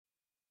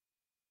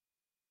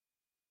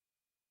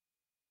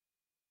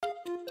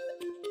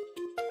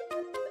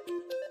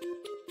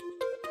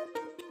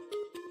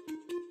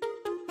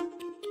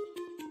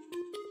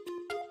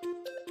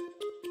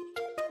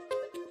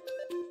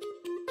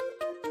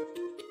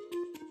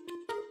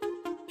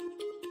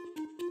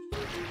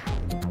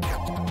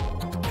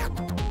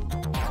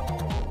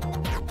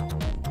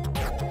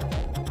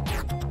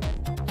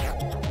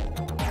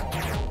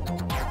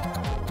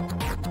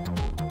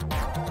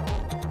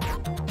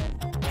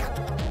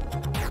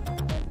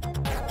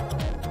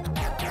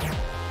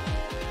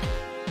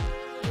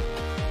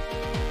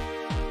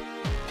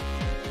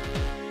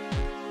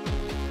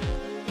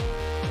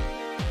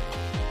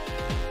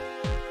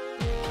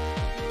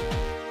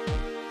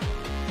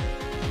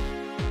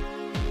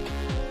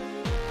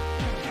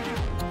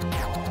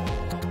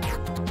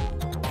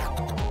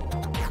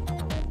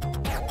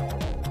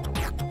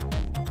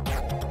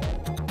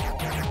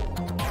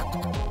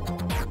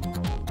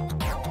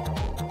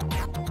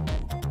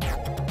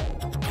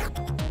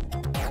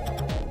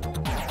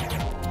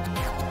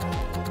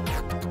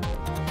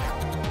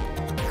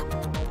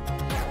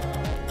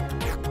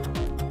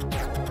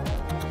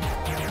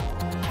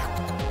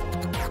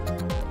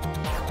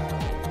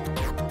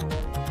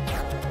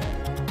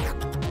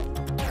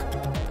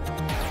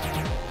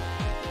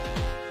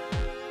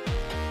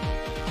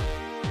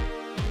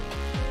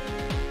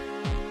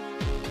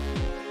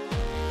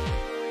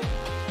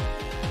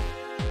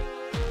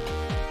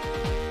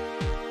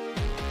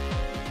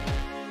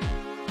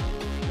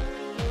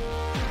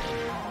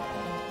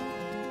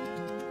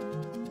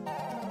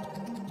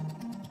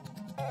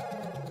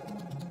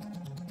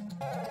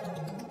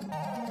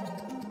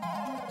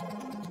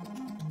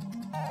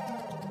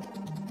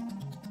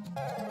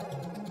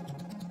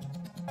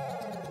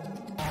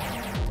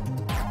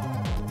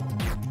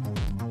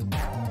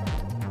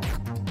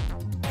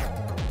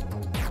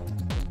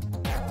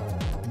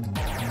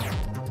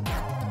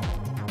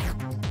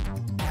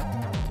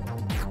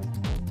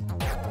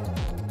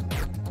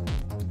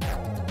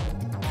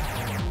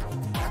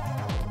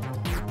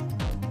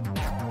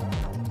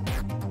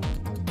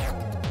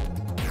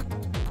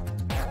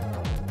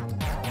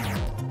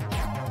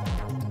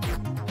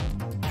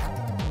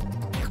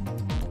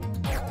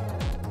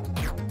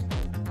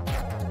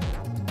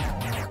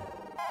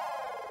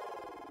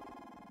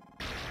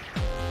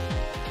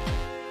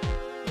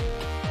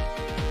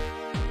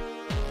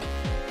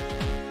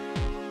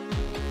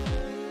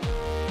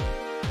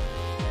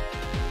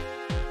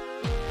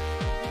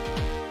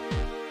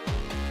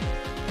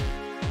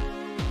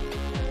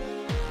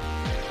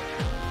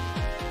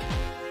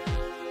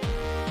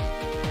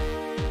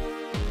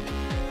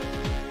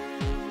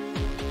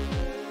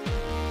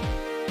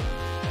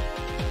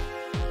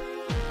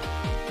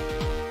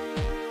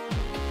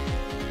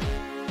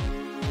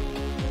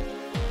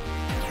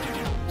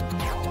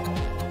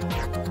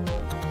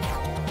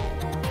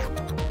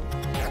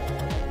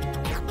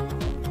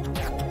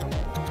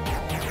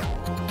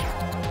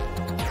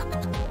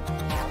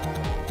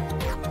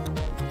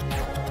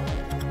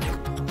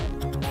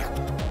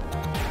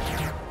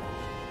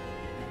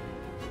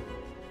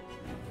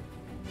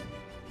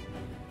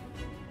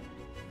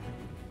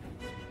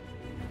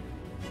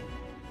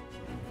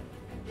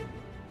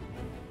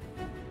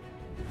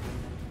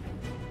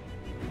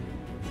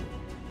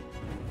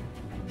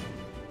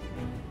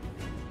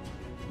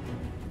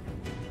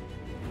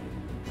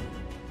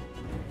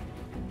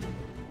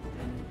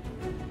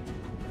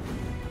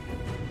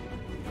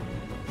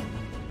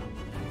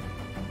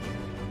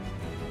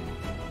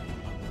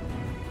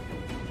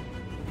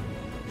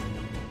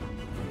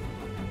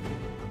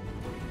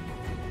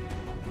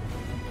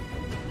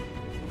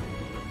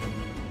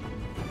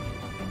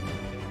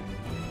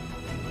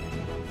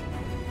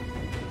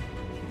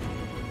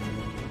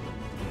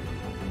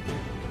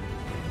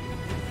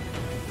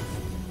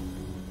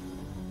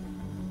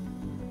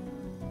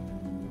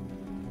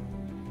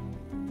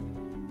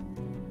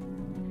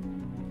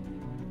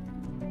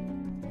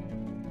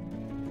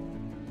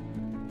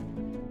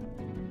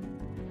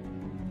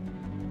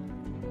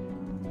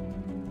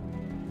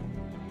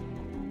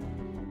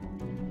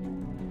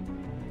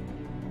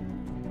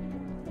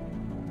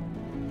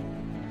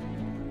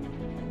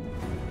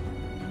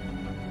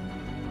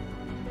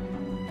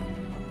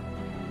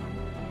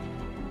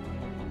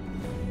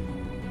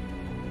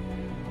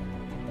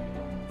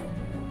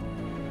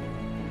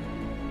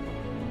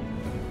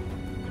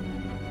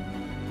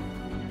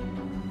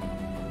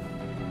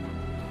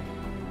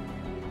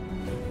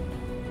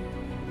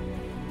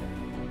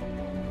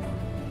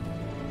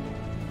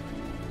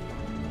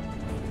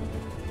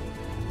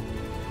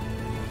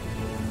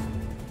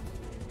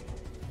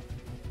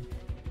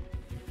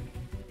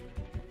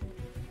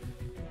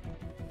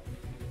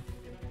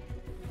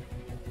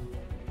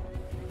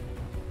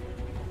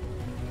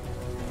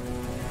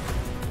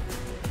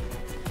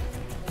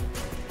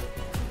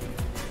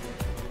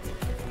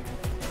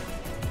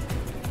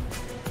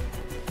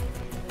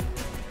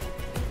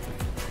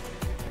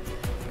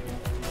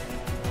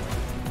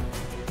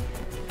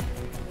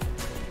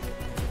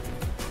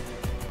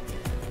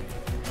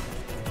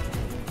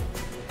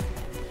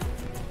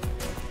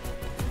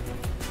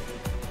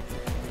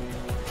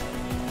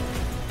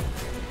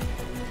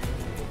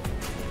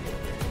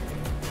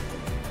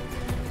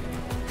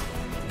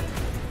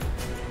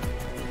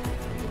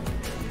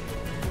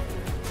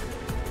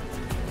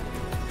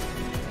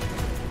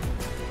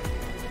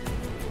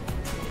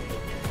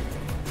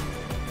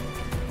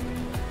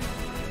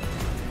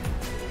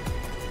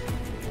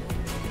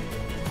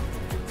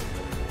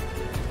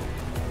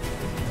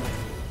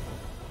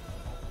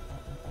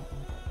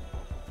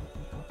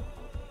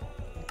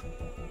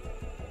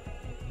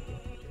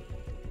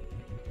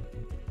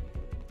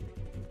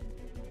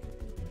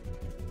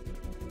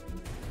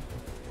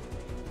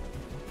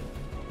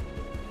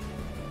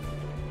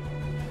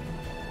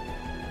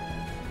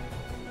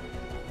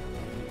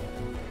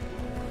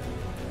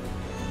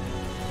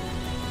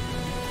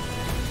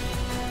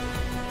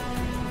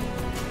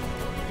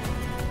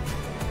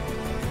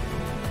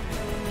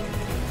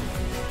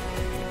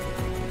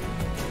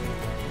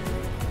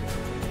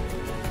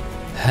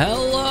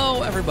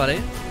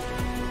everybody.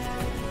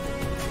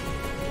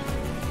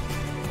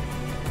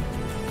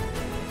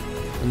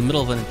 In the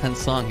middle of an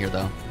intense song here,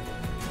 though.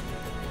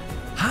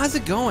 How's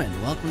it going?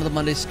 Welcome to the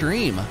Monday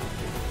stream.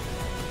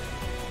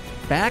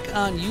 Back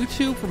on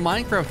YouTube for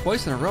Minecraft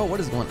twice in a row. What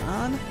is going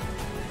on?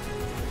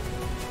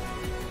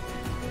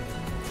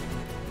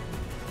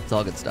 It's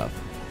all good stuff.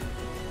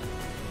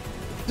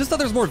 Just thought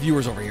there's more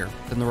viewers over here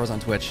than there was on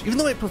Twitch. Even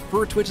though I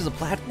prefer Twitch as a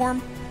platform,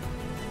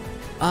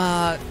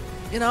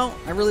 you know,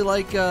 I really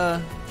like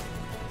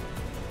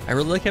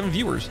having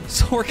viewers.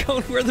 So we're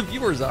going where the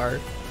viewers are.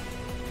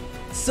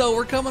 So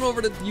we're coming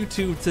over to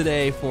YouTube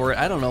today for,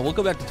 I don't know, we'll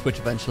go back to Twitch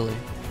eventually.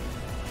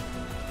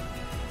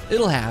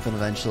 It'll happen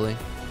eventually.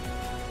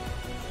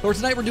 But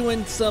tonight we're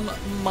doing some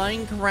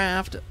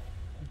Minecraft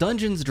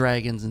Dungeons,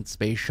 Dragons, and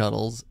Space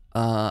Shuttles.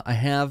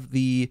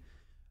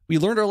 We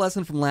learned our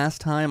lesson from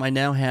last time. I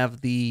now have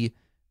the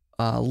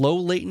low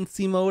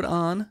latency mode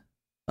on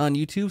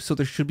YouTube, so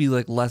there should be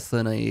like less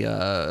than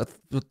a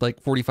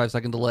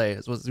 45-second delay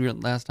is what we were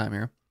last time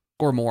here,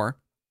 or more.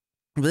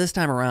 But this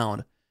time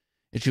around,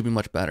 it should be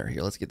much better.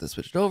 Here, let's get this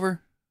switched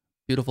over.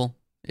 Beautiful.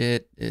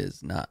 It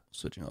is not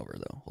switching over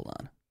though. Hold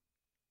on.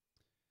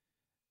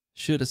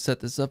 Should have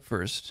set this up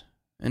first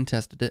and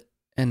tested it,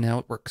 and now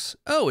it works.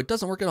 Oh, it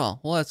doesn't work at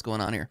all. Well, that's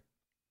going on here.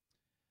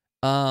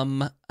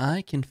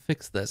 I can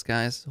fix this,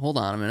 guys. Hold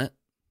on a minute.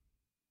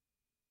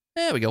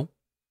 There we go.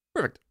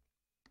 Perfect.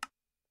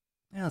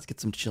 Now let's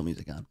get some chill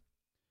music on.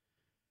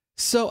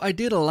 So I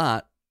did a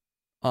lot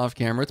off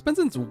camera. It's been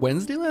since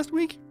Wednesday last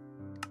week.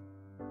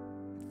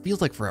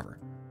 Feels like forever.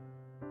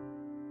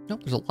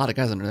 Nope, there's a lot of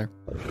guys under there.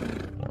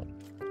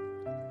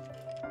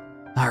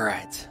 All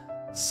right.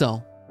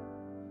 So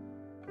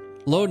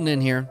loading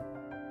in here.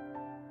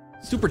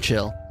 Super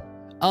chill.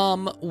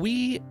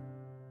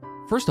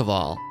 First of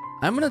all,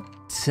 I'm gonna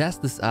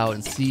test this out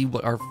and see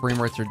what our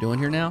frame rates are doing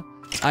here now.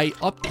 I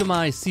upped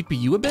my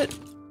CPU a bit,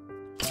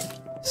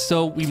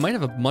 so we might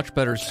have a much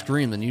better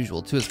stream than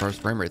usual too as far as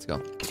frame rates go,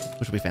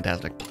 which will be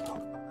fantastic.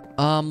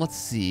 Let's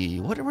see,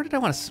 where did I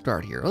want to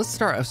start here? Let's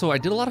start. So I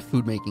did a lot of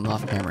food making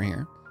off camera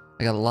here.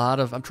 I got a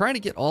lot of, I'm trying to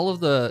get all of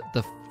the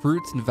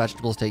fruits and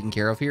vegetables taken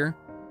care of here,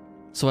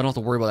 so I don't have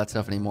to worry about that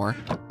stuff anymore.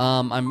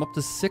 I'm up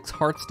to 6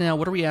 hearts now.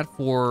 What are we at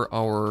for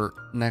our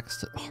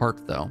next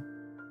heart though?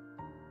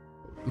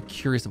 I'm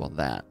curious about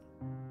that.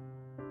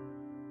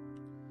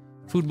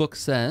 Food book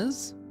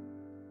says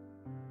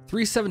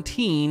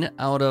 317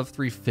 out of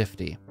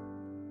 350.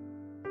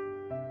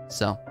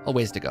 So, a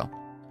ways to go.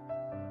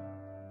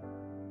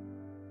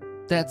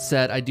 That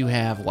said, I do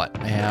have what?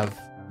 I have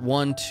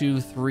 1,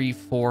 2, 3,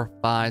 4,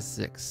 5,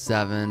 6,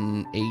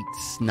 7, 8,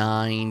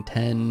 9,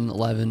 10,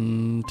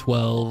 11,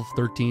 12,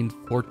 13,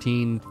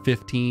 14,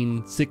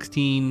 15,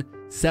 16,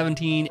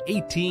 17,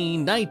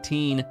 18,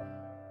 19,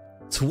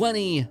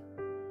 20,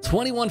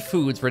 21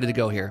 foods ready to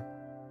go here.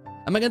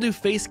 Am I gonna do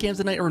face cams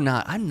tonight or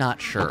not? I'm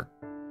not sure.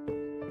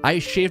 I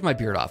shaved my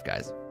beard off,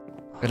 guys.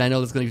 And I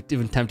know that's gonna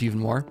even tempt you even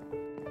more.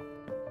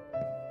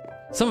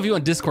 Some of you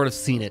on Discord have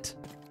seen it.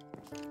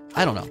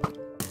 I don't know.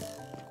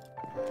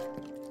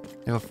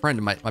 I have a friend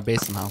in my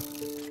base somehow.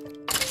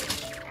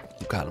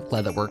 Oh God, I'm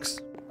glad that works.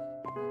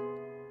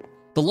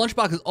 The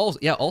lunchbox is also,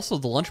 yeah, also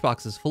the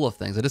lunchbox is full of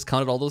things. I just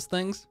counted all those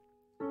things.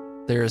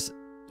 There's,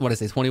 what did I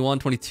say, 21,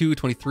 22,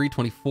 23,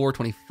 24,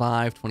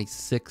 25,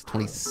 26,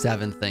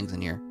 27 things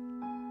in here.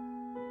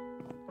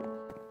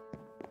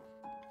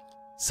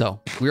 So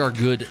we are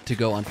good to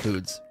go on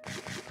foods.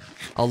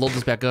 I'll load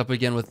this back up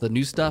again with the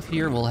new stuff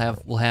here. We'll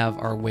have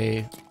our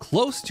way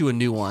close to a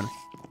new one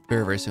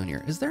very, very soon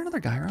here. Is there another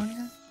guy around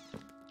here?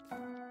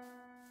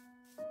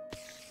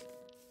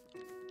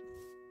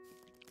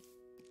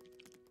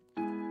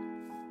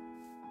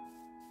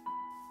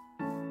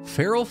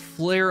 Feral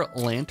Flare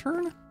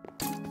Lantern?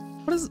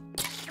 What is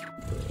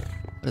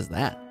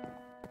that?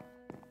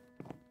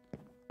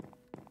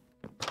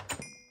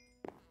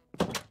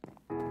 I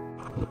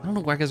don't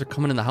know why guys are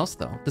coming in the house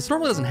though. This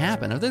normally doesn't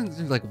happen.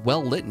 Everything's like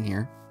well lit in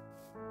here.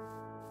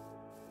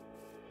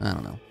 I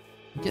don't know.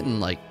 I'm getting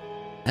like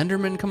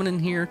Enderman coming in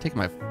here, taking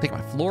my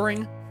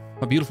flooring,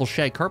 my beautiful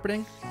shag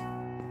carpeting.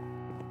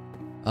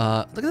 Look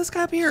at this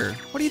guy up here.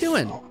 What are you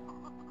doing?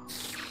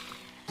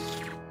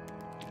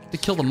 To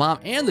kill the mom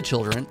and the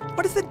children.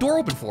 What is the door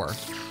open for?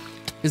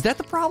 Is that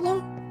the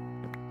problem?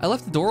 I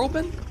left the door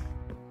open?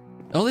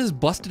 Oh, they just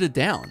busted it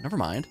down. Never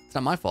mind. It's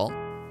not my fault.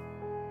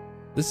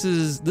 This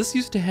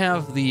used to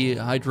have the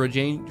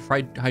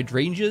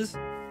hydrangeas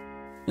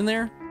in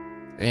there,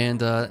 and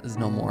there's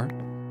no more.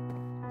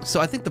 So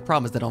I think the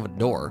problem is they don't have a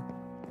door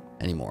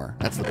anymore.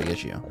 That's the big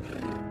issue.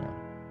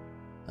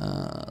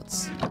 Let's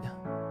see.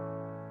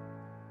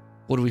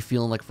 What are we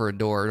feeling like for a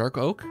door? Dark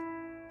oak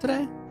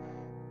today?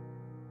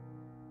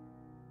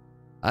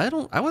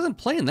 I wasn't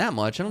playing that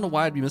much. I don't know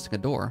why I'd be missing a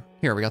door.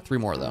 Here, we got 3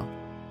 more though.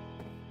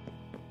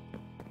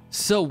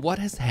 So what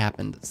has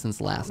happened since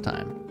last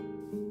time?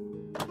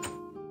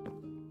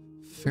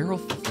 Feral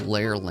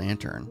Flare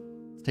Lantern.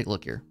 Let's take a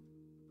look here.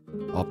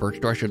 Oh,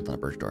 birch door. I should have done a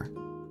birch door.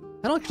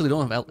 I don't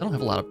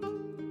have a lot of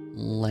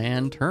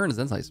lanterns.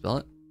 That's how you spell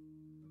it.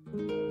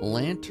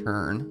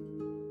 lantern.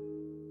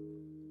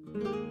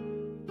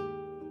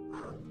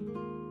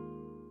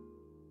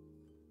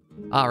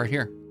 Ah, right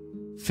here.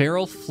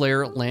 Feral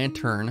flare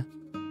lantern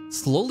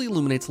slowly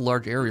illuminates a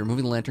large area.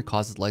 Removing the lantern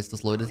causes lights to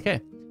slowly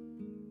decay.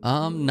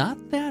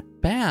 Not that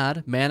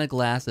bad. Mana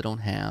glass I don't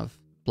have.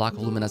 Block of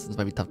luminescence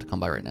might be tough to come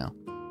by right now.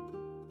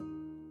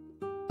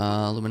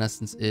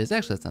 Luminescence is...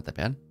 Actually, that's not that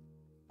bad.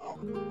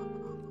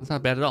 It's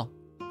not bad at all.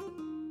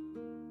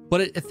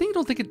 But I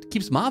don't think it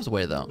keeps mobs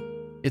away, though.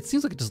 It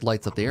seems like it just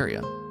lights up the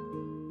area.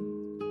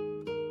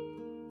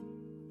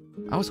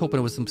 I was hoping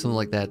it was something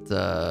like that,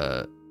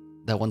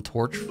 that one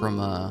torch from,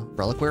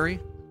 Reliquary.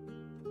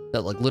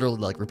 That, like, literally,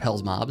 like,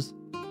 repels mobs.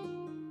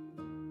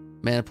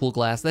 Mana pool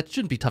glass. That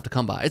shouldn't be tough to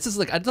come by. It's just,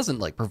 like, it doesn't,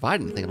 like, provide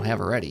anything I don't have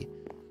already.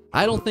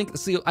 I don't think...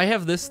 See, I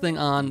have this thing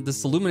on...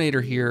 This illuminator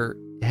here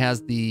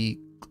has the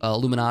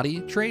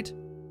Illuminati trait.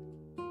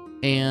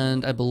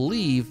 And I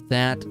believe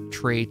that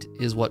trait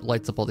is what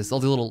lights up all the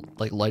little,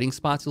 like, lighting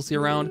spots you'll see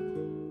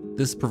around.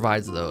 This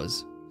provides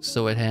those.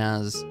 So it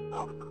has...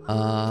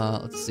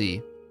 let's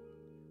see.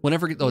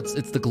 Whenever... Oh,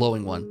 it's the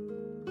glowing one.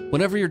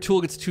 Whenever your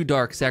tool gets too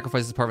dark,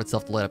 sacrifices part of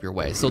itself to light up your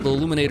way. So the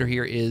illuminator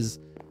here is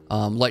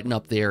lighting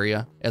up the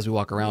area as we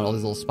walk around all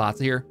these little spots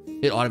here.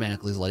 It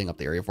automatically is lighting up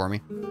the area for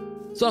me. So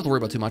I don't have to worry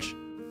about too much.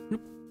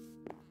 Nope.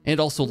 And it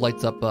also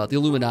lights up, the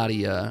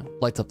Illuminati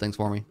lights up things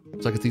for me.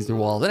 So I can see through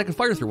walls. And I can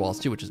fire through walls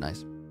too, which is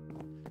nice.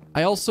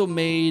 I also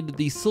made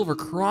the silver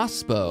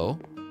crossbow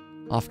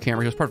off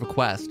camera. It was part of a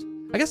quest.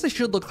 I guess I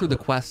should look through the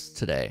quests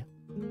today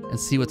and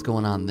see what's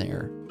going on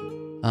there.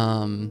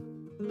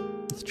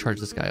 Let's charge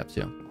this guy up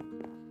too.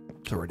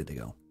 So ready to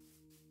go.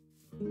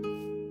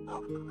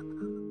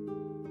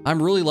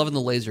 I'm really loving the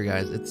laser,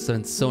 guys. It's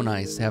been so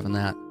nice having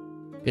that.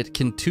 It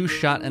can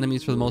two-shot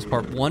enemies for the most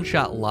part.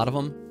 One-shot a lot of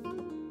them.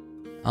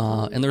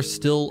 And there's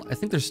still... I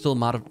think there's still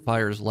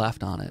modifiers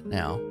left on it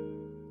now.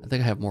 I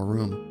think I have more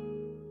room.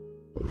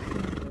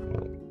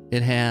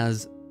 It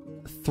has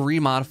 3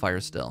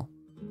 modifiers still.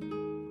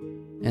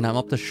 And I'm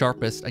up to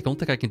sharpest. I don't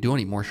think I can do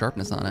any more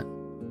sharpness on it.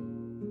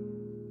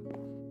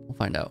 We'll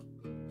find out.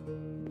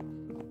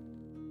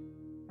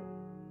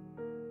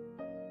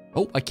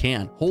 Oh, I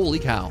can. Holy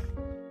cow.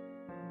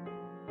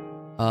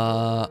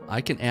 I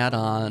can add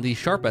on the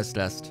sharpest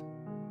test.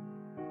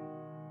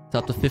 It's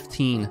up to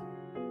 15.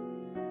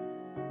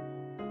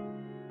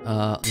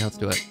 Yeah, let's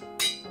do it.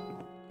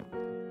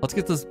 Let's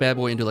get this bad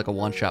boy into like a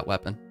one-shot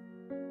weapon.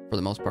 For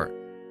the most part.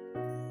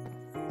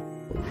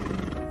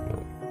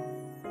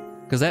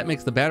 Because that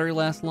makes the battery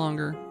last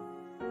longer.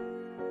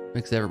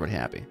 Makes everybody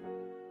happy.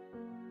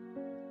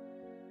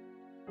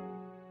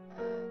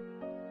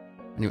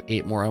 I need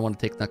 8 more. I want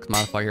to take the next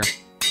modifier.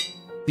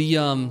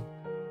 The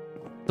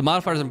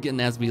modifiers I'm getting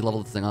as we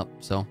level this thing up,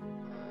 so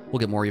we'll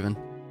get more even.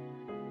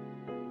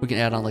 We can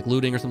add on like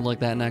looting or something like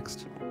that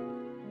next.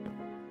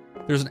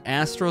 There's an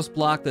Astros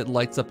block that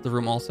lights up the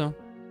room also.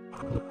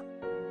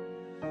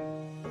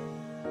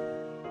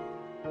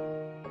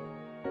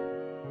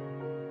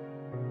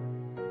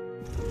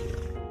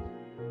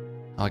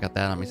 Oh, I got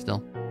that on me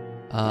still.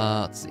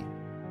 Let's see.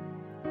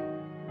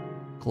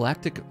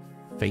 Galactic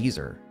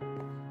Phaser.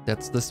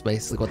 That's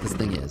basically what this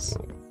thing is.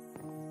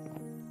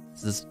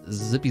 It's this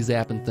zippy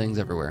zapping things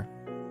everywhere.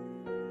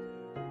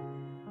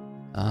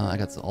 I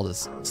got all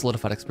this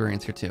solidified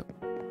experience here too.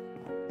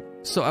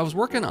 So I was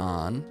working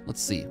on,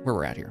 let's see where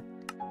we're at here.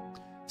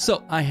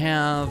 So I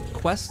have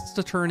quests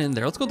to turn in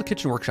there. Let's go to the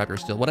kitchen workshop here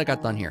still. What I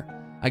got done here.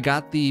 I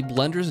got the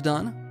blenders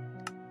done.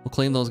 We'll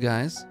claim those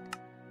guys.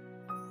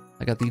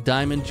 I got the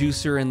diamond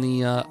juicer and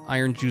the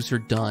iron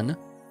juicer done.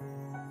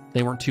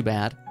 They weren't too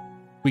bad.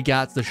 We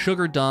got the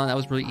sugar done. That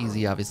was really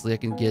easy, obviously. I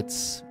can get,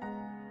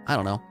 I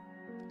don't know,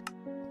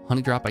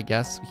 honey drop, I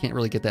guess. We can't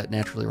really get that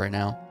naturally right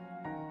now.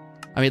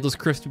 I made those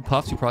crispy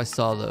puffs. You probably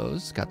saw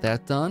those. Got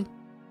that done.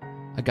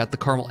 I got the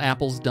caramel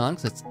apples done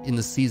because it's in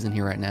the season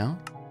here right now.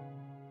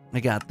 I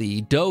got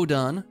the dough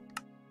done.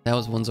 That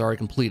was one's already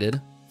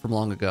completed from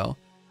long ago.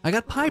 I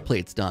got pie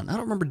plates done. I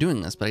don't remember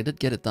doing this, but I did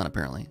get it done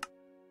apparently.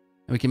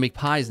 And we can make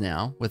pies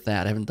now with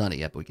that. I haven't done it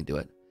yet, but we can do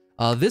it.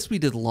 This we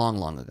did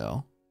long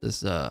ago.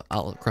 This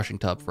olive crushing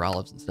tub for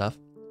olives and stuff.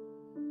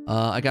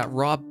 I got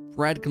raw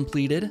bread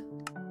completed.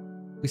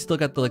 We still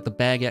got the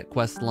baguette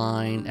quest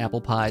line, apple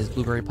pies,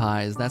 blueberry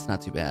pies. That's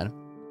not too bad.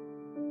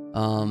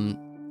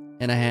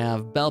 And I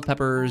have bell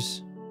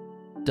peppers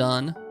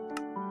done.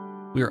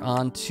 We are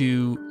on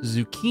to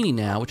zucchini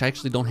now, which I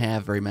actually don't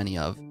have very many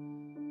of.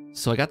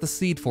 So I got the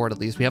seed for it at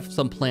least. We have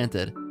some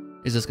planted.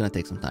 It's just gonna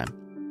take some time.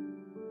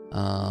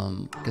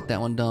 Get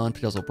that one done.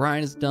 Potatoes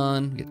O'Brien is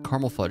done. Get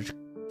caramel fudge.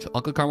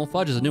 Chocolate caramel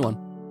fudge is a new one.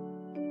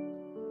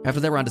 After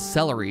that, we're on to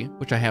celery,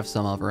 which I have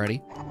some of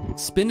already.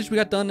 Spinach we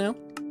got done now.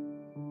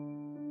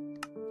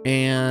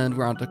 And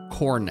we're on to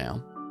corn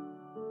now.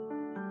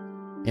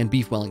 And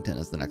beef Wellington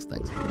is the next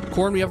thing.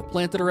 Corn we have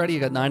planted already. I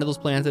got 9 of those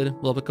planted.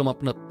 That'll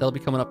be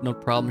coming up no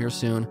problem here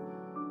soon.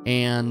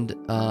 And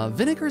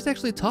vinegar is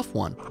actually a tough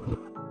one.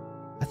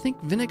 I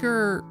think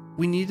vinegar,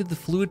 we needed the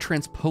fluid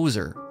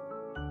transposer.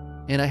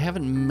 And I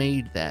haven't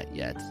made that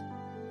yet.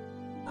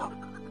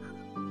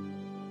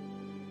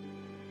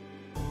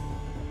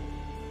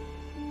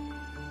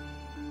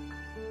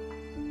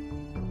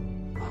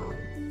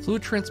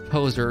 Fluid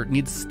transposer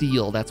needs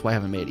steel. That's why I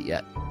haven't made it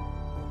yet.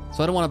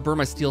 So I don't want to burn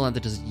my steel on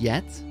it just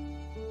yet.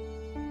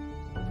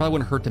 Probably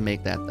wouldn't hurt to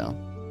make that though.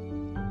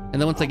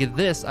 And then once I get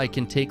this, I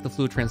can take the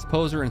fluid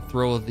transposer and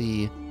throw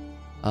the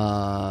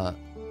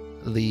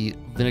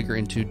vinegar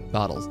into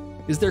bottles.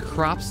 Is there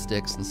crop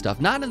sticks and stuff?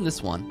 Not in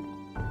this one.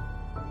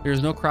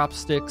 There's no crop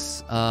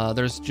sticks.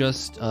 There's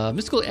just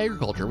mystical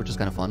agriculture, which is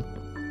kind of fun.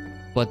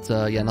 But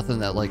yeah, nothing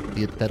that like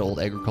that old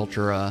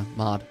agriculture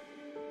mod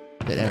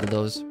that added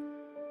those.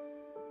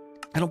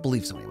 I don't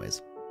believe so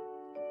anyways.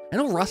 I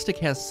know Rustic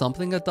has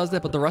something that does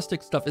that, but the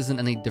Rustic stuff isn't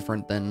any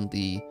different than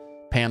the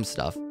Pam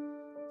stuff.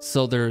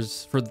 So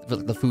there's, for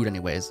the food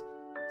anyways.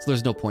 So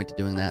there's no point to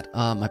doing that.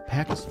 My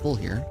pack is full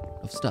here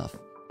of stuff.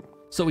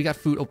 So we got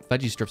food, oh,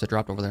 veggie strips that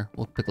dropped over there.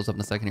 We'll pick those up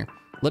in a second here.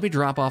 Let me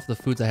drop off the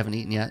foods I haven't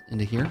eaten yet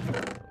into here,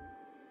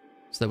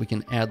 so that we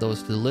can add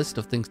those to the list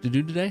of things to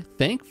do today.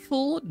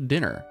 Thankful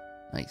dinner.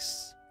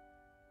 Nice.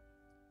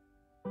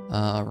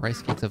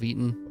 Rice cakes I've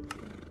eaten.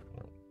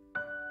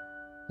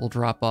 We'll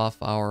drop off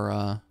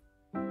our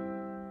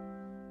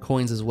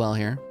coins as well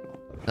here.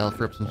 That'll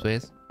free up some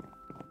space.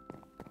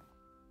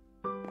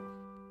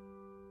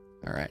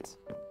 All right.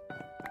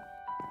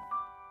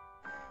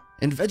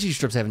 And veggie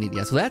strips I haven't eaten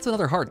yet, so that's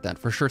another heart then,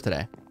 for sure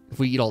today. If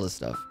we eat all this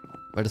stuff.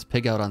 If I just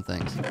pig out on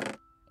things.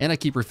 And I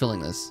keep refilling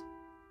this.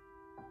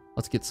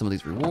 Let's get some of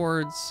these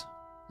rewards.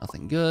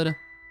 Nothing good.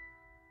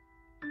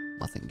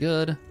 Nothing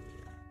good.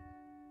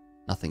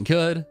 Nothing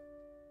good.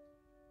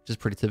 Which is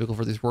pretty typical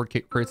for these reward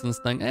crates in this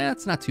thing.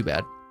 It's not too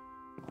bad.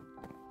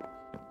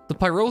 The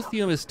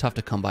pyrotheum is tough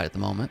to come by at the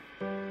moment.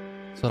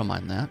 So I don't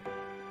mind that.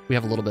 We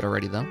have a little bit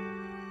already though.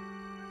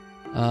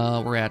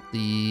 We're at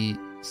the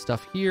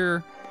stuff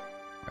here.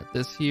 We're at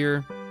this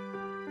here.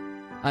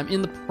 I'm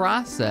in the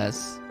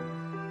process.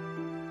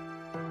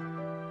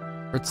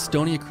 We're at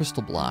Stonia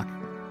Crystal Block.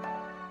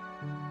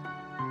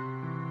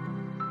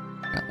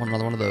 Got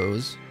another one of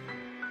those.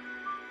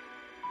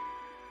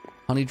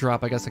 Honey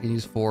drop, I guess I can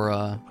use for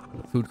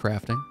food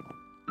crafting.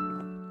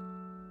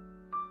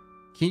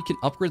 You can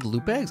upgrade the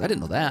loot bags? I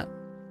didn't know that.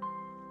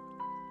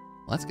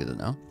 Well, that's good to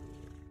know.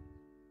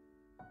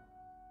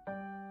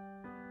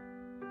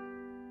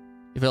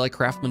 If I like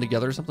craft them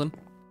together or something?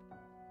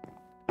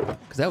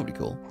 Because that would be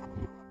cool.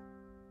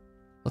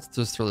 Let's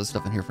just throw this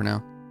stuff in here for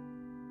now.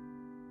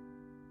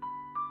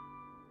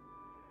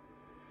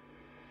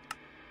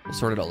 We'll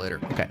sort it out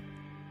later. Okay.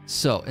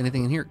 So,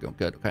 anything in here? Go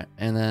good. Okay.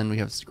 And then we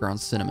have ground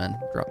cinnamon.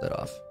 Drop that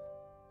off.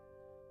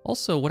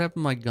 Also, what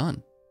happened to my gun?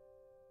 It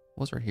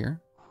was right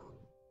here.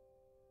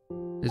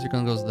 Laser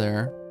gun goes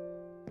there.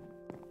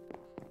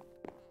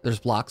 There's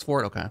blocks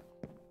for it? Okay.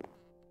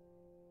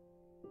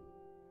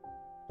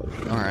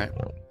 Alright.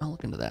 I'll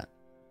look into that.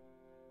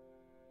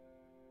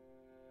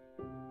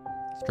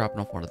 Let's drop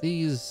off one of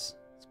these.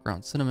 It's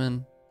ground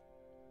cinnamon.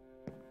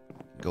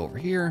 Go over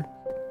here.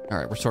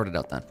 Alright, we're sorted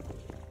out then.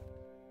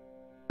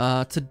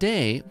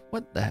 Today,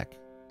 what the heck?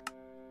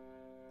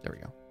 There we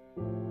go.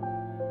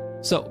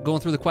 So, going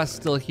through the quest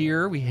still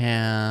here, we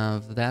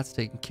have that's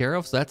taken care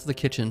of. So that's the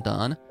kitchen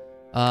done.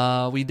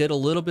 We did a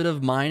little bit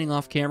of mining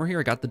off camera here.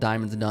 I got the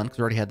diamonds done because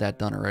we already had that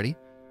done already.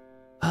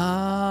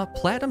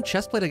 Platinum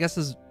chestplate I guess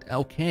is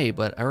okay,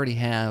 but I already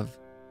have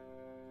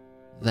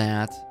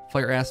that.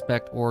 Fire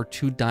aspect or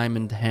 2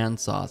 diamond hand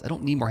saws. I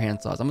don't need more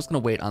hand saws. I'm just gonna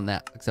wait on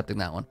that, accepting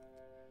that one.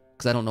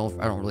 Because I don't know if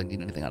I don't really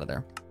need anything out of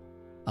there.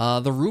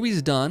 The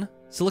ruby's done.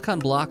 Silicon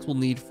blocks we'll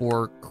need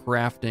for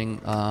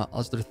crafting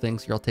other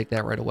things here. I'll take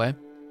that right away.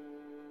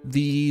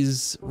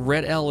 These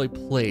red alloy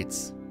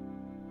plates.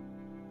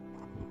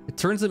 It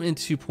turns them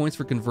into points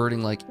for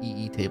converting like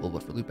EE table,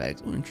 but for loot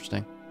bags. Oh,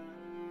 interesting.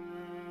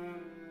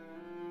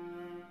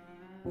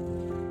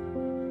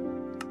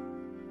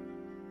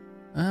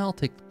 I'll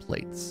take the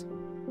plates.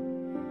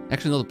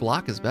 Actually, no, the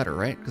block is better,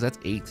 right? Because that's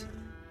 8.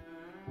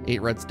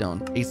 8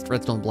 redstone. 8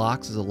 redstone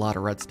blocks is a lot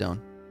of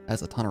redstone.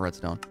 That's a ton of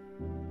redstone.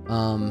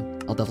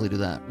 I'll definitely do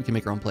that. We can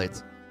make our own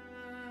plates.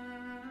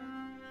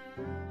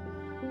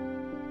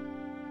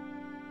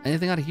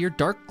 Anything out of here?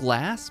 Dark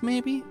glass,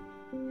 maybe?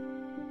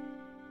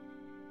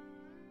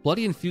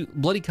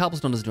 Bloody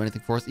cobblestone doesn't do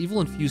anything for us.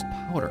 Evil infused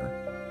powder.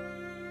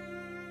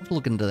 We'll have to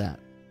look into that.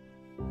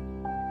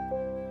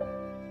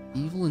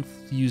 Evil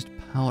infused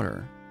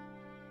powder.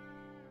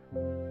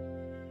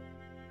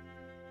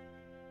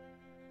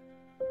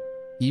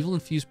 Evil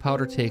infused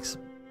powder takes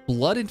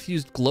blood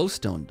infused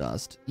glowstone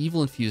dust.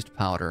 Evil infused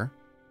powder.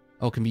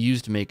 Oh, can be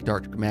used to make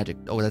dark magic.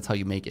 Oh, that's how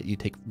you make it. You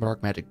take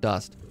dark magic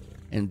dust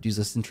and use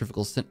a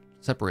centrifugal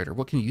separator.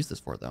 What can you use this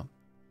for, though?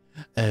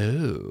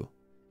 Oh.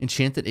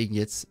 Enchanted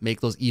ingots.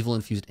 Make those evil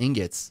infused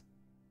ingots.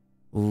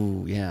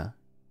 Ooh, yeah.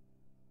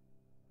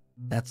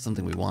 That's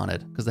something we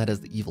wanted, because that has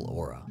the evil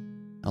aura. I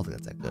don't think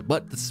that's that good.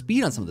 But the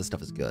speed on some of this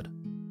stuff is good.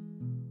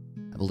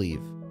 I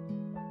believe.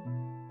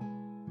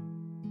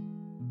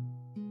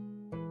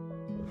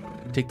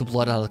 Take the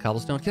blood out of the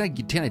cobblestone. Can I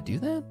do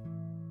that?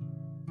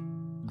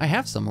 I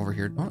have some over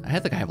here. I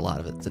think I have a lot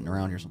of it sitting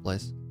around here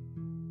someplace.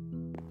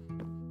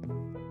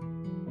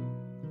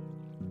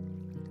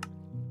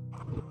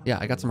 Yeah,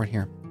 I got some right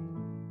here.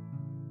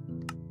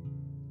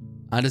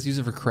 I just use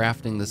it for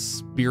crafting the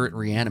spirit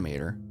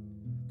reanimator.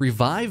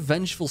 Revive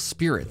vengeful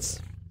spirits.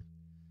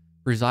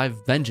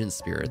 Revive vengeance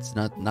spirits,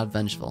 not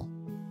vengeful.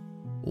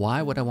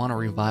 Why would I want to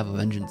revive a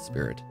vengeance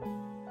spirit?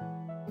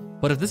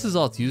 But if this is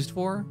all it's used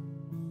for,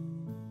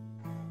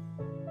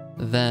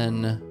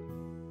 then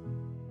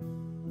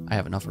I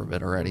have enough of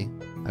it already.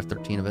 I have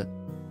 13 of it.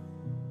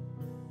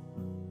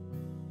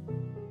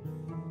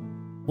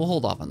 We'll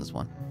hold off on this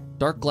one.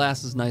 Dark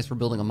glass is nice for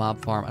building a mob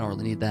farm. I don't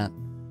really need that.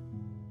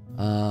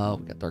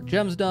 We got dark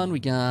gems done. We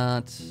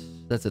got...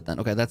 That's it then.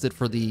 Okay, that's it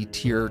for the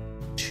tier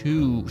 1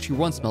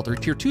 smeltery.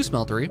 Tier 2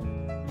 smeltery.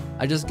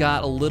 I just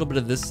got a little bit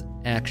of this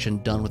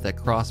action done with that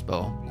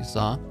crossbow you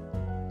saw.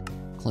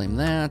 Claim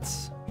that.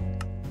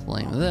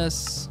 Claim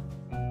this.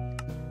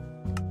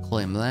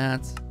 Claim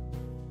that.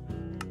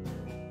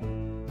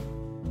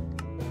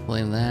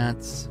 Claim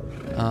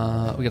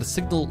that. We got a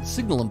signal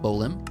and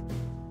bowlim.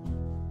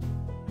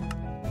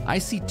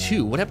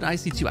 IC2. What happened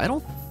to IC2? I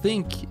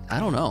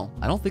don't know.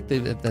 I don't think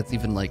that's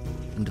even like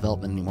in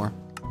development anymore.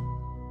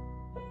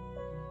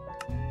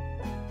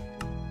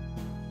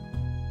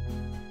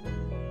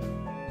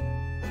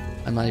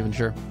 I'm not even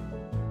sure.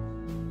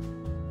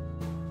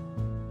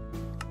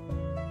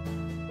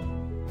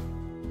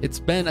 It's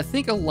been, I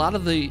think a lot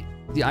of the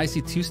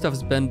IC2 stuff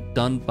has been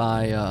done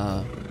by,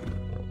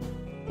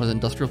 what is it,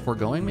 Industrial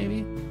Foregoing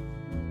maybe?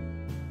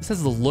 This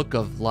has the look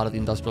of a lot of the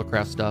Industrial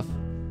Craft stuff.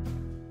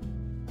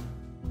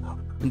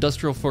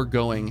 Industrial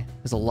Foregoing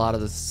has a lot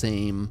of the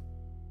same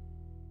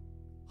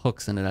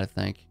hooks in it, I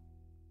think.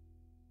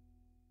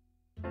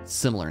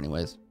 Similar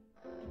anyways.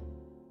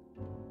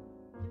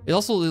 It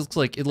also looks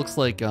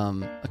like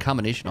a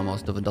combination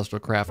almost of Industrial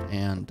Craft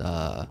and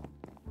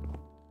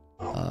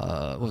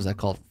what was that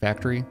called?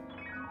 Factory?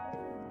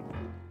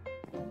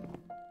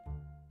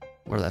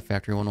 Whatever that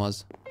factory one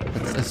was.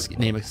 That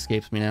name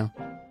escapes me now.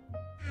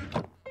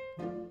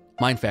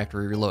 Mine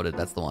Factory Reloaded,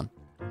 that's the one.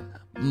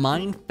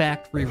 Mine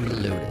Factory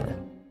Reloaded.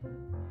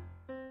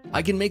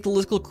 I can make the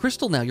liquid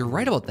crystal now, you're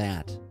right about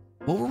that.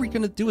 What were we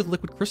gonna do with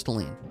liquid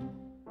crystalline?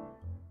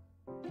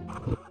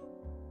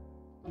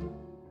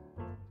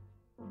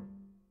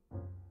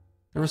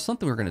 There was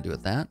something we were gonna do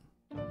with that.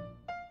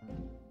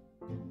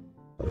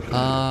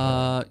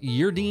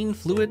 Urdine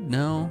fluid?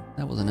 No,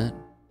 that wasn't it.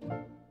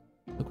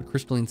 Liquid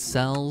crystalline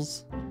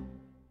cells.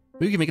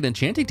 We can make an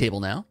enchanting table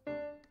now.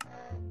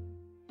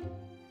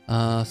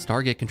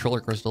 Stargate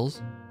controller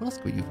crystals. What else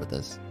can we use with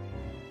this?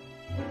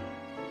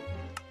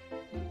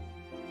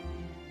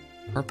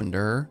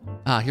 Carpenter.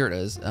 Ah, here it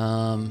is.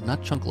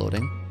 Not chunk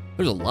loading.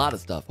 There's a lot of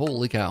stuff.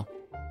 Holy cow.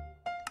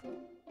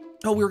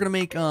 Oh, we were gonna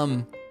make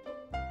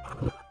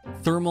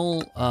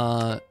thermal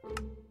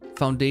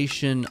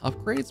foundation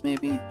upgrades,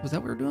 maybe? Was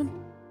that what we were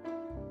doing?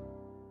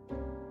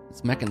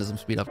 It's mechanism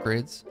speed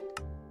upgrades.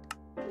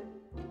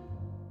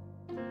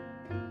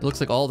 It looks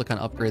like all the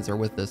kind of upgrades are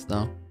with this,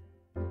 though.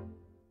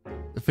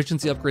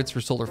 Efficiency upgrades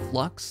for solar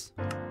flux.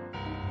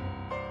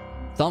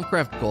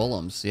 Thaumcraft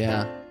golems,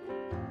 yeah.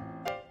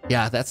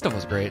 Yeah, that stuff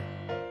was great.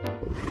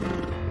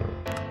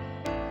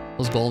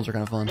 Those golems are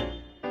kind of fun.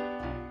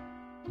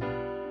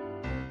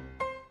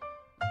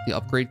 The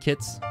upgrade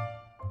kits.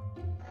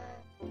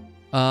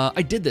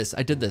 I did this.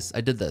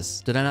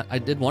 Did I not? I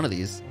did one of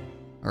these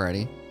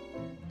already.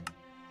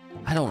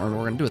 I don't remember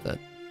what we're gonna do with it.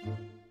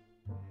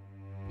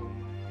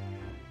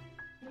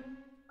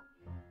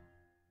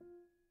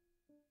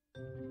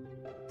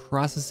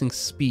 Processing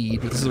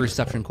speed. This is a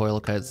reception coil.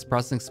 Okay, it's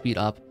processing speed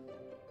up.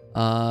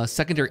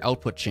 Secondary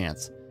output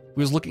chance. I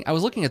was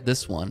looking at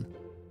this one.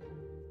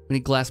 We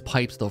need glass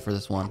pipes though for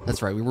this one.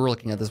 That's right. We were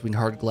looking at this. We need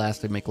hard glass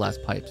to make glass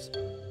pipes.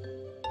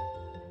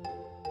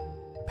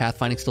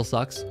 Pathfinding still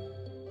sucks.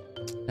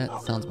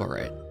 That sounds about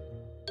right.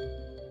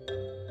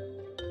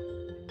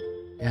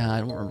 Yeah,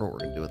 I don't remember what we're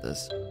gonna do with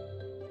this.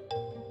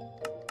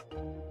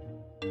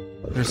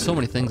 There's so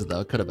many things though.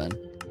 It could have been.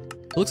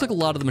 It looks like a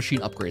lot of the machine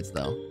upgrades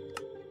though.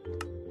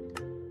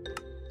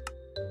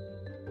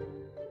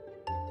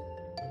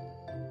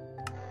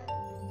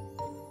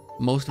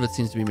 Most of it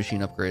seems to be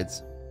machine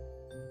upgrades.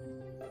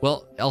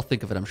 Well, I'll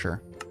think of it, I'm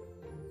sure.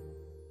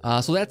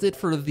 So that's it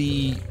for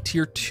the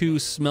tier 2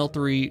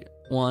 smeltery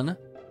one.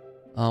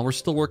 We're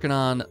still working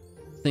on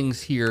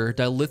things here.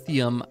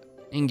 Dilithium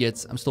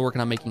ingots, I'm still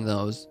working on making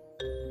those.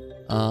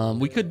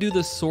 We could do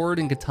the sword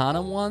and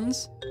katana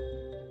ones.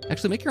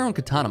 Actually, make your own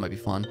katana might be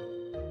fun.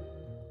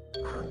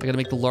 I gotta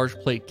make the large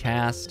plate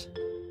cast.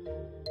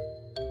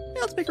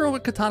 Yeah, let's make our own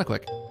katana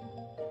quick.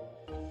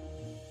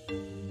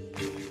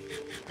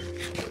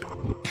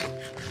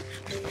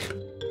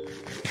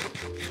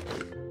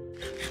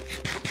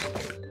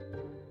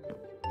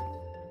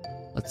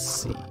 Let's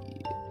see.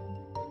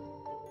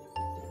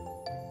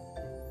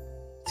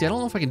 See, I don't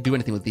know if I can do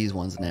anything with these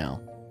ones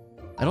now.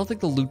 I don't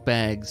think the loot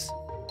bags...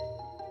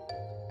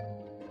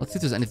 Let's see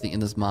if there's anything in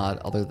this mod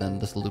other than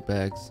just the loot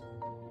bags.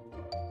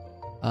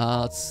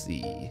 Let's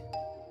see.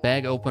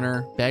 Bag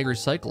opener, bag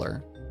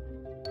recycler.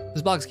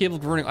 This box is capable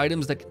of converting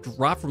items that can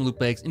drop from loot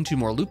bags into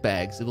more loot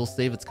bags. It will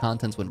save its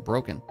contents when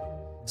broken.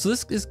 So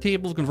this is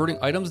capable of converting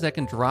items that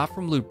can drop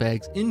from loot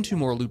bags into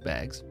more loot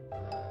bags.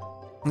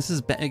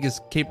 This bag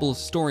is capable of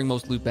storing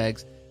most loot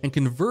bags and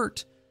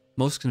convert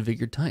most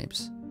configured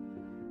types.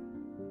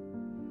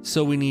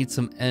 So we need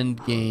some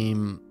end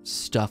game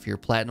stuff here.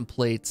 Platinum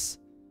plates,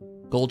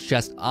 gold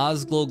chest,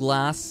 Osglow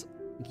glass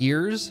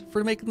gears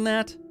for making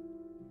that.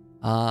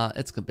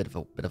 It's a bit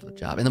of a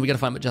job. And then we gotta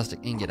find majestic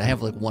ingot. I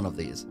have like one of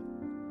these.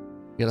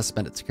 We gotta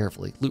spend it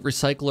carefully. Loot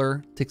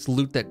recycler takes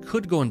loot that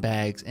could go in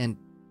bags and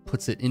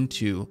puts it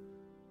into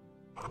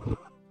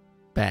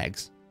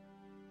bags.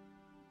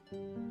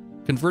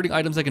 Converting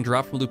items that can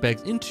drop from loot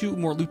bags into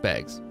more loot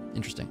bags.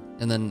 Interesting.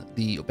 And then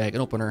the bag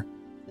and opener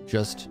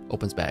just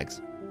opens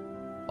bags.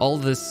 All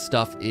of this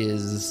stuff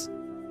is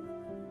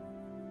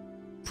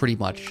pretty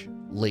much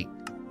late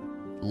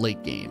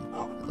game,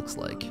 it looks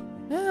like.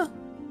 Yeah.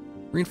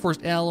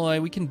 Reinforced alloy,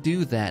 we can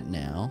do that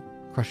now.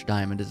 Crushed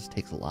diamond, it just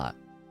takes a lot.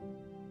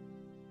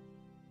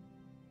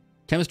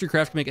 Chemistry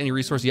craft can make any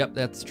resource. Yep,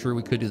 that's true.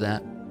 We could do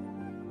that.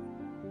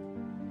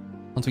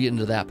 Once we get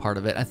into that part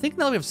of it. I think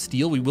now that we have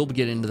steel, we will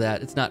get into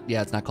that. It's not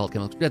called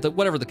chemistry. Yeah,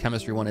 whatever the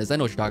chemistry one is. I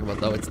know what you're talking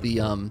about, though. It's the,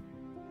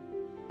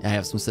 I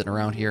have some sitting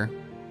around here.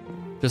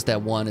 Just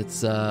that one.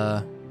 It's,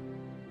 I'm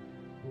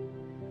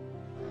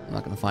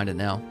not going to find it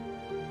now.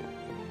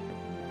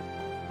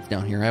 It's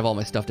down here. I have all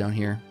my stuff down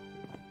here.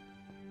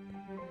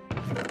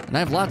 And I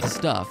have lots of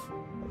stuff.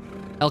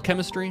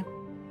 Alchemistry.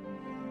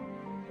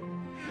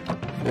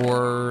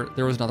 Or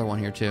there was another one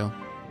here, too.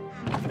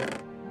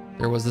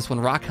 There was this one,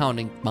 rock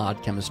hounding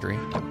mod chemistry.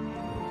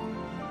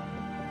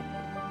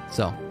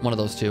 So, one of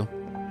those two.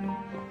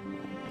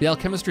 The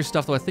alchemistry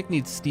stuff, though, I think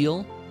needs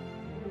steel.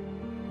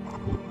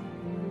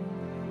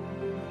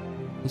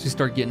 Once we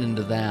start getting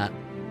into that.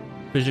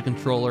 Vision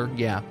controller,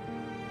 yeah.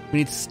 We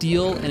need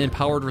steel and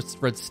empowered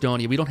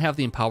redstone. We don't have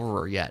the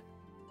empowerer yet.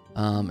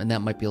 And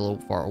that might be a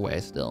little far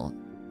away still.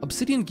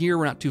 Obsidian gear,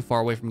 we're not too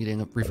far away from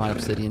getting refined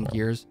obsidian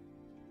gears.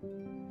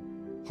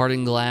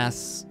 Hardened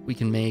glass, we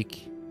can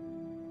make.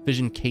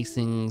 Fission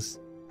casings,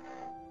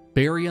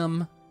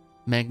 barium,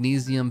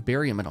 magnesium,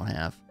 barium I don't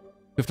have.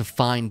 We have to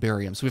find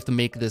barium, so we have to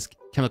make this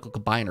chemical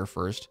combiner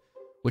first,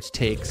 which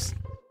takes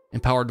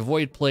empowered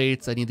void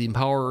plates. I need the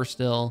empowerer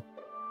still.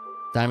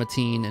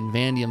 Diamantine and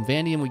vanadium.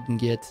 Vanadium we can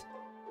get.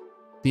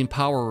 The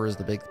empowerer is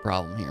the big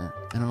problem here.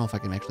 I don't know if I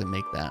can actually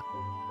make that.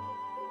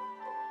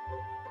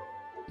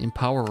 The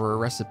empowerer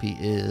recipe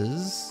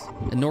is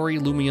Inori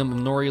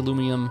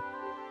aluminum.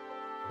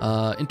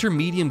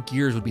 Intermedium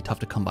gears would be tough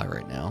to come by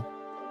right now.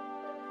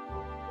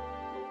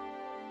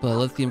 But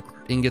lithium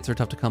ingots are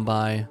tough to come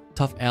by.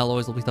 Tough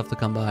alloys will be tough to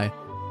come by.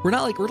 We're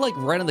like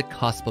right on the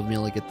cusp of being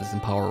able to get this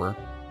empowerer.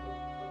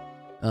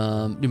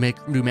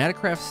 Pneumatic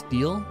craft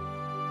steel.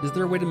 Is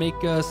there a way to make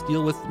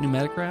steel with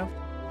pneumatic craft?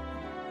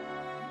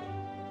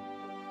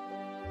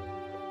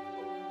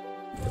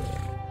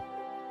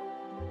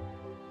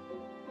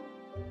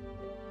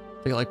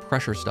 They got like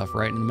pressure stuff,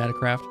 right? In pneumatic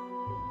craft.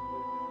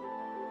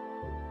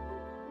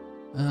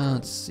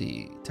 Let's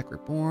see. Tech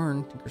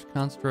Reborn, Tinker's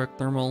Construct,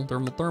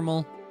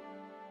 Thermal.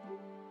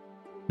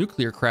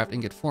 Nuclear craft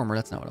ingot former,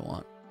 that's not what I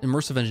want.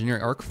 Immersive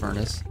engineering arc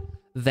furnace.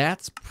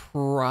 That's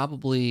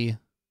probably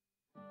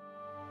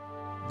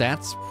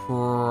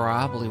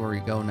where we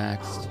go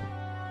next.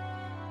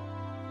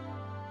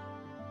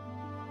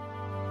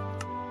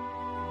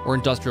 Or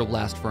industrial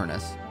blast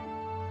furnace.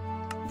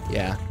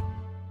 Yeah.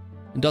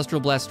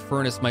 Industrial blast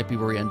furnace might be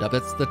where we end up.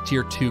 That's the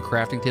tier 2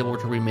 crafting table,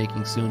 which we'll be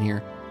making soon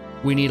here.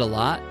 We need a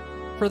lot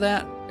for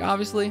that,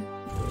 obviously.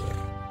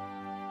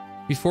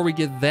 Before we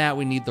get that,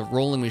 we need the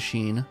rolling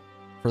machine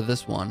for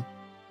this one.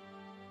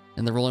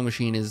 And the rolling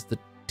machine is the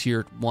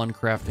tier 1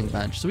 crafting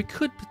bench. So we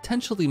could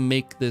potentially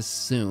make this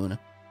soon.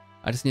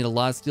 I just need a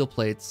lot of steel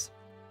plates.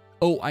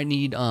 Oh, I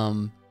need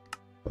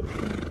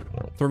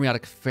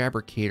thermiotic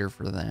fabricator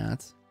for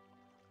that.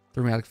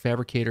 Thermiotic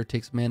fabricator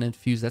takes mana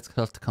infused. That's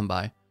tough to come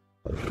by.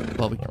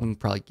 Well, we can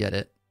probably get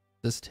it.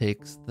 This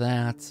takes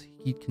that.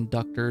 Heat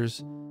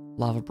conductors,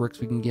 lava bricks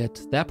we can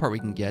get. That part we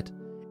can get.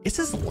 It's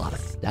just a lot of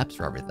steps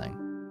for everything.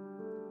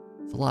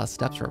 It's a lot of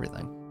steps for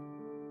everything.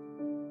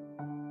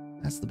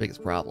 That's the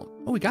biggest problem.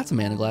 Oh, we got some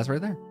mana glass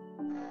right there.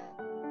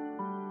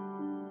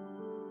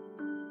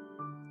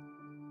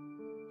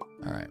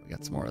 All right, we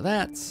got some more of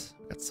that.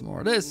 We got some more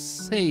of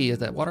this. Hey, is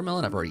that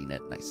watermelon? I've already eaten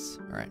it. Nice.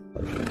 All right.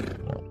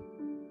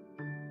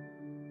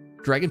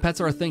 Dragon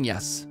pets are a thing.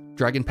 Yes,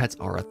 dragon pets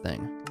are a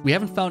thing. We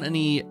haven't found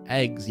any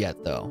eggs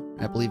yet, though.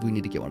 I believe we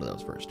need to get one of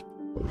those first.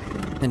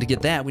 And to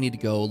get that, we need to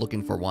go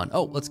looking for one.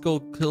 Oh, let's go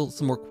kill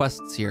some more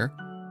quests here.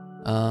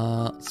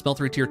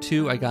 Smeltery tier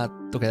 2, I got,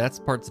 okay, that's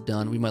part's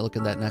done. We might look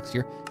at that next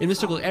year. In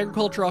mystical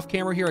agriculture off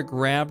camera here, I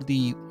grabbed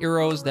the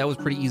arrows. That was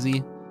pretty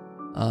easy.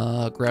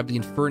 Grab the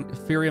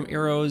Inferium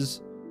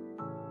arrows.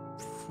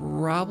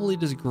 Probably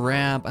just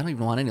grab, I don't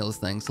even want any of those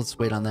things. Let's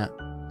wait on that.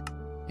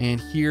 And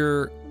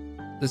here,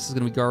 this is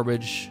gonna be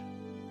garbage.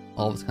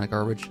 All of it's kind of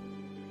garbage.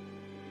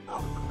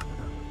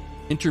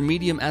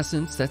 Intermedium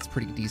essence, that's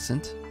pretty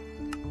decent.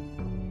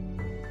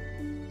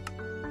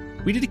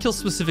 We need to kill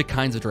specific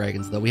kinds of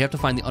dragons, though. We have to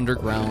find the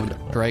underground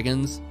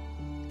dragons.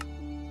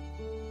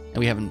 And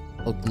we haven't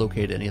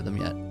located any of them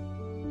yet.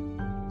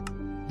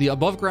 The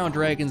above ground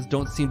dragons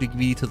don't seem to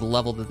be to the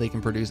level that they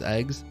can produce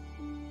eggs.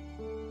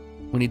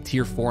 We need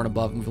tier 4 and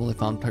above, and we've only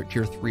found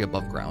tier 3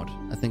 above ground.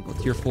 I think with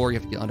tier 4 you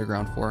have to get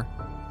underground for.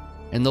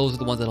 And those are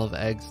the ones that have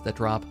eggs that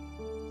drop.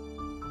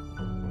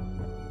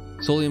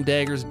 Solium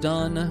daggers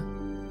done.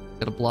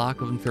 Got a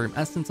block of Inferium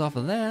essence off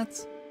of that.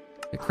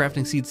 Got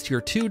crafting seeds tier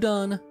 2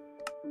 done.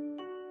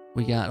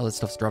 We got all this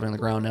stuff's dropping on the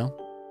ground now.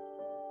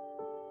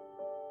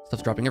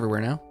 Stuff's dropping everywhere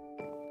now.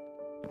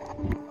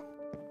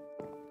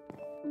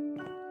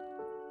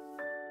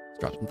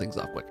 Let's drop some things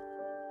off quick.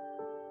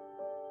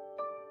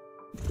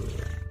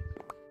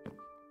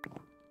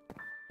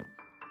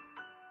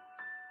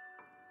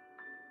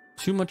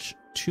 Too much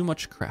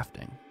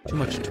crafting. Too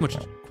much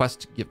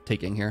quest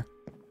taking here.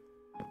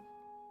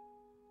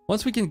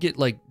 Once we can get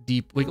like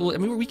deep, I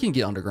mean we can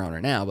get underground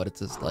right now, but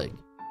it's just like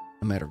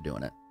a matter of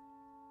doing it.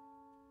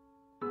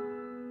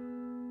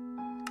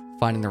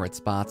 Finding the right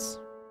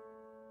spots.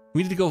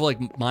 We need to go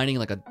like mining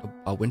like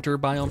a winter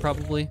biome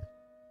probably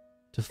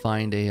to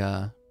find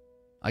a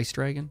ice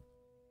dragon.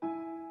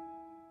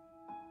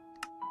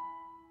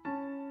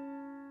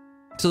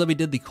 So that we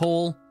did the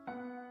coal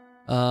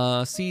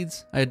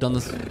seeds. I had done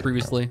this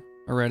previously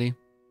already.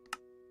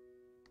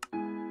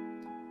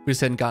 We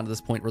just hadn't gotten to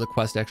this point where the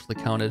quest actually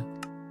counted.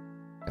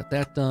 Got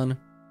that done.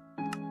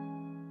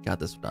 Got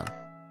this done.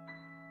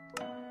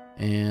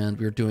 And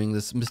we were doing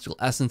this mystical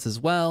essence as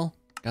well.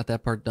 Got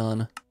that part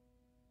done.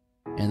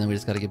 And then we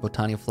just got to get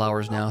Botania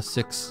flowers now.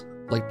 6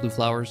 light blue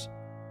flowers.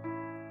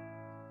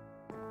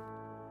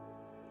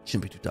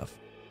 Shouldn't be too tough.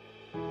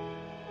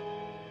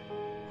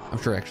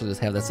 I'm sure I actually just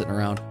have that sitting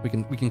around. We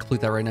can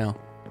complete that right now.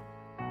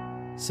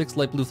 6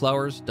 light blue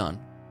flowers, done.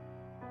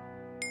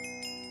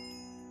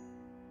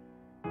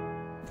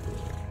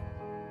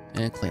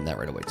 And claim that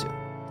right away too,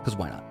 because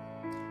why not?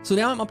 So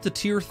now I'm up to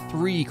tier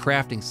 3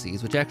 crafting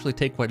seeds, which actually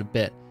take quite a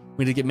bit.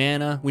 We need to get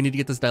mana, we need to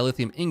get this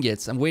dilithium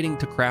ingots. I'm waiting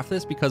to craft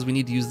this because we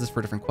need to use this for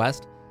a different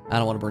quest. I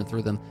don't want to burn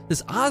through them.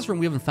 This Osram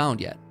we haven't found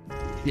yet.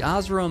 The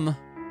Osram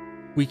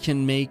we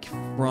can make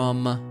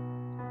from...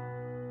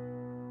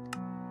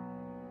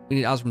 We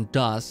need Osram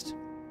dust.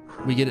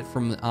 We get it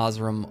from the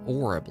Osram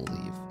ore, I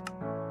believe.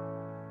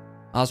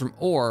 Osram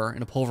ore,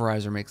 and a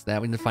pulverizer makes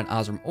that. We need to find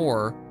Osram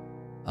ore.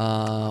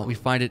 We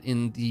find it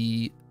in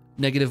the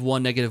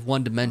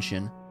 -1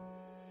 dimension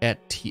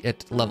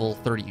at level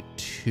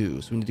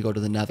 32. So we need to go to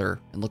the nether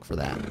and look for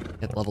that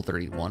at level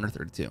 31 or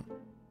 32.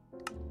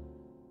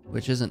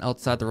 Which isn't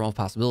outside the realm of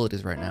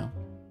possibilities right now.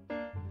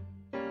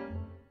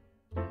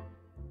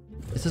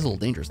 This is a little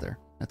dangerous there,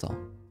 that's all.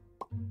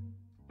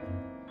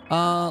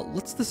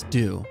 What's this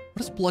do? What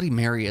does Bloody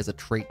Mary as a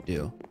trait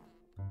do?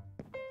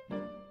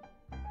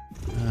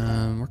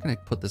 We're gonna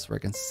put this where I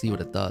can see what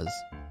it does.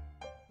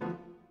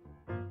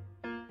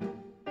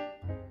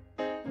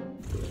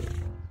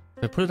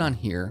 If I put it on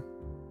here,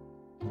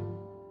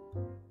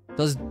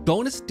 does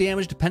bonus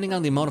damage depending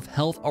on the amount of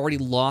health already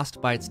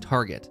lost by its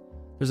target.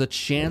 There's a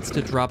chance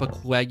to drop a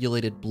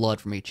coagulated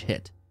blood from each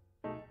hit.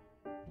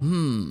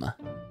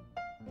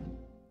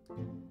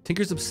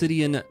 Tinker's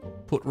Obsidian,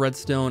 put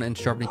redstone and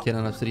sharpening kit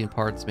on obsidian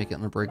parts, make it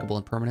unbreakable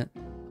and permanent.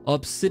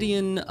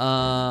 Obsidian,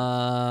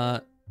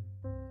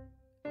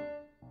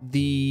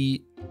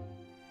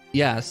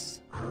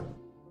 yes.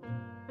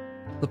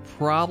 The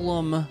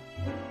problem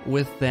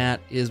with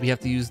that is we have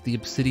to use the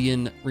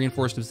obsidian,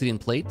 reinforced obsidian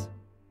plate.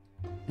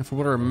 And from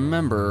what I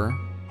remember,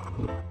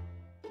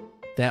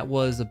 that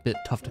was a bit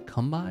tough to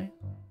come by.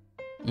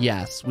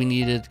 Yes, we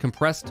needed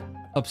compressed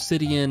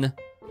obsidian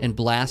and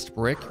blast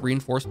brick,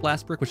 reinforced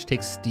blast brick, which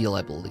takes steel,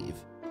 I believe.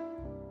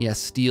 Yeah,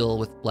 steel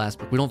with blast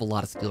brick. We don't have a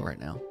lot of steel right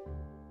now.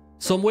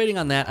 So I'm waiting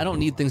on that. I don't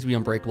need things to be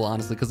unbreakable,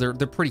 honestly, because they're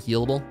pretty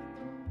healable.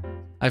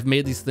 I've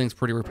made these things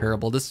pretty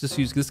repairable. This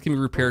can be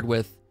repaired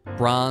with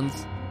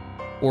bronze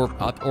or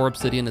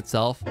obsidian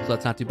itself, so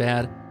that's not too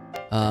bad.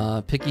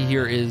 Picky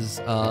here is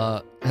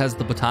has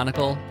the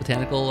botanical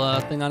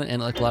thing on it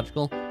and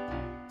ecological,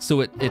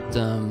 so it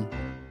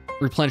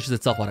replenishes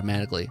itself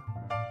automatically.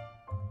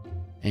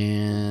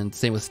 And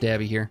same with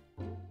Stabby here.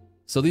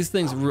 So these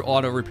things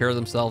auto repair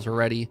themselves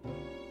already,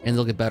 and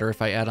they'll get better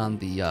if I add on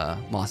the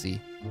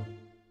mossy,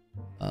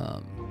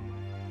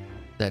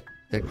 that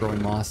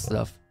growing moss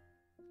stuff.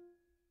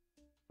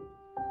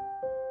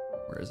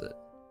 Where is it?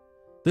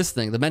 This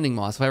thing, the mending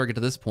moss. If I ever get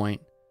to this point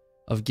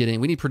of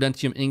getting, we need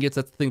Prudentium ingots.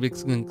 That's the thing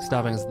that's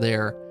stopping us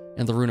there,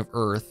 and the Rune of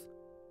Earth.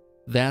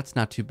 That's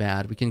not too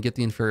bad. We can get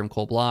the Inferium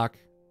coal block,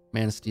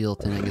 mana steel,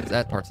 tin ingots.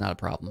 That part's not a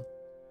problem.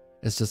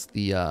 It's just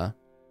the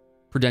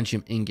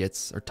Prudentium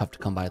ingots are tough to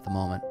come by at the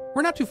moment.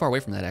 We're not too far away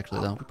from that,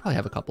 actually, though. We probably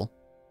have a couple.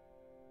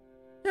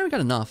 Yeah, we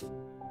got enough.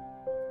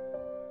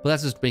 But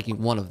that's just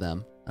making one of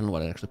them. I don't know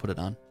what I'd actually put it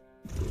on.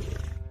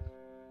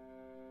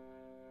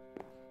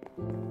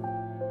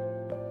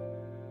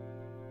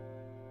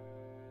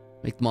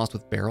 Make the moss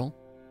with barrel.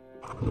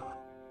 I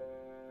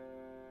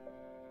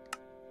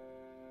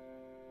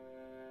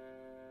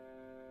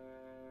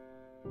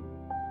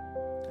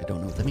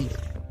don't know what that means.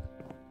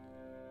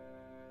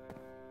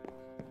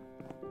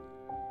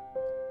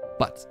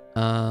 But,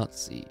 let's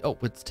see. Oh,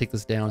 let's take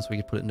this down so we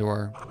can put it into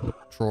our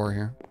drawer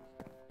here.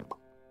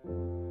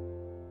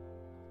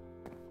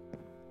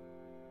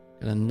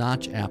 Got a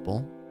notch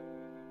apple.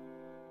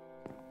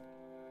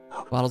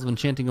 Bottles of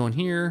enchanting going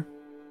here.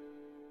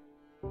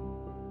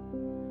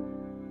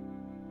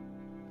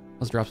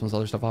 Let's drop some of this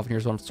other stuff off in here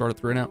so I don't sort it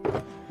through now.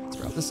 Let's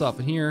drop this off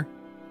in here.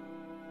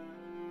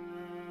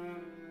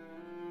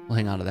 We'll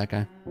hang on to that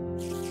guy.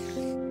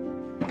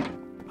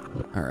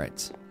 All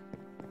right.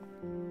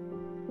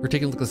 We're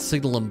taking a look at the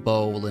signal and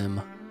bow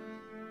limb.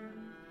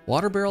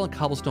 Water barrel and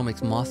cobblestone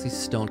makes mossy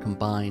stone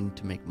combined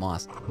to make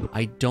moss.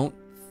 I don't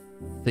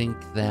think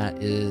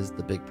that is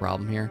the big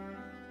problem here.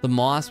 The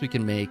moss we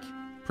can make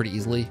pretty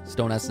easily.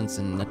 Stone essence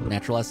and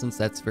natural essence,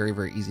 that's very,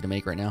 very easy to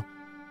make right now.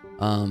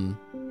 And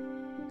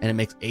it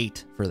makes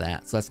 8 for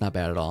that, so that's not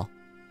bad at all.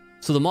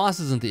 So the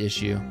moss isn't the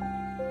issue.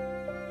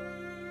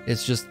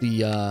 It's just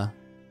the,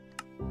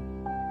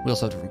 we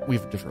also have we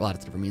have a lot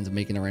of different means of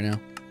making it right now.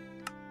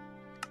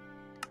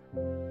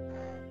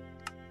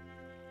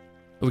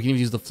 But we can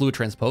even use the fluid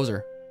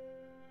transposer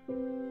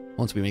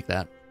once we make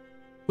that,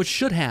 which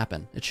should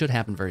happen. It should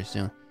happen very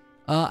soon.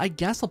 I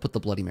guess I'll put the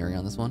Bloody Mary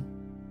on this one.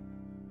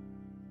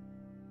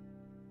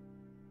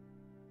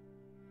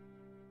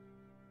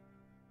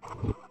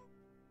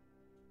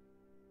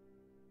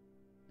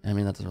 I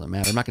mean, that doesn't really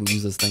matter. I'm not going to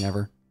use this thing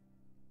ever.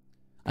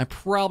 I'm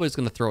probably just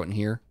going to throw it in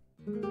here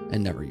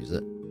and never use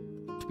it,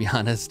 to be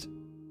honest.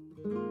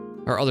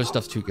 Our other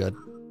stuff's too good.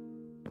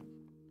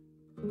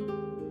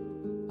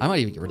 I might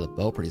even get rid of the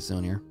bow pretty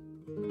soon here.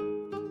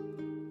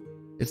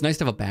 It's nice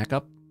to have a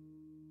backup.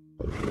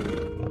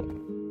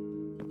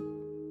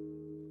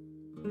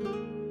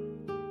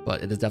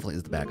 But it definitely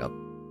is the backup.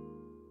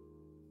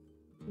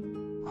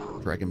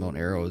 Dragon bone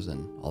arrows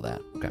and all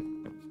that. Okay.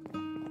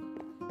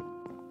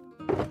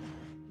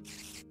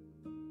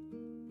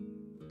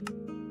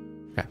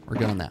 Okay, we're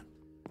good on that.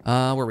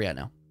 Where are we at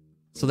now?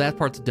 So that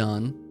part's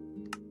done.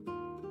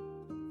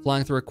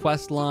 Flying through a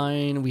quest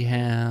line. We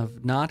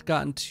have not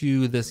gotten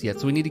to this yet.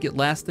 So we need to get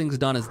last things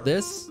done is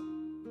this,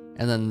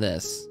 and then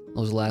this.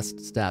 Those last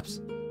steps.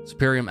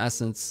 Superium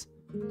Essence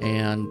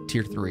and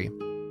Tier 3.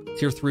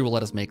 Tier 3 will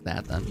let us make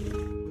that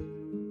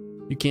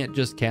then. You can't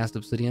just cast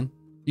Obsidian.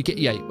 You can't,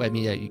 yeah, I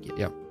mean,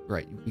 yeah,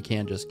 right. You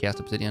can just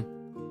cast Obsidian.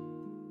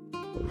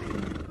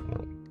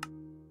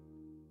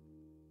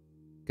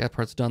 That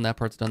part's done, that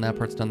part's done, that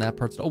part's done, that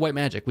part's done. Oh, white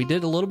magic. We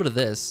did a little bit of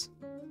this.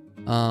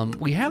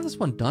 We have this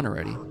one done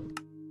already.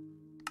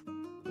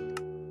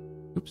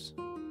 Oops.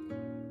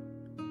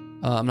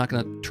 I'm not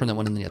going to turn that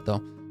one in yet,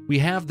 though. We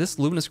have this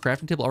luminous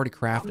crafting table already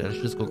crafted. I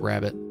should just go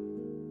grab it.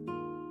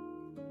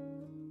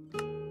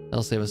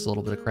 That'll save us a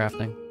little bit of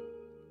crafting.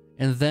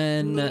 And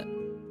then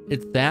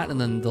it's that, and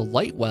then the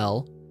light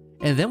well.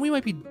 And then we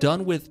might be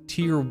done with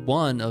tier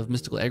 1 of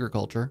mystical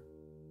agriculture.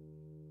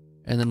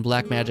 And then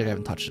black magic, I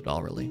haven't touched it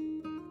all, really.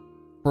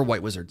 We're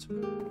white wizards.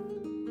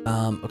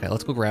 Okay,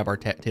 let's go grab our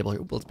table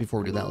here.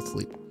 Before we do that, let's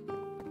sleep.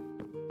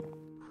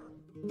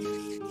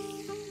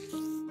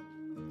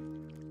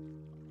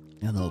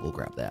 And then we'll go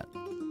grab that.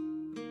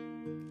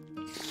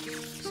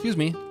 Excuse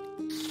me.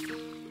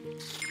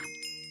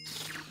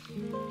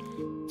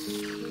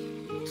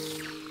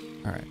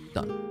 All right,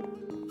 done.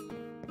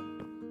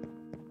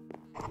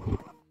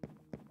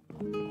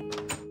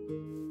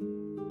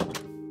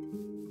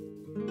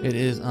 It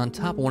is on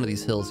top of one of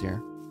these hills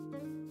here.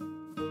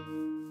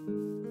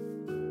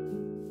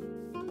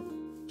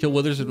 Kill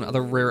withers and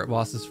other rare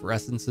bosses for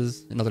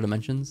essences in other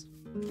dimensions.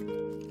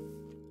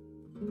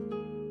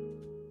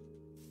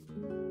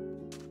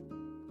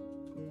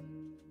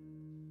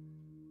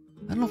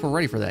 I don't know if we're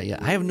ready for that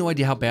yet. I have no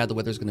idea how bad the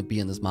weather's going to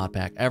be in this mod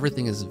pack.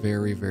 Everything is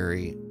very,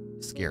 very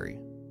scary.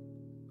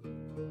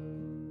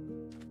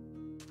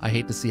 I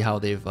hate to see how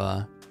they've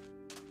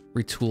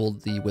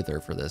retooled the wither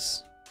for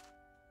this.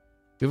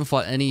 We haven't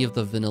fought any of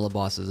the vanilla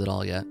bosses at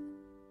all yet.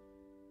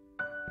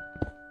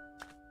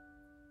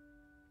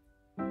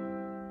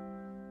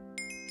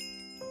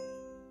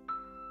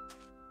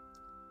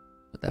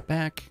 Put that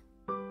back.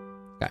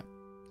 Okay.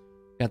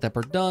 Got that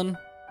part done.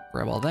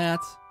 Grab all that.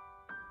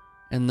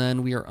 And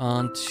then we are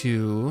on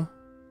to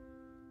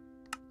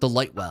the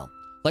light well.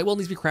 Light well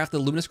needs to be crafted. The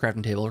luminous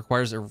crafting table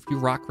requires a few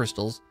rock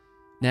crystals.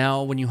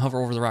 Now, when you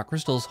hover over the rock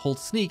crystals, hold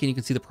sneak, and you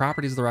can see the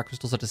properties of the rock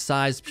crystals such as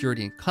size,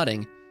 purity, and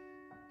cutting.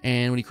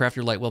 And when you craft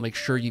your light well, make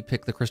sure you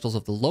pick the crystals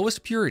of the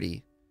lowest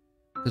purity,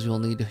 because we will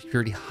need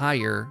purity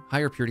higher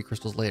purity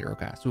crystals later.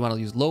 Okay, so we want to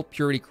use low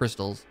purity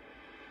crystals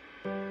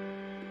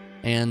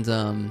and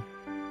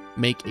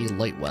make a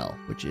light well,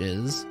 which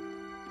is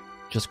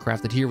just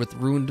crafted here with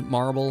ruined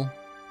marble,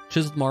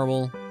 chiseled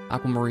marble,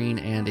 aquamarine,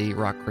 and a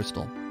rock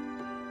crystal.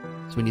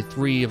 So we need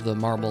 3 of the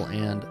marble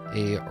and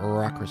a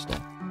rock crystal.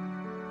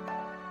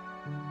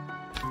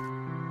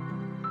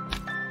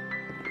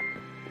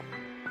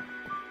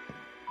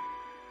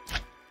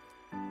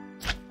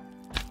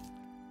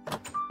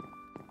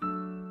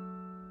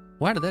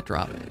 Why did that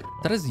drop? Did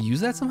I just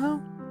use that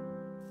somehow?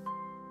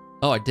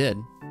 Oh, I did.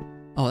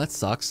 Oh, that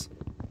sucks.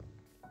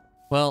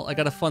 Well, I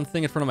got a fun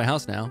thing in front of my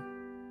house now.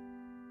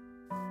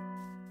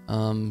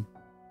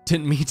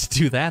 Didn't mean to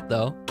do that,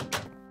 though.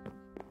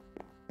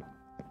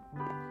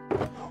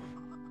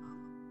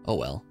 Oh,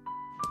 well.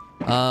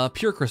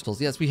 Pure crystals.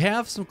 Yes, we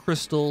have some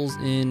crystals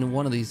in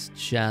one of these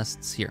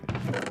chests here.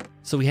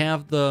 So we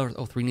have the...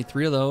 Oh, we need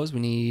 3 of those. We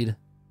need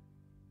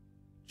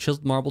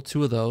chiseled marble,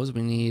 2 of those.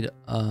 We need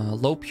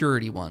low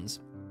purity ones.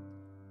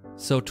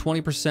 So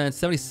 20%,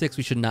 76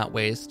 we should not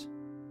waste.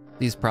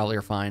 These probably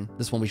are fine.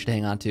 This one we should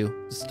hang on to.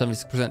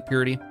 76%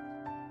 purity.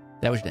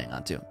 That we should hang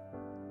on to.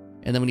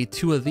 And then we need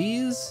 2 of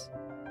these.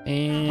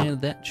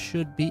 And that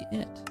should be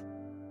it.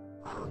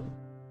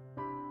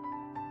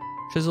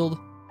 Chiseled,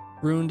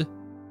 runed,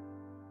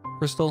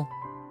 crystal.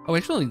 Oh, we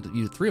actually only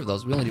need 3 of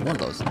those. We only need 1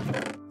 of those.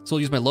 So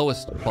we'll use my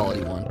lowest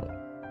quality one,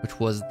 which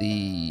was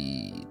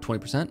the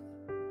 20%.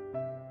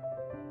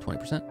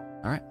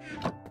 20%. All right.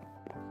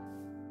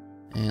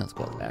 And let's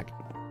go out the back.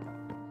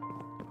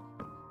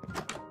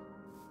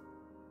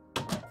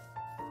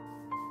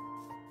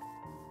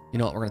 You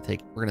know what? We're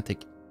gonna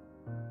take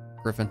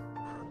Griffin.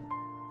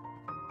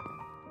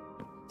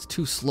 It's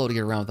too slow to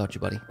get around without you,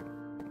 buddy.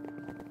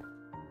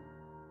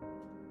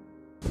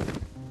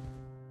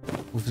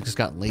 We've just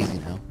gotten lazy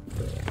now.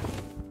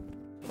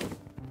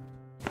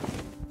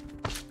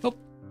 Oh,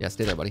 yeah,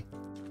 stay there, buddy.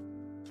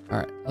 All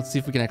right, let's see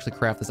if we can actually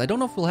craft this. I don't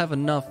know if we'll have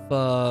enough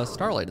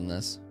starlight in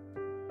this.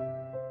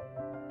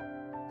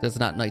 It's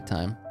not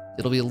nighttime.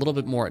 It'll be a little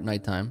bit more at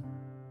nighttime.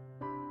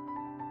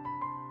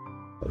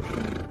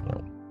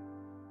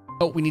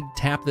 Oh, we need to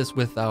tap this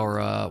with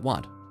our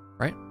wand,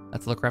 right?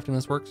 That's how the crafting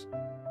this works.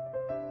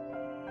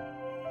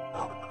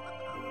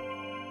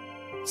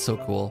 So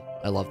cool.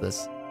 I love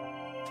this.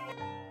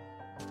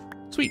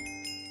 Sweet.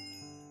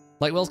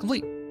 Light well's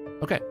complete.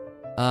 Okay.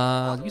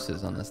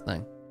 Uses on this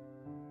thing.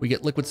 We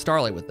get liquid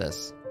starlight with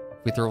this.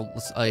 If we throw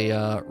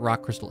a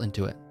rock crystal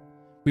into it.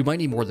 We might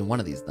need more than one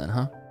of these then,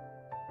 huh?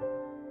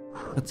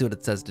 Let's see what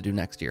it says to do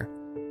next year.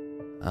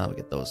 We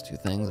get those 2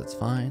 things. That's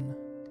fine.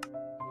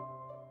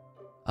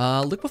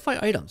 Liquefy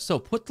items. So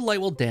put the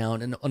light well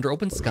down and under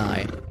open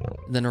sky,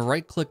 and then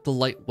right-click the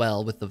light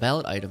well with the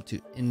valid item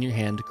in your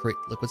hand to create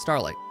liquid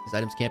starlight. These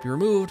items can't be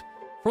removed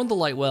from the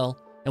light well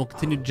and will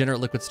continue to generate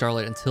liquid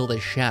starlight until they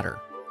shatter.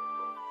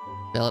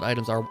 Valid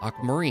items are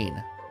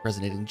aquamarine,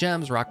 resonating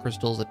gems, rock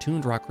crystals,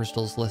 attuned rock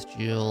crystals,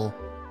 celestial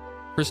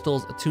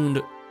crystals,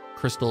 attuned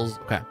crystals.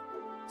 Okay,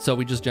 so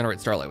we just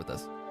generate starlight with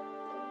this.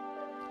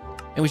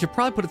 And we should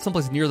probably put it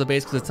someplace near the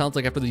base because it sounds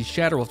like after these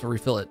shatter, we'll have to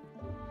refill it.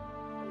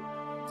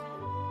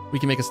 We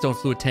can make a stone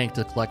fluid tank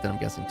to collect it, I'm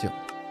guessing, too.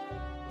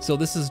 So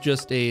this is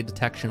just a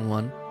detection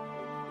one.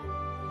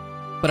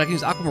 But I can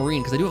use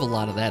aquamarine because I do have a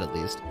lot of that at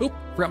least. Oop,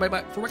 forgot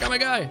my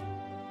guy.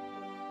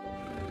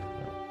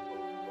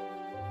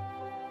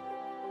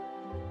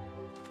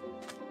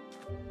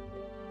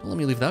 Don't let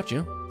me leave without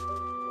you.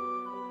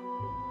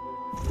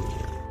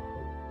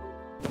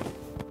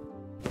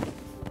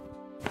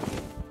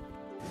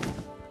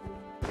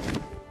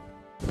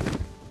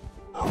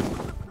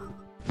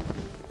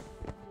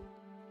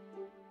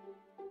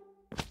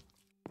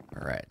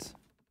 All right.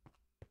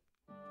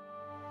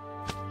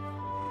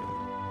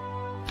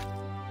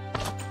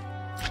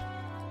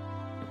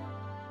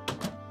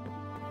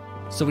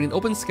 So we need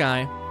open sky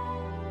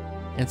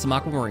and some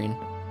aquamarine.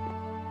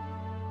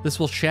 This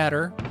will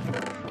shatter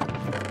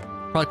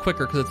probably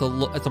quicker because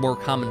it's a more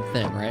common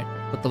thing, right?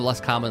 But the less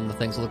common the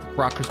things, so the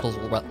rock crystals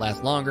will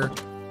last longer.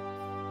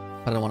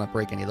 But I don't want to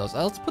break any of those.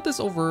 Let's put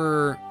this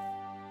over.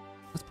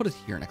 Let's put it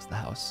here next to the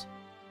house.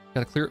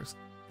 Got a clear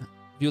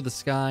view of the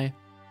sky.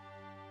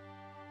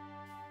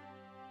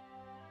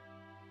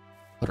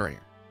 Put it right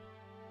here.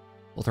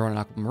 We'll throw in an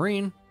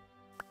aquamarine,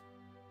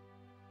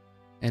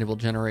 and it will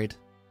generate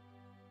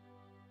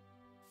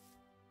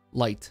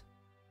light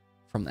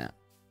from that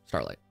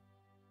starlight.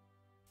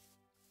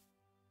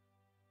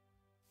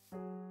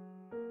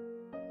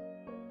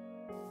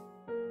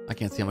 I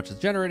can't see how much it's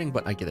generating,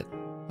 but I get it.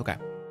 Okay.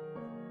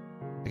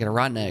 I get a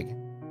rotten egg.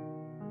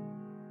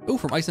 Oh,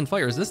 from Ice and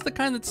Fire. Is this the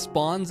kind that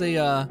spawns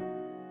a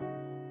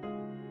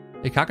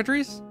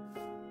cockatrice?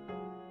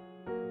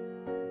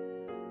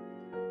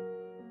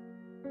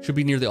 Should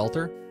be near the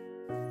altar.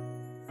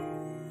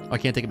 Oh, I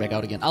can't take it back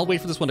out again. I'll wait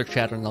for this one to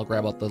shatter and I'll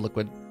grab out the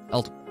liquid.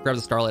 I'll grab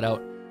the starlight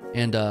out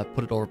and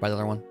put it over by the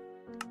other one.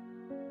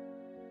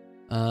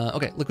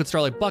 Okay, liquid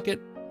starlight bucket.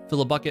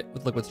 Fill a bucket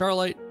with liquid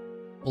starlight.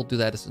 We'll do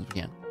that as soon as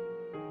we can.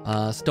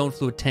 Stone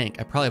fluid tank.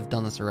 I probably have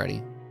done this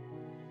already.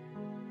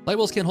 Light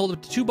wells can hold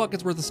up to 2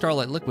 buckets worth of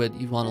starlight liquid.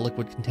 You want a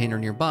liquid container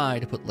nearby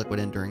to put liquid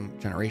in during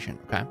generation.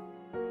 Okay.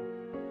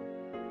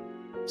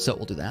 So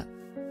we'll do that.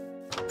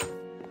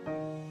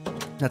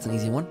 That's an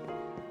easy one.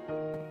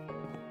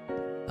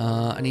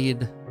 I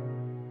need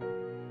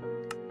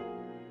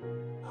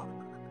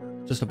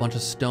just a bunch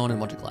of stone and a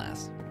bunch of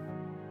glass.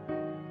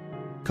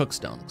 Cook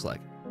stone, looks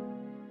like.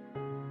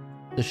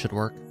 This should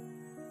work.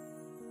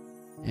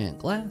 And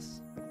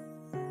glass.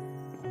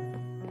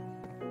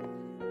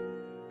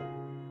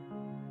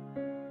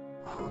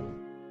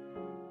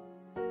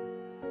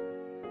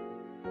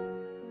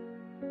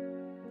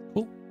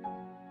 Cool.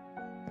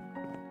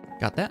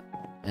 Got that.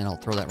 And I'll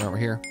throw that right over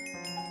here.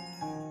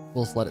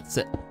 We'll just let it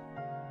sit.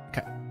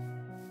 Okay.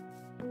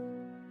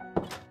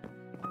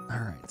 All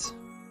right.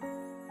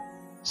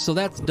 So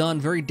that's done.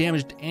 Very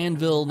damaged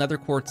anvil, nether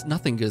quartz.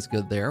 Nothing is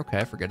good there.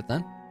 Okay, forget it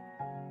then.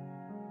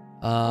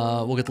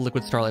 We'll get the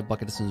liquid starlight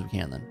bucket as soon as we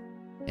can then.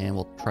 And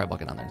we'll try a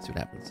bucket on there and see what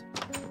happens.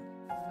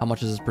 How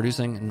much is this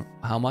producing and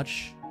how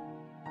much?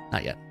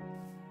 Not yet.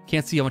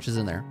 Can't see how much is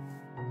in there.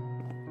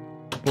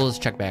 We'll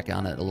just check back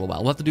on it a little while.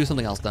 We'll have to do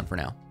something else then for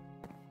now.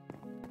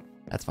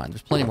 That's fine.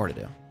 There's plenty more to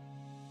do.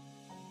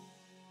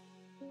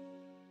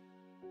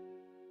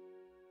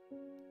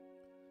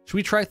 Should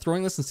we try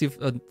throwing this and see if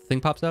a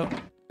thing pops out?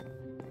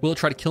 Will it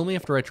try to kill me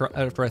after I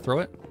throw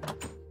it?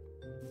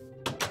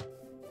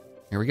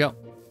 Here we go.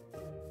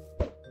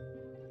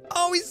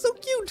 Oh, he's so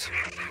cute.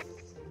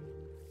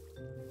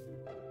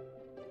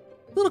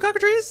 Little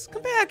cockatrice,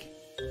 come back.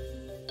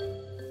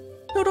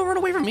 No, don't run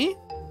away from me.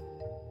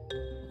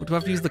 What, do I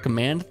have to use the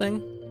command thing?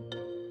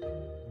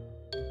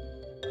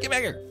 Get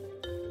back here.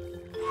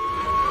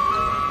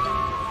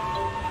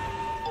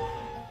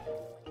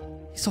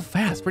 He's so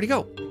fast. Where'd he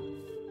go?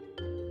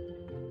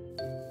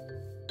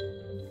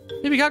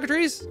 Baby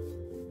cockatrice,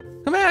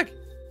 come back.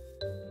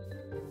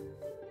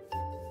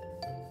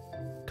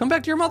 Come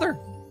back to your mother.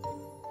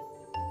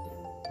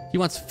 He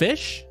wants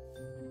fish?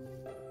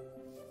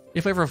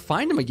 If I ever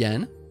find him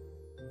again.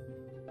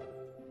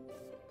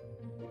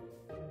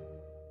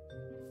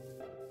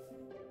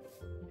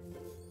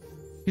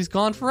 He's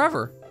gone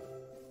forever.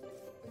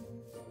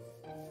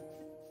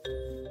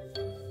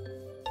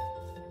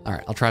 All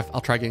right, I'll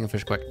try getting a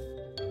fish quick.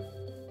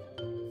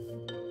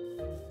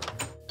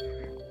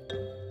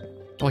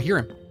 Oh, I hear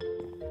him.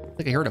 I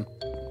think I heard him.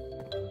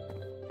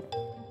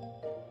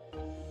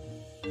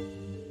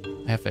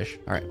 I have fish.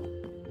 All right.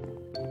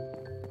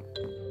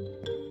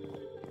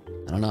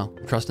 I don't know.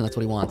 I'm trusting that's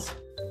what he wants.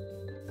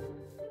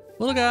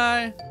 Little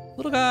guy,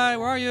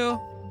 where are you?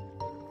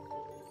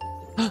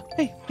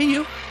 Hey,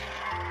 you.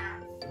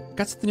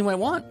 Got something you might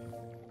want.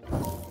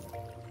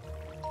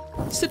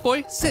 Sit,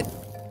 boy, sit.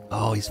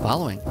 Oh, he's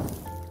following.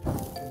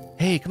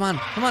 Hey, come on,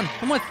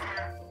 come with.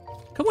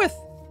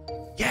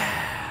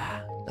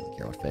 Yeah. Doesn't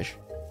care about fish.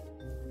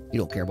 You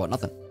don't care about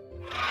nothing.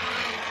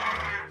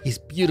 He's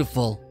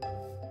beautiful.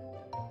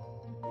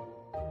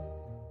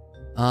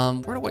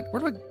 Where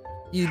do I?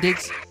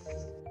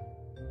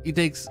 He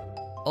takes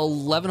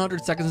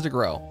 1,100 seconds to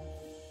grow.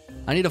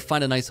 I need to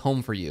find a nice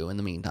home for you in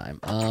the meantime.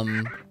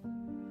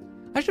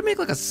 I should make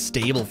like a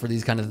stable for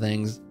these kind of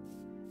things.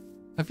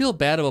 I feel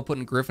bad about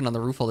putting Griffin on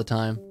the roof all the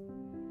time.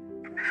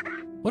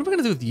 What am I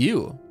gonna do with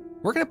you?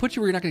 Where can I put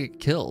you where you're not gonna get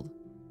killed?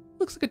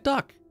 Looks like a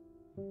duck.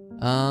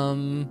 I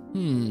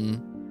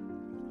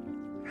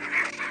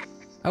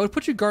would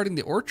put you guarding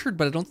the orchard,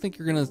 but I don't think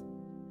you're gonna...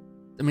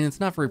 I mean, it's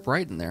not very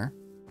bright in there.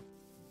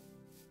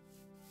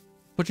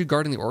 Put you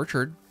guarding the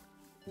orchard.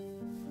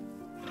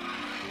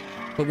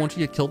 But won't you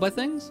get killed by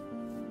things?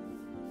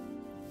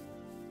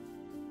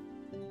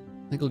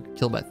 I think you'll get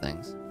killed by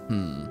things.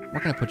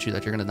 Where can I put you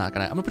that you're not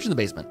gonna... I'm gonna put you in the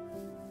basement.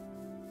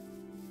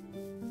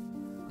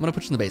 I'm gonna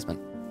put you in the basement.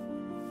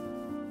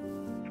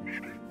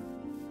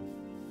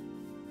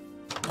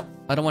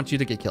 I don't want you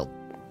to get killed.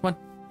 Come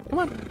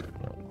on.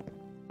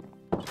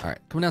 All right,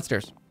 come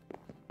downstairs.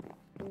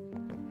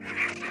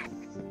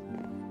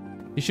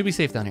 You should be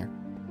safe down here.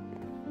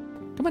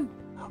 Come on.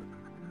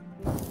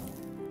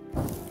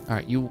 All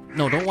right, you...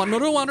 No, don't wander.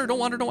 Don't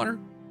wander.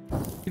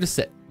 You just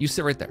sit. You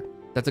sit right there.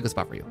 That's a good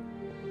spot for you.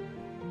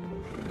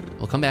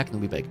 We'll come back and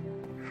it'll be big.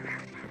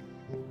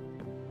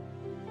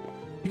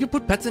 You can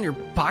put pets in your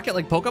pocket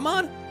like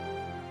Pokemon?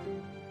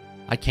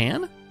 I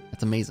can?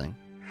 That's amazing.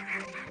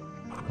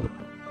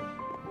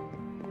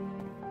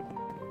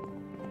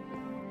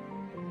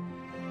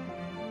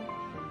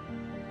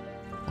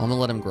 I'm gonna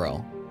let him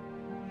grow.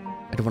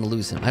 I don't want to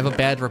lose him. I have a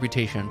bad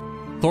reputation.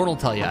 Thorn will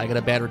tell you I got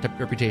a bad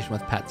reputation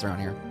with pets around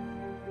here.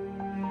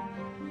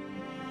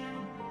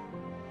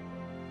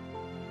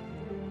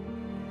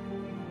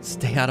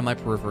 Stay out of my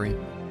periphery.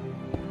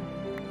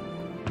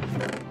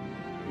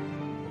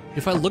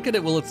 If I look at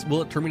it, will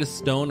it turn me to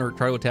stone or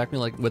try to attack me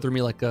like wither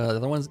me like the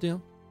other ones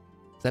do?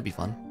 That'd be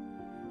fun.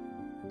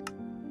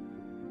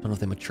 Don't know if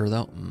they mature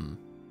though.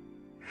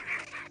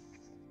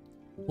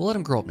 We'll let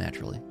him grow up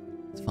naturally.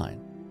 It's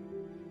fine.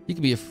 He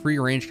can be a free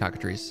range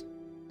cockatrice.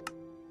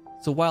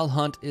 So wild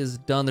hunt is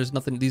done. There's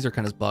nothing. These are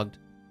kind of bugged.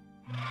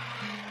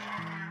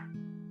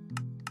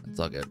 That's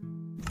all good.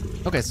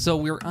 Okay, so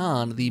we're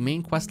on the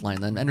main quest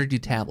line then. Energy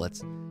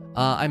tablets.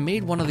 I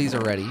made one of these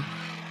already.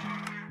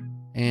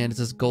 And it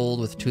says gold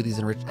with 2 of these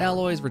enriched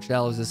alloys. Enriched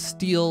alloys is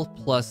steel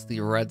plus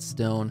the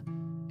redstone.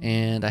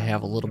 And I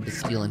have a little bit of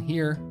steel in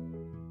here.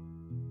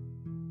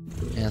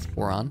 And that's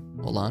boron.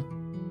 Hold on.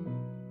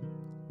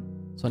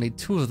 So I need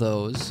 2 of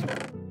those.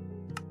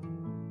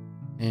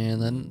 And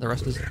then the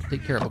rest is taken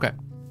care of. Okay.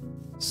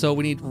 So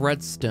we need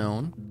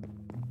redstone.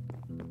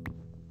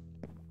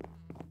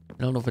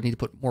 I don't know if I need to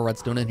put more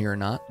redstone in here or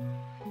not.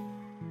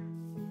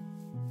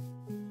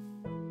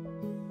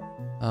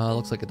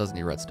 Looks like it doesn't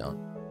need redstone.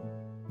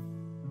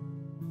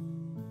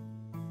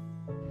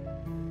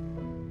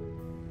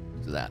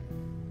 Do that.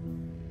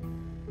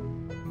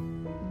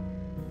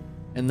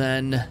 And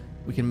then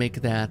we can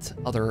make that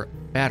other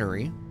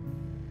battery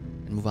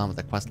and move on with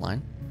that quest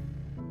line.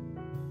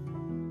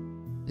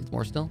 Needs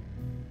more still?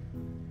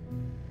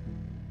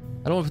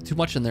 I don't want to put too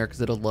much in there because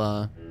it'll,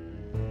 I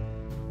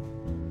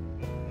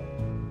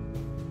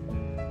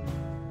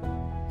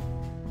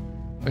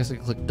guess I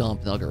can click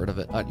dump and I'll get rid of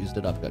it. I used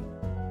it up, good.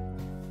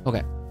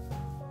 Okay.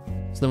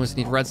 So then we just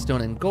need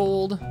redstone and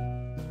gold.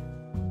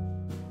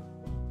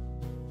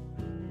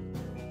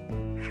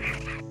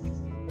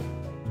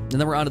 And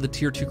then we're onto the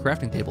tier 2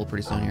 crafting table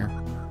pretty soon here.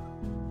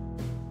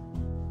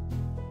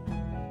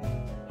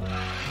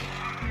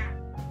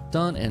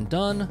 Done and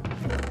done.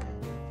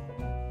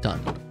 Done.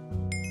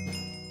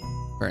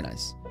 Very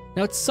nice.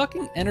 Now it's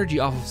sucking energy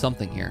off of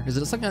something here. Is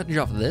it sucking energy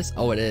off of this?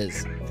 Oh, it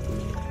is.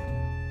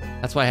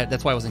 That's why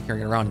I wasn't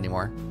carrying it around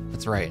anymore.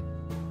 That's right.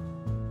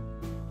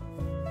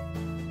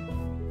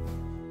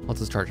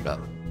 Let's just charge it up.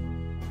 I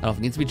don't know if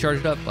it needs to be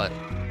charged up, but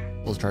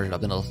we'll just charge it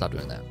up, then it'll stop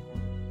doing that.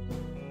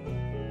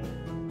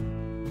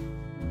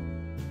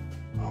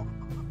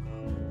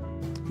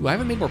 Ooh, I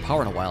haven't made more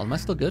power in a while. Am I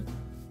still good?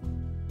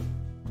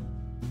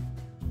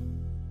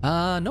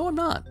 No, I'm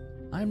not.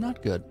 I'm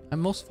not good. I'm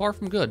most far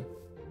from good.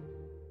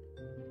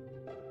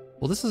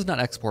 Well, this is not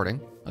exporting,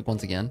 like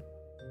once again.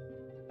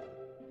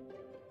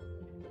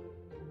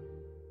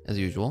 As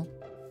usual.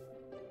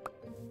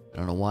 I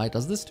don't know why it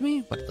does this to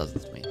me, but it does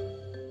this to me.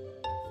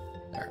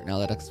 There, now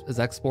that is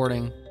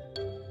exporting.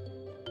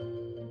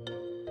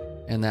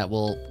 And that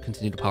will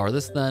continue to power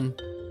this then.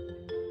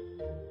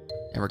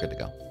 And we're good to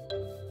go.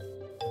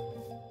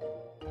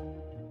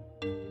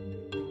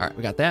 All right,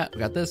 we got that, we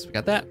got this, we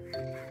got that.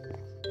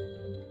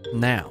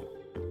 Now,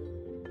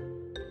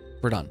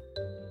 we're done.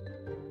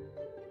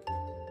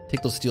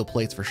 Take those steel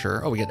plates for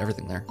sure. Oh, we get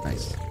everything there.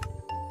 Nice.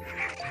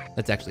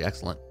 That's actually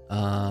excellent.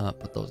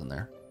 Put those in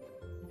there.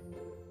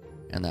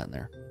 And that in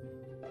there.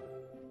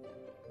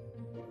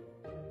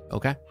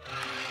 Okay.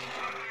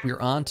 We're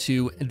on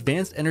to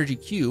Advanced Energy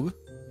Cube.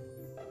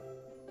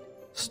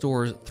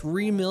 Stores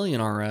 3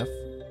 million RF.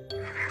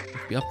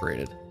 If we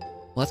upgraded.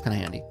 Well, that's kind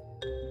of handy.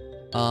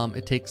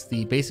 It takes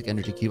the basic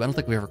energy cube. I don't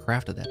think we ever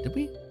crafted that, did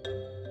we?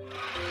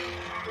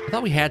 I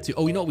thought we had to.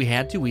 Oh, you know what we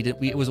had to? We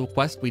did. It was a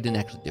quest. We didn't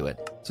actually do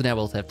it. So now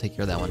we'll have to take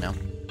care of that one now.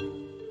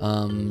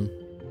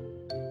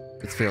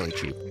 It's fairly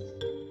cheap.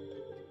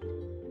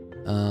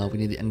 We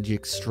need the energy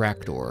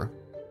extractor.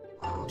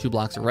 2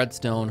 blocks of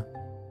redstone.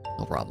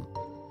 No problem.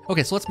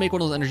 Okay, so let's make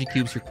one of those energy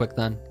cubes here quick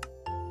then.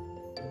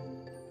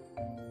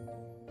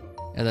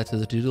 Add that to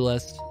the to-do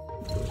list.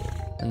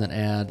 And then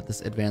add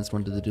this advanced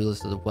one to the to-do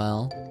list as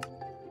well.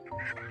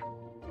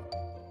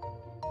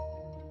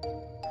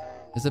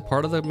 Is it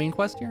part of the main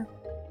quest here?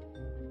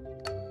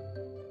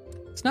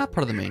 It's not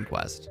part of the main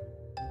quest.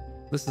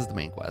 This is the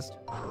main quest.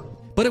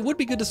 But it would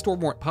be good to store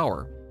more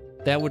power.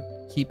 That would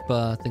keep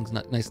things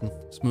nice and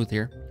smooth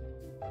here.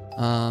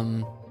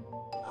 But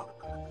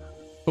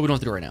we don't have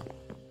to do it right now.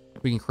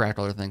 We can craft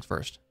other things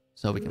first.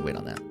 So we can wait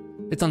on that.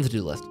 It's on the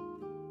to-do list.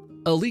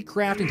 Elite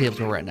crafting tables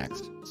where we're at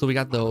next. So we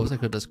got those. I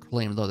could just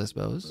claim those, I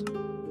suppose.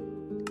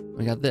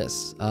 We got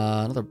this.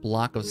 Another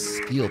block of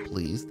steel,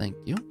 please. Thank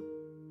you.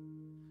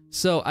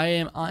 So I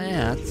am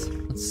at,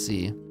 let's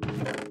see.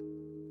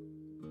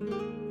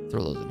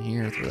 Throw those in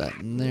here, throw that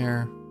in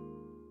there.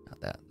 Not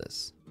that,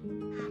 this.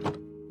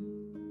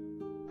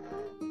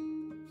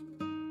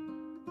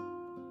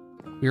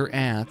 We're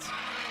at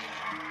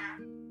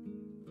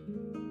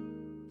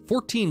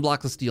 14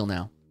 blocks of steel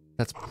now.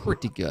 That's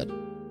pretty good.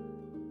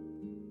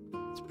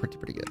 It's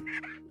pretty good.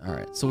 All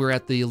right, so we're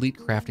at the elite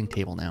crafting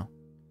table now.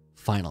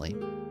 Finally.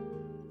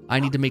 I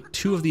need to make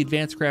 2 of the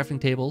advanced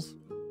crafting tables.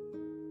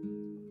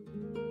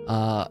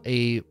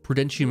 A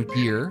prudentium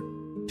gear,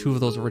 2 of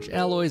those rich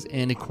alloys,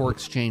 and a core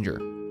exchanger.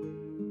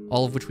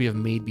 All of which we have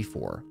made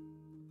before.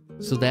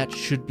 So that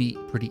should be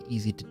pretty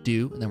easy to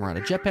do. And then we're out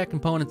of jetpack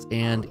components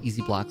and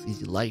easy blocks,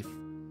 easy life.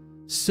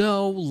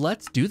 So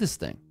let's do this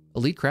thing.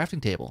 Elite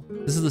crafting table.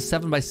 This is a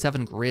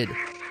 7x7 grid.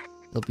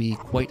 It'll be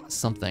quite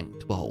something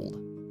to behold.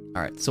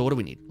 All right, so what do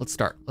we need? Let's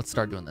start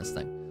doing this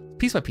thing.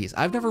 Piece by piece.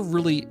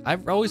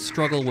 I've always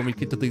struggled when we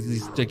get to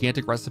these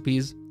gigantic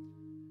recipes.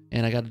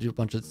 And I got to do a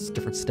bunch of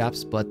different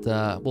steps, but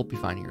we'll be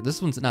fine here.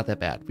 This one's not that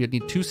bad. We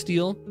need 2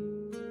 steel.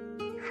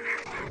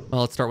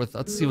 Well,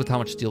 let's see with how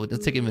much steel.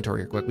 Let's take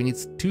inventory here quick. We need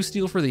 2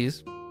 steel for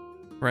these,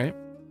 right?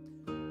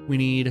 We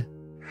need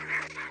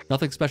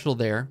nothing special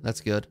there. That's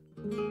good.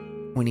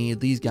 We need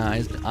these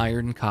guys,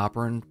 iron and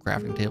copper and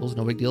crafting tables.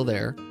 No big deal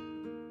there.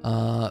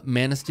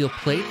 Mana steel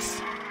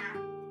plates.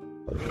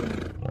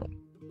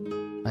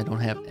 I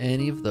don't have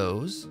any of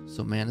those.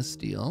 So mana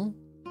steel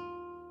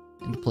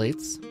and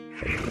plates.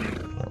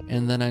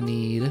 And then I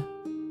need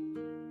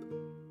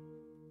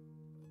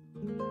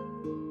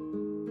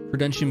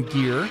prudentium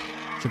gear.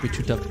 Shouldn't be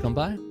too tough to come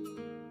by.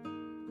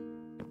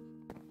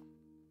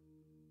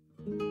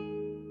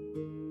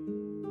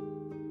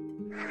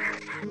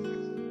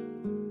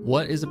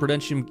 What is a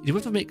prudentium? Do we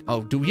have to make?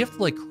 Oh, do we have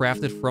to like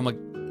craft it from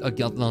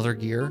another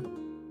gear?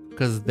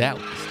 Because that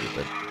would be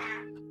stupid.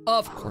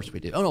 Of course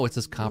we do. Oh no, it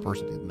says copper or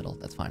something in the middle.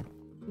 That's fine.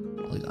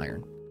 I'll use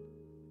iron.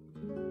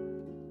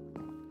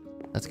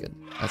 That's good.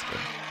 That's good.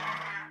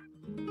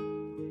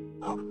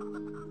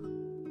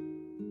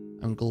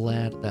 I'm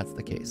glad that's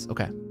the case.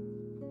 Okay.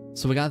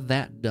 So we got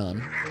that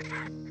done.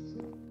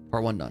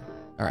 Part 1 done.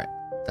 All right.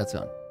 That's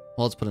done.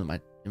 Well, let's put it in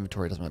my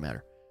inventory. It doesn't really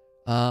matter.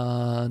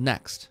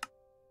 Next.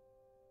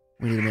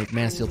 We need to make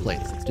mana steel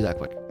plates. Let's do that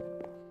quick.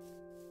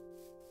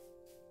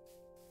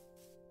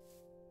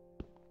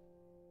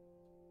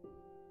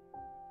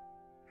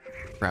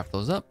 Craft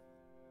those up.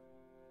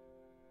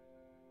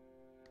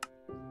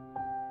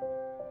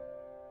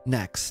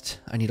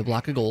 Next, I need a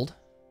block of gold.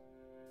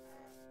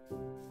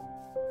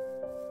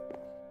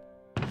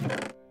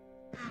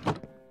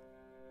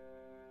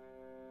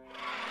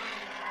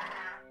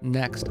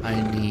 Next,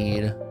 I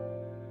need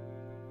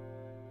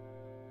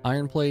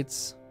iron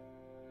plates.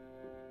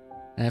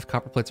 I have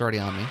copper plates already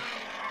on me.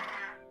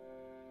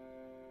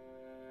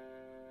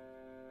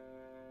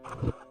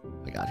 Oh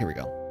my god, here we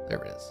go.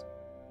 There it is.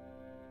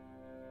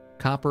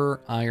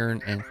 Copper,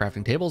 iron, and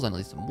crafting tables. I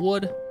need some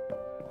wood.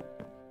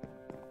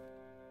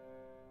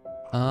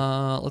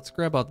 Let's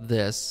grab out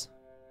this.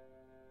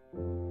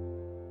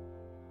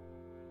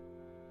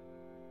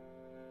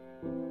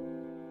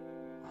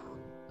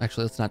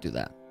 Actually, let's not do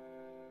that.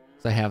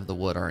 Because I have the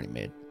wood already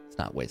made. Let's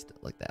not waste it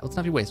like that. Let's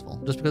not be wasteful,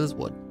 just because it's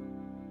wood.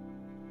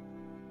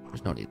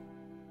 There's no need.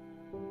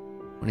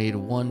 We need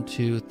 1,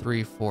 2,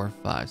 3, 4,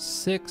 5,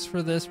 6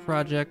 for this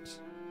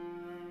project.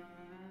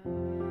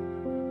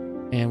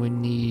 And we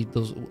need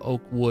those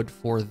oak wood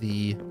for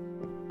the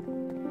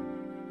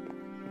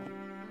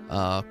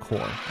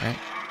core, right?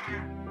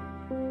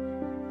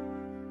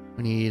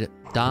 We need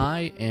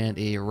dye and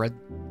a red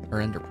or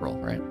ender pearl,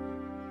 right?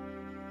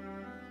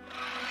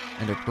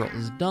 Ender pearl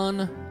is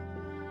done.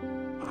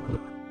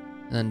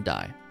 And then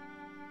dye.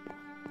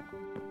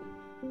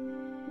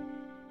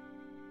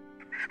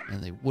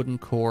 And the wooden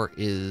core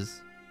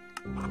is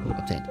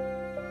obtained.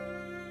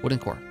 Wooden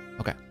core.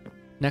 Okay.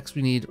 Next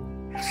we need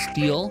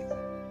steel.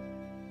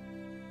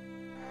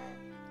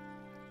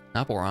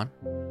 Not boron.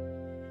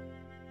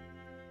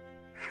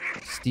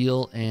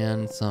 Steel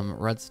and some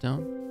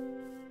redstone.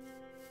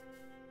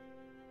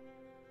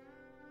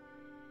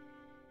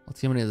 Let's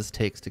see how many of this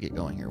takes to get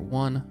going here.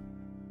 1,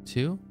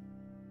 2,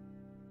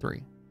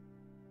 3,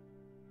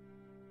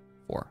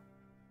 4.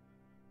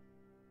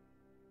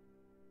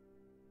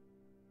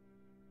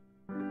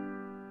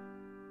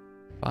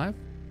 5?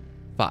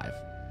 5.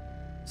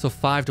 So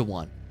 5 to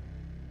 1.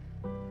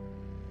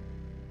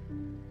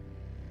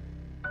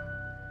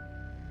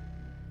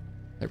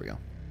 There we go.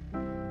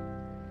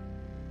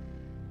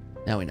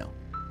 Now we know.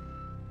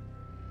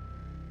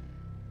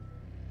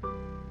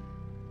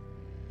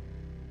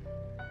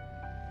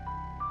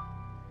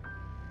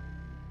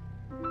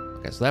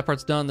 Okay, so that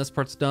part's done, this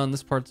part's done,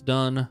 this part's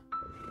done.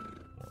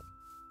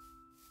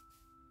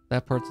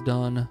 That part's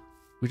done.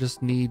 We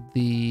just need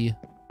the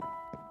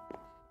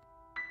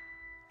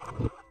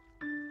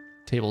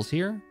tables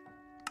here.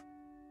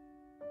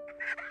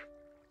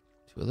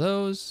 2 of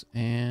those,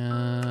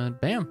 and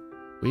bam,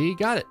 we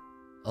got it.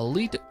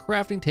 Elite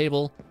crafting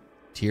table,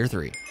 tier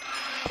 3.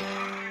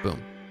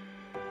 Boom.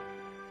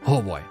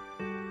 Oh boy,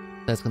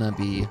 that's gonna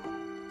be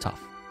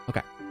tough.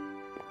 Okay,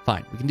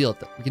 fine. We can deal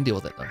with it. We can deal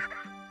with it though.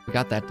 We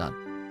got that done.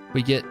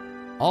 We get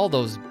all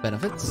those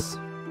benefits.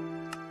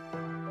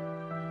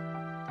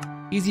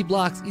 Easy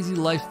blocks, easy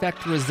life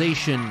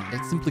factorization.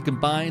 It simply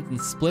combines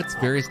and splits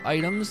various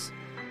items.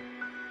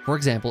 For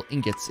example,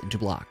 ingots into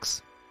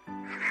blocks.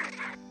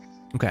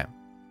 Okay.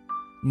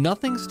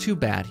 Nothing's too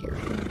bad here.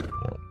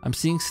 I'm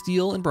seeing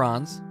steel and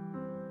bronze.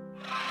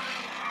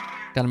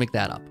 Gotta make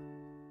that up.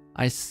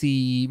 I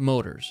see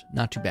motors,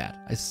 not too bad.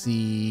 I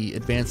see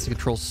advanced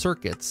control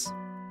circuits.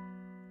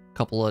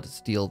 Couple of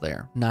steel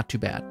there, not too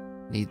bad.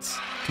 Needs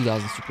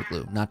 2000 super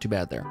glue, not too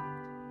bad there.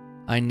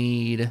 I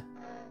need,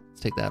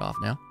 let's take that off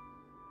now.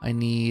 I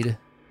need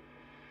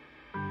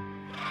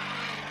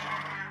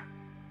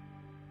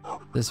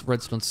this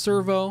redstone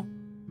servo,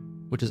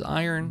 which is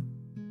iron.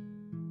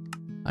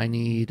 I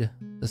need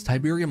this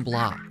Tiberium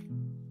block.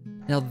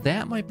 Now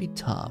that might be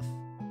tough.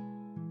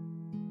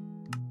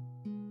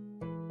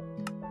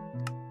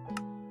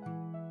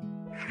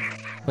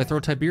 If I throw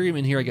Tiberium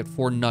in here, I get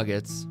 4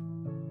 nuggets.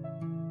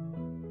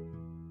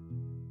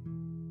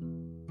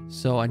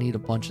 So I need a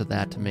bunch of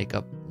that to make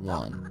up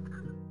 1.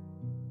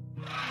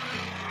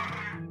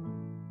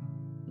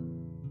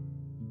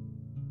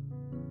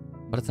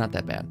 But it's not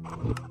that bad.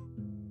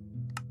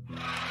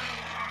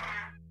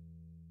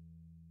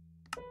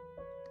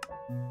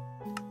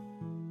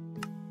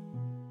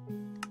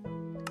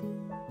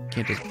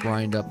 Can't just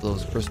grind up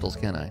those crystals,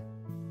 can I?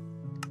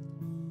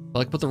 I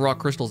like put the raw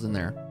crystals in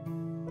there,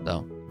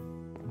 though,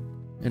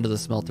 into the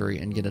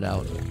smeltery and get it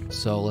out.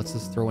 So let's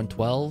just throw in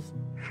 12.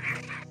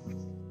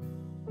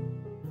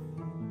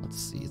 Let's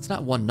see. It's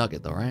not 1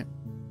 nugget though, right?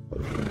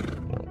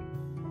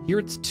 Here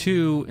it's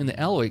 2 in the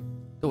alloy.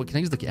 Oh, can I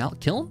use the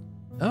kiln?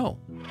 Oh.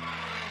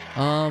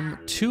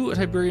 2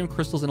 Tiberium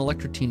crystals and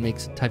electrotine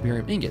makes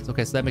Tiberium ingots.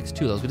 Okay, so that makes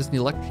 2 of those. We just need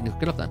electrotine to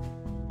hook it up then.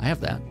 I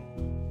have that.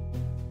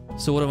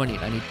 So what do I need?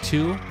 I need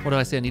 2. What did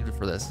I say I needed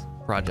for this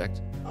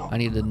project? I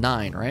needed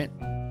 9, right?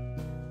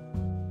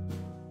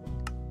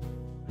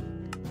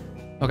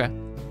 Okay.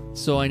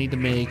 So I need to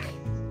make...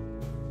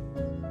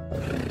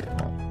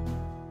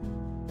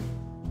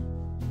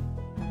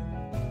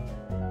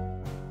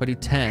 If I do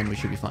 10, we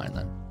should be fine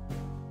then.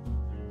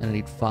 And I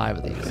need 5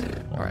 of these.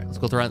 All right, let's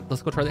go try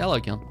the alloy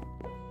kiln.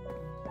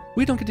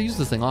 We don't get to use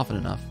this thing often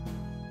enough.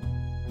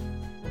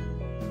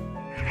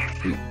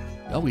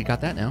 We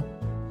got that now.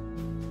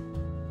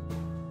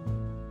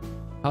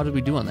 How did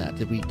we do on that?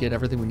 Did we get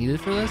everything we needed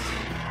for this?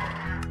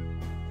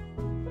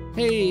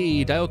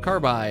 Hey,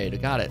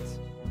 diocarbide, got it.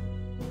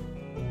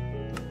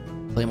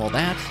 Claim all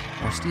that,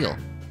 more steel.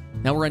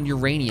 Now we're on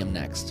uranium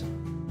next,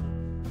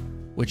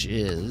 which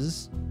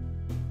is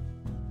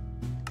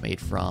made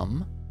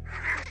from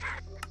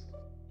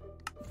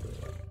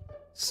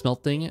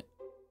smelting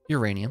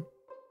uranium.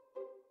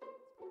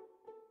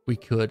 We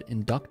could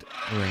induct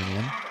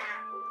uranium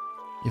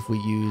if we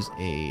use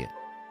a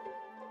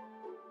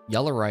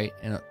yellowite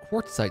and a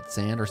quartzite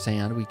sand or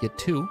sand. We get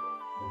 2.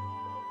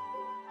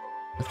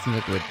 That seems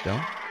like the way to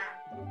go.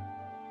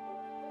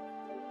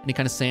 Any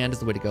kind of sand is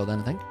the way to go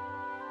then, I think.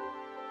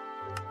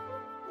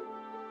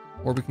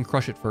 Or we can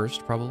crush it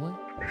first, probably.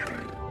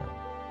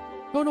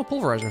 Oh, no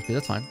pulverizer. Okay,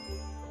 that's fine.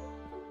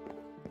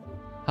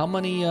 How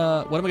many,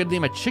 what am I going to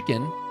name my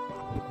chicken?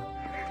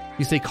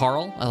 You say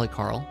Carl? I like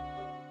Carl.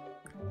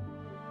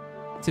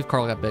 Let's see if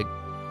Carl got big.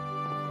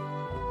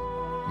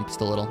 I'm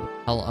just a little.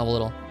 How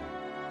little?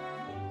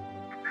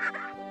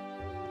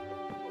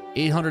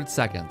 800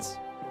 seconds.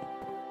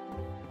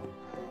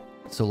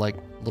 So like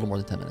a little more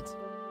than 10 minutes.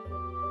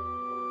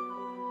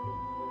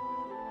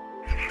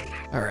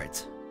 All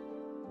right.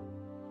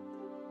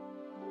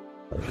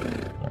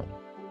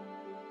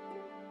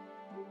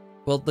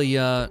 Well,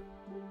 the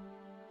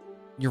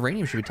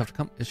uranium should be tough to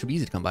come. It should be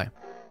easy to come by.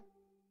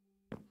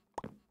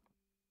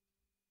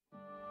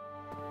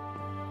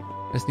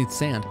 I just need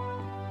sand.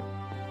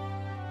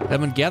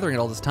 I've been gathering it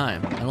all this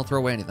time. I don't throw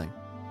away anything.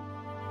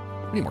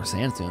 I need more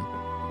sand soon.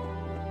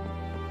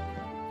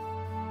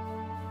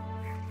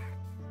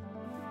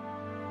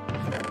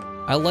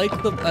 I like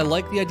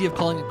the idea of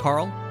calling it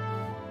Carl.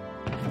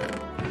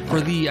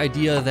 For the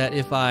idea that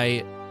if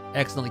I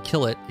accidentally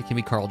kill it, it can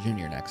be Carl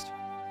Jr. next.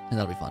 And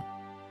that'll be fun.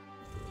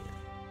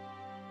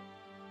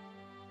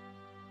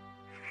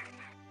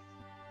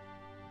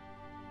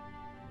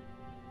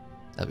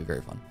 That'd be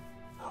very fun.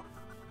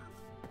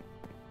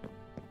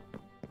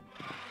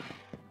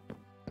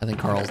 I think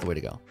Carl's the way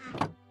to go.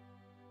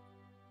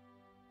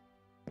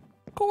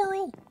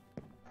 Coral!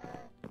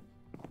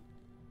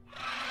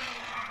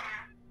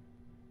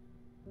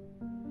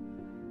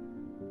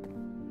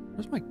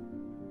 Where's my...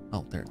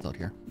 Oh, there, it's out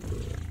here.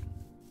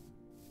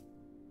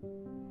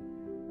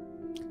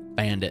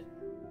 Bandit.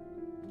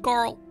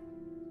 Carl!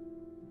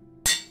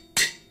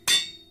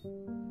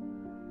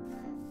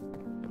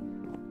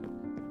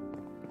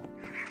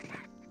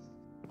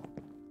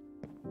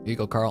 Here you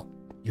go, Carl.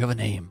 You have a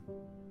name.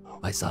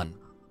 My son.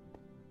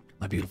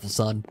 My beautiful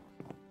son.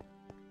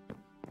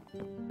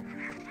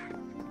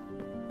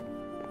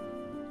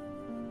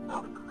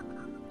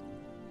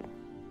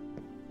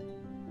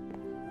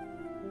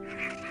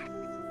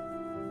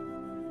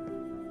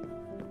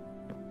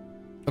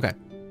 Okay.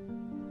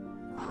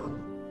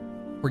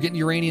 We're getting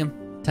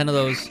uranium. 10 of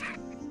those.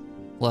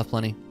 We'll have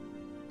plenty.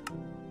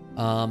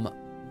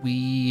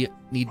 We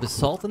need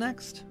basalt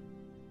next.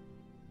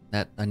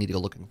 That I need to go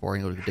looking for. I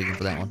need to go digging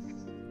for that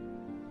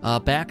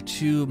one. Back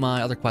to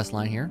my other quest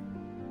line here.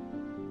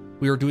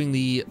 We are doing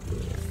the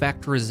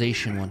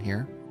factorization one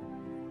here.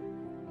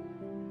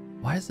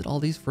 Why is it all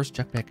these first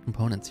jetpack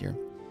components here?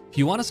 If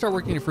you want to start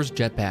working on your first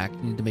jetpack,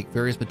 you need to make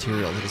various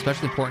materials. It's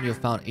especially important you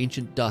have found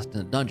ancient dust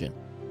in a dungeon.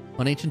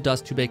 One ancient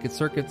dust, 2 baked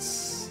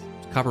circuits,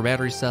 copper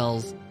battery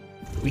cells.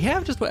 We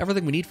have just about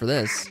everything we need for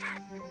this.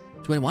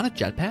 Do I want a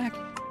jetpack?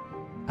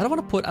 I don't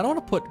want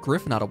to put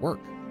Griffin out of work,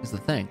 is the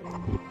thing.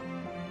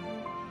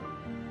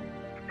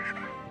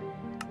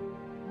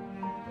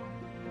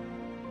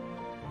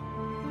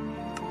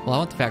 Well, I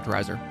want the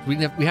factorizer.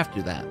 We have to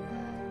do that.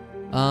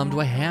 Do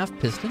I have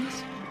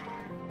pistons?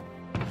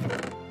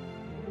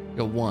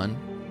 Got 1.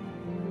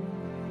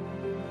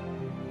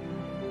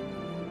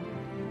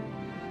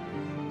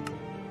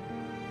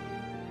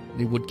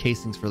 Need wood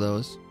casings for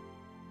those.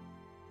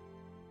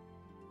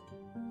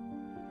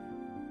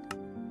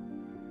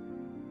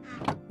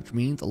 Which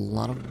means a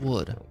lot of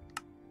wood.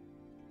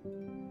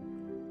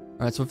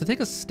 Alright, so if I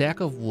take a stack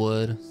of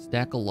wood,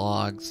 stack of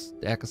logs,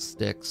 stack of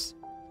sticks,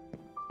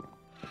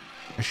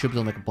 I should be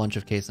able to make a bunch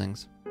of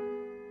casings.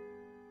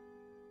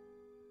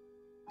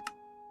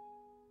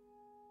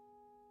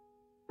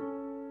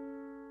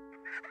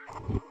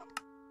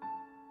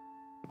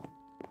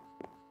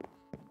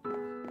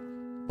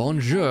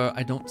 Bonjour,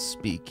 I don't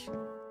speak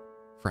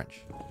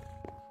French.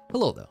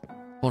 Hello, though.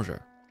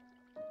 Bonjour.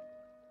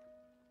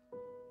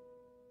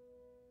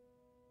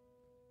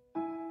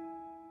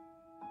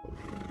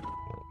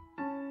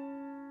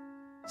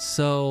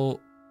 So,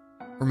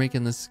 we're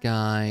making this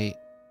guy...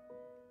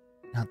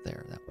 Not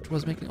there. That which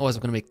was making... Oh, I was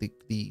going to make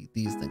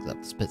these things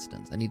up. The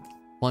pistons. I need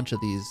a bunch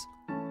of these.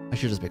 I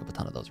should just make up a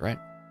ton of those, right?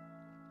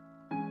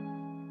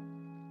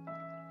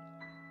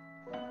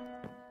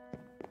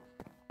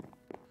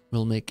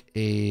 We'll make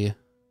a...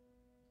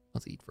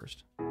 Let's eat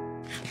first.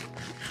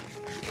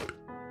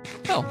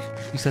 Oh,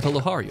 you said hello,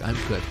 how are you? I'm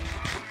good.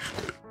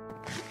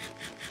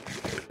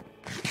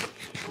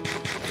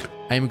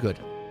 I am good.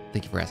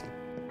 Thank you for asking.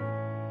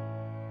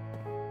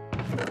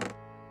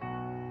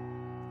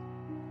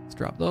 Let's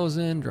drop those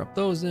in, drop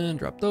those in,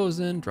 drop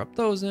those in, drop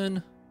those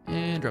in,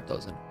 and drop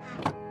those in.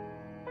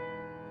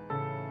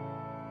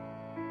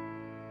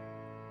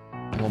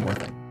 And one more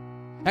thing.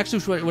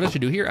 Actually, what I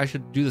should do here, I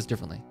should do this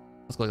differently.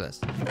 Let's go like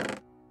this.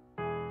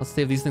 Let's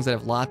save these things I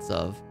have lots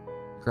of.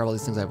 Grab all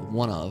these things I have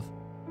one of.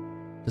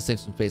 Just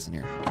save some space in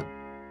here.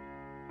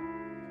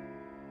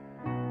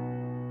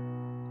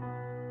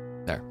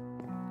 There.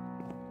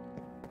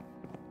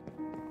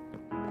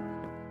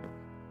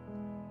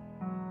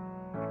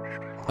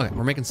 Okay,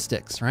 we're making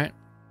sticks, right?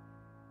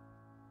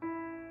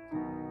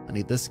 I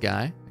need this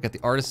guy. I got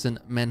the artisan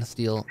man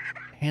steel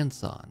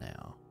handsaw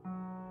now.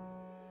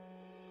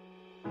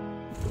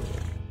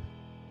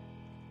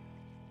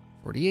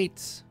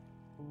 48.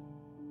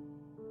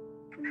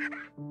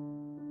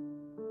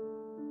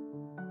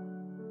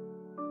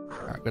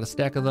 Alright, got a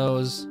stack of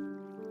those.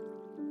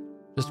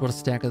 Just what a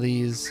stack of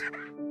these.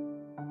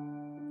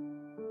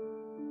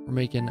 We're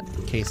making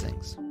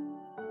casings.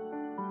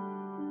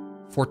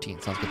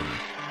 14 sounds good to me.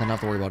 I don't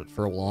have to worry about it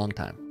for a long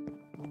time.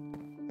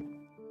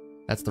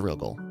 That's the real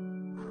goal.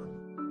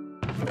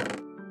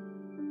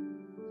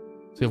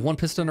 So we have one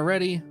piston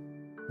already.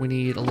 We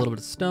need a little bit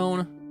of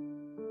stone.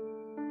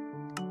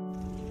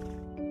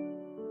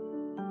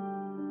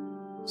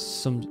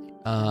 Some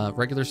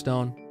regular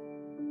stone.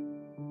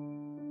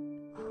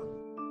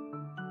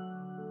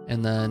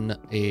 And then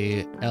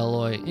a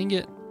alloy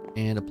ingot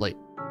and a plate.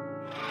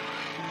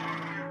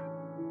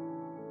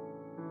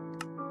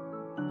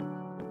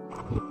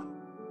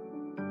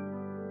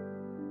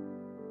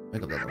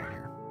 Make up the other one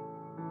here.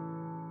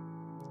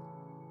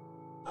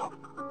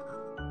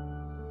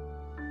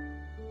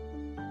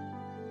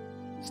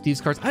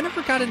 Steve's cards. I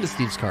never got into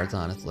Steve's cards,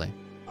 honestly.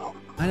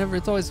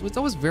 It's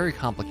always very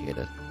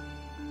complicated.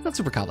 Not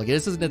super complicated.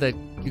 This isn't the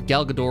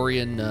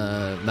Galgadorian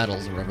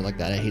metals or whatever like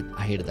that.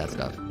 I hated that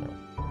stuff.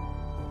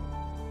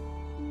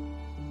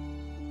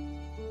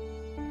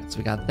 So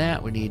we got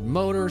that. We need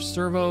motors,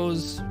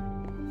 servos.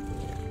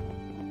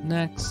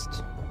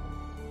 Next.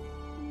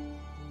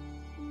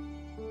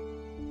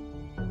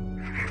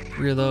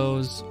 3 of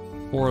those.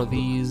 4 of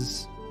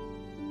these.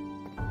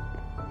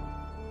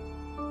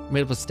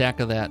 Made up a stack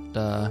of that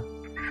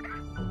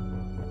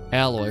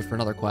alloy for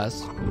another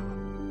quest.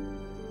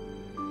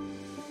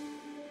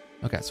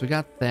 Okay, so we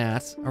got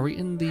that. Are we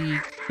in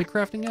the big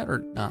crafting yet or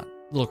not?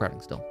 Little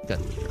crafting still. Good.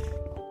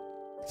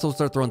 So we'll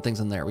start throwing things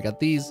in there. We got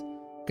these.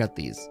 Got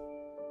these.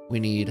 We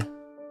need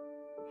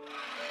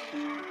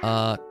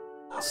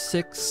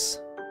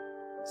 6,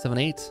 7,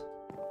 8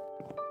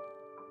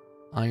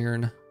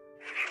 iron,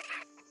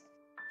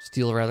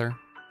 steel rather,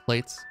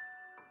 plates.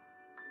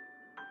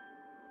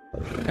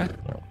 Okay.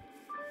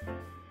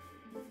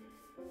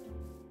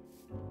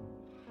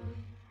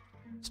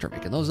 Start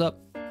making those up.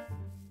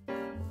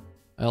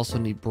 I also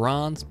need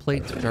bronze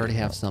plates, which I already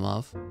have some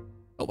of.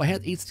 Oh, I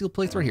had 8 steel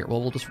plates right here.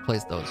 Well, we'll just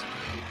replace those.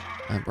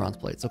 Bronze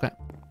plates, okay.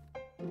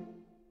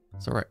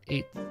 So we're at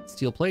 8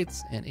 steel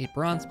plates and 8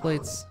 bronze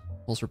plates.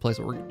 We'll just replace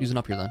what we're using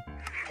up here then.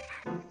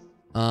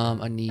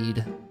 I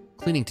need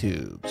cleaning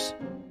tubes.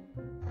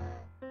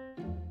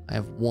 I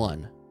have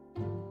 1,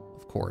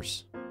 of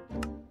course.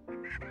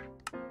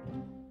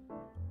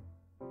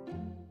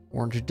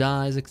 Orange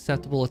dye is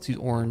acceptable. Let's use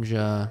orange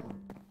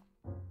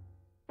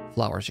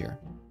flowers here.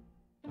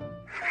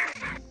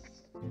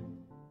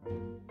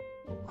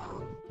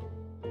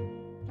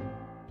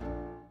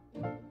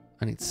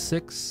 I need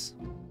 6.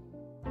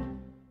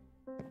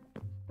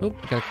 Oop,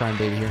 I got a crying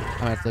baby here.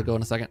 I might have to go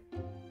in a second.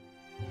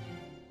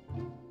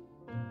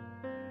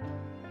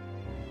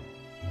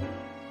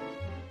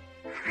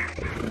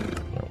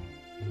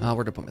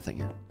 Where did I put my thing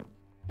here?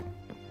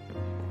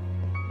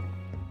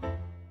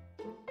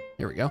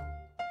 Here we go.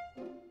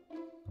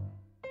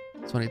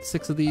 So I need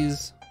 6 of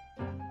these.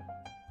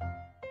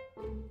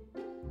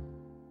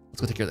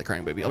 Let's go take care of the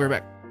crying baby. I'll be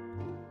right back.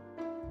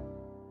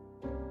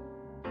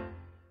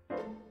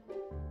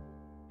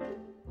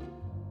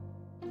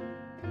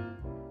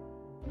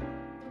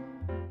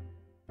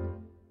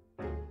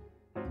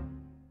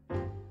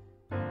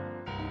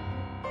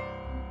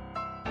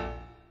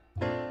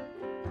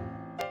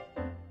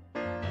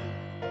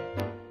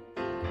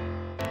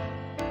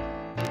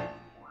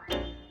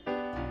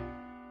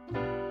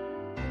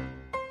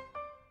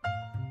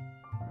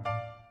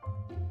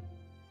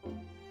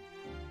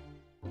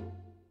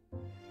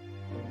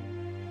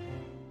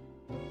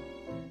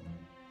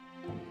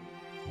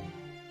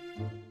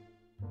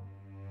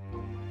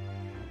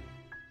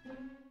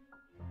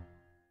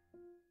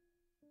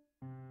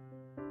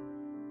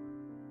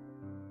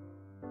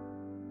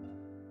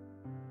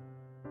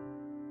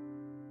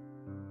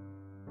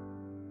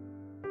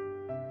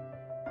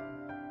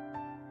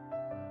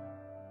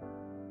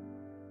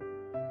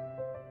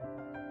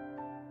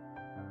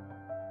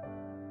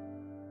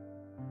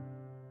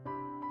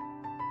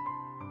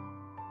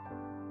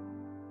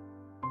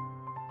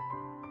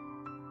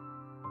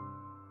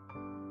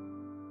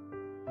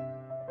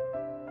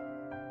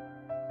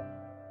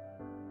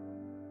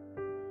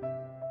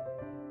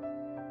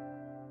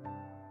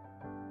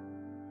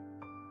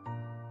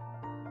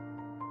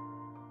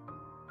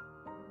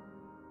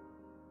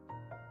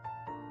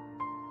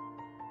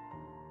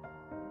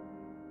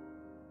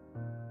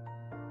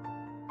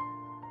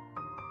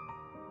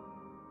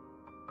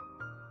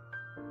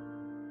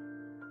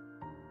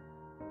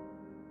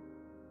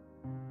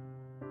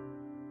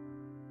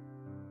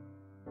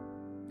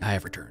 I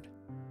have returned.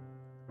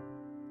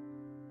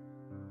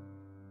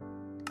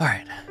 All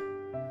right.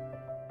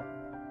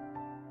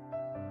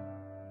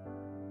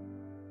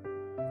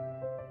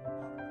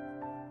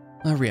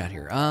 Where are we at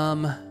here?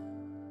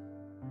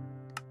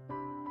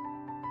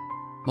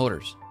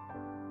 Motors.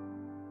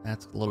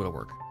 That's a little bit of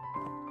work.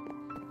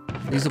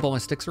 Use up all my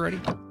sticks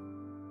already? I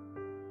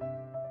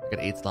got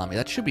 8 still on me.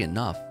 That should be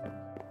enough.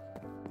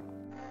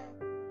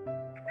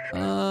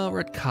 We're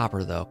at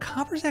copper, though.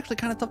 Copper's actually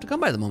kind of tough to come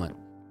by at the moment.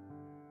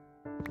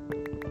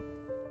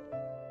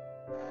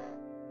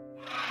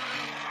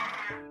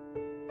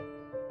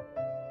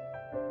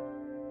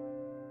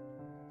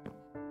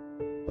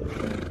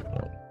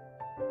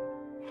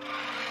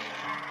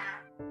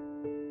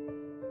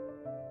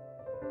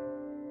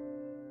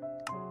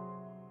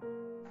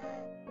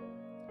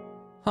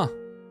 Huh.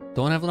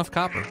 Don't have enough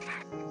copper.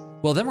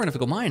 Well, then we're gonna have to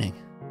go mining.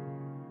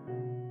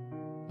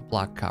 A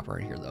block of copper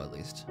right here, though, at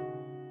least.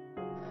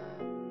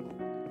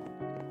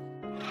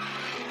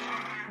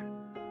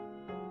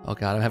 Oh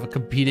god, I have a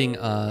competing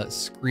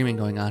screaming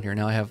going on here.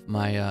 Now I have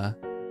my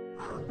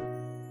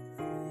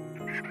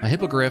my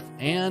hippogriff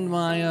and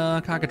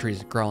my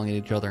cockatrices growling at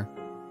each other.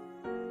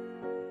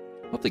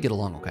 Hope they get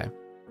along okay.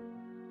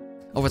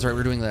 Oh, that's right,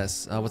 we're doing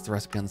this. What's the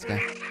recipe on this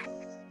guy?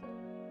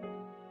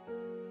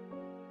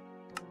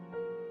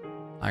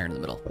 Iron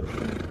in the middle.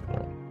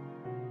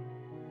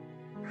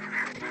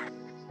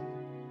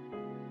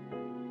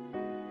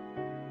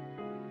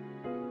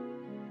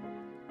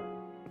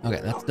 Okay,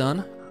 that's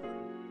done.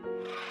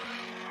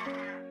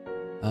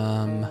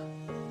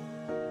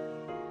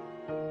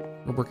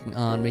 We're working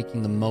on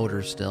making the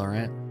motors still,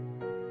 right?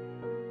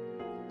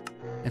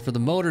 And for the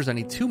motors, I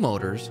need 2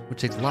 motors,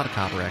 which takes a lot of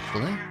copper,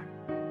 actually.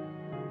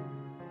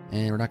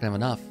 And we're not gonna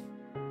have enough.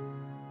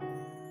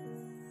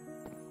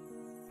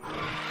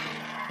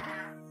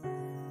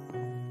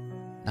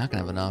 Not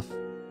gonna have enough.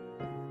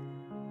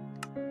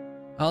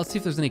 Let's see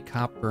if there's any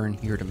copper in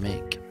here to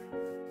make.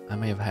 I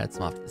may have had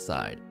some off to the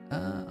side.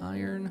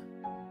 Iron.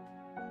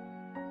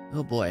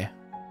 Oh boy.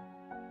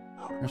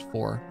 There's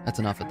 4. That's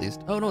enough at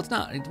least. Oh no, it's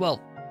not. It's 12.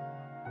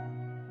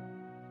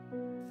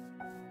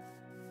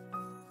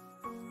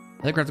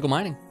 I think we're gonna have to go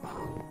mining.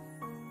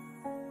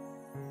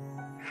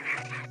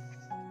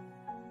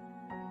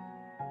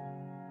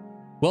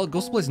 Well, go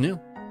someplace new.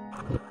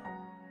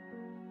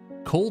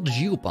 Cold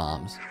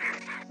geobombs.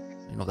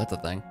 You know, that's a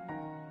thing.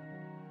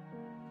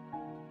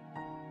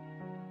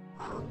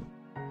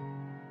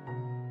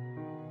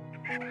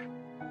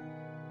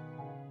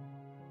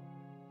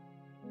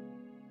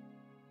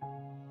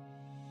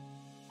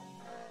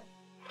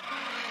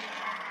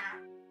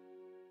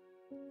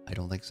 I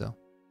don't think so.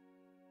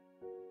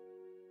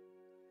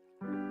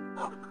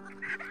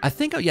 I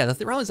think, oh yeah, that's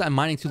the problem is I'm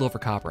mining too low for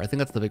copper. I think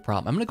that's the big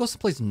problem. I'm gonna go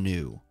someplace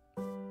new.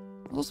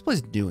 I'll go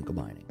someplace new and go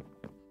mining.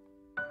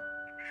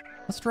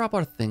 Let's drop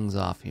our things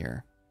off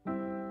here.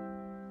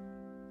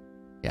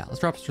 Yeah, let's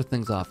drop our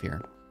things off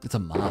here. It's a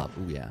mob.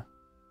 Ooh, yeah.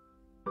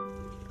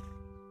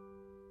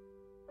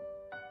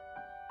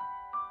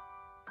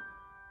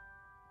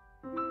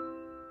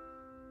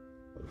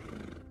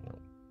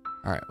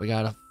 All right, we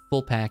got a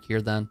full pack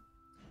here then.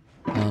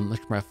 Make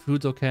sure my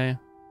food's okay.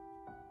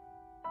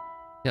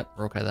 Yep,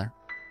 we're okay there.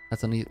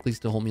 That's at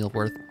least a whole meal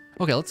worth.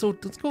 Okay, let's go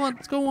take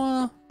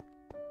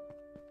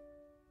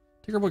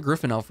our boy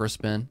Griffin out for a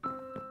spin.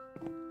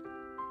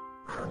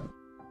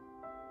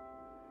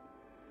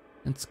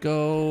 Let's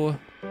go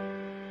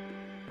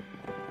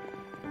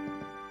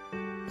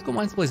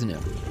mine someplace new.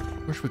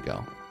 Where should we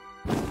go?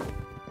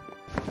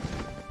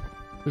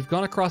 We've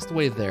gone across the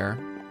way there.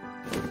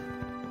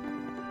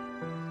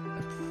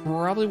 I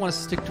probably want to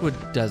stick to a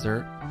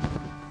desert.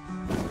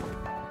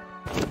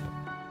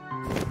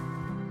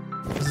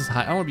 This is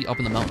high. I want to be up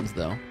in the mountains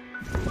though.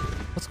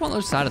 Let's go on the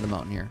other side of the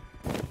mountain here.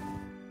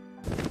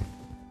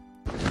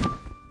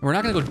 We're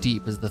not gonna go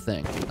deep is the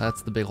thing.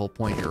 That's the big whole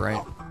point here,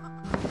 right?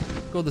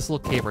 Go to this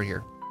little cave right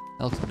here.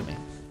 That looks good to me.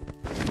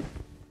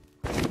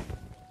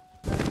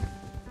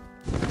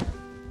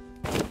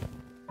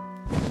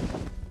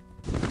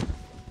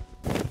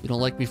 You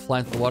don't like me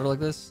flying through the water like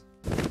this?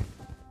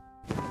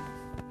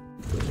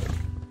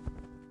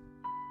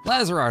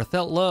 Lazararth,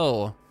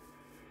 hello.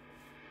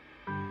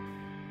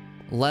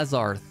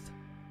 Lazarth.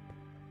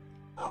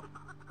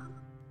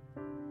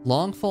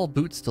 Longfall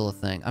boot's still a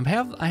thing. I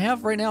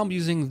have right now I'm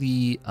using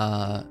the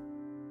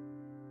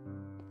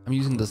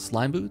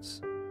slime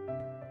boots.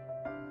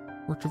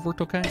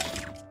 Worked okay.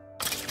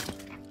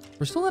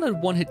 We're still not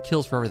at 1-hit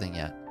kills for everything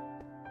yet.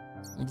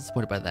 I'm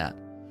disappointed by that.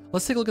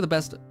 Let's take a look at the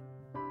best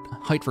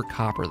height for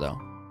copper though.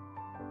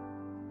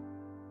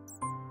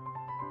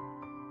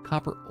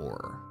 Copper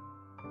ore.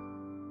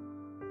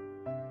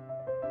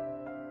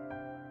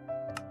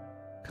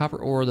 Copper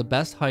ore, the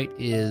best height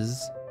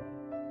is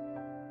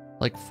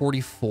like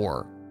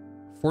 44.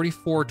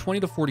 44, 20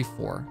 to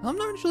 44. I'm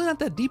not usually not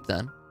that deep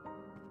then.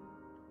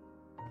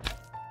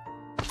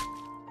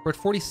 We're at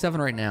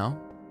 47 right now.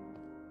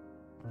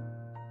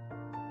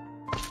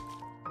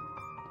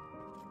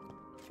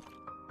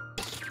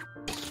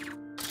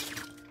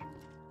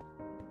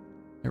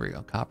 There we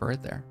go, copper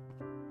right there.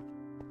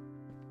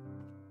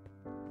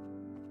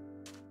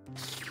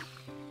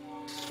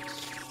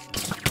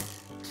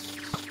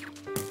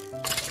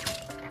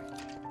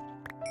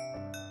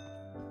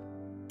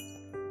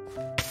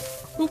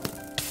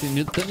 Didn't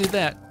need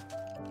that.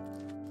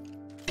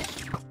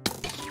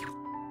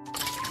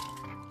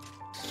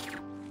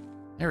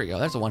 There we go.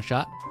 That's a one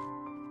shot.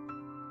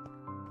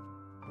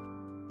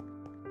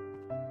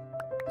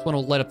 Just want to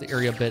light up the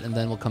area a bit, and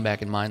then we'll come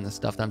back and mine the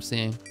stuff that I'm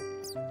seeing.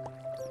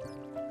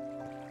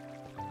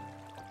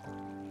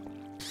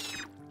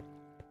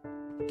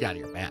 Get out of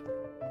here, Matt.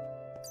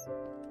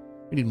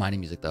 We need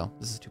mining music, though.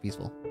 This is too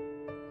peaceful.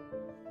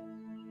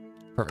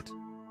 Perfect.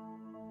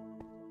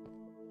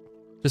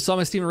 Just saw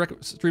my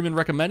stream and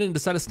recommended and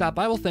decided to stop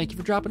by. Well, thank you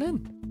for dropping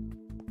in.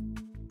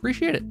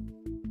 Appreciate it.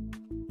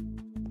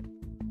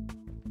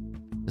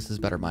 This is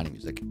better mining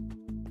music.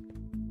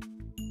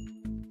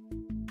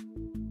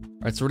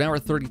 All right, so now we're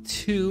at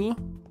 32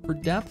 for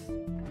depth.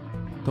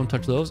 Don't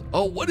touch those.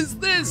 Oh, what is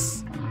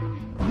this?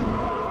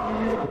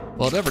 Well,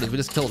 whatever it is, we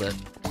just killed it.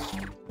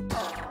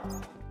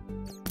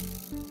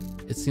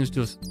 It seems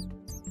to have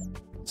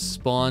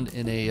spawned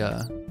in a...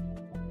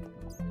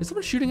 Is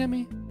someone shooting at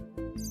me?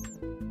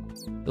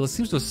 It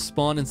seems to have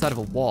spawned inside of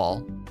a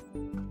wall.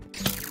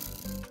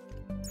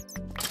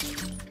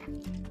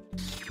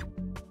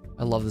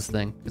 I love this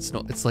thing.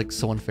 It's like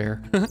so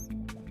unfair.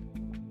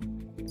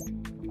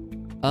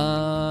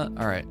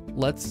 All right.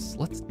 Let's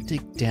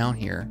dig down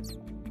here.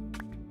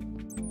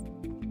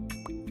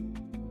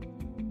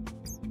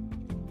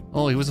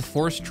 Oh, he was a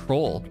forest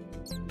troll.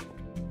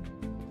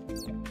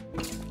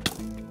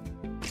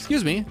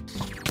 Excuse me.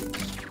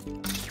 It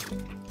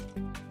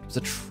was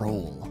a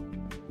troll.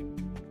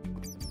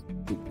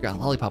 Ooh, got a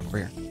lollipop over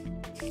here.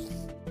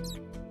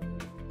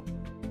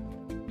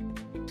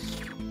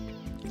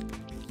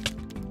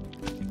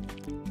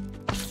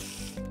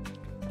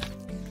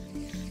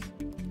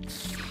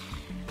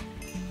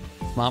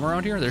 Mom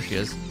around here? There she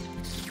is.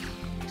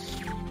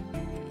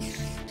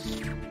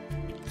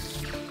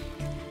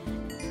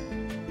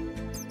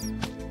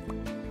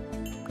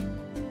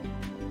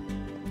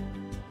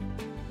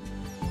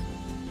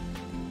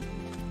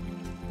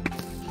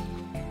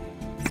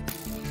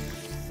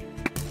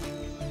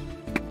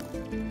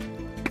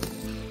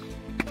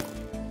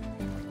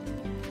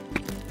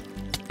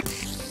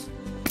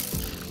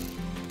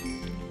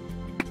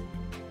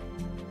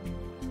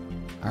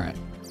 All right.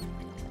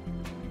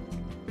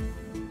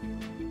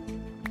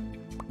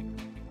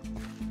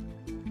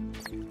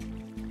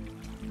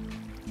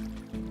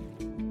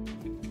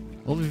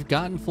 Well, we've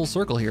gotten full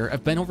circle here.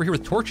 I've been over here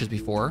with torches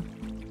before.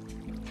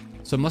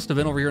 So it must have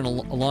been over here a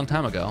long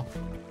time ago.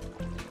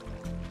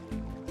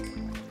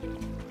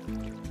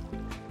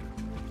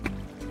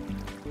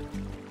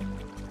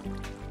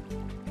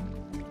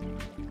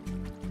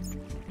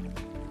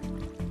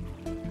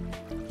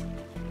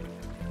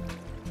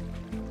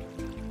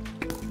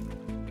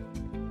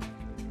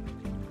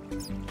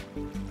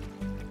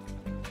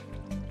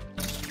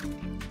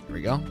 There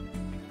we go.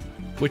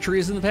 Witchery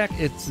is in the pack?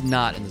 It's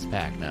not in this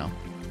pack now.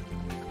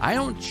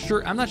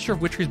 I'm not sure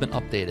if Witchery's been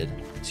updated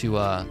to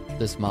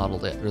this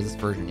model or this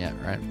version yet,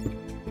 right?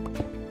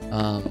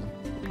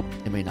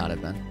 It may not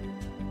have been.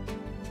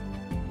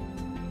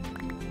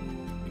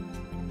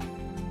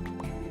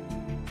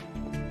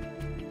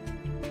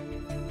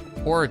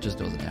 Or it just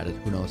wasn't added,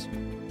 who knows?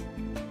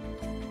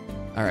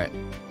 All right,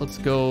 let's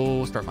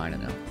go start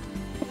mining now.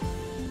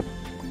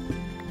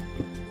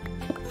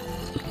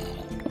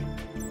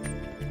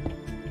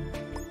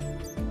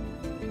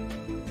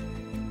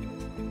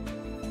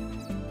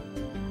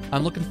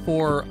 I'm looking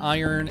for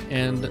iron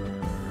and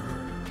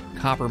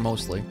copper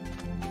mostly.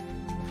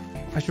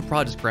 I should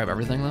probably just grab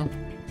everything though.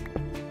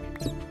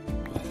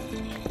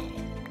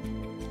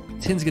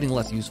 Tin's getting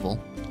less useful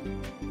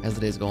as the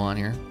days go on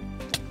here.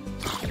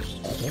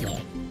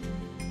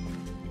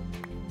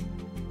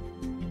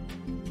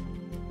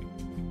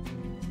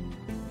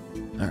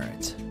 All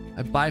right,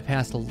 I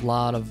bypassed a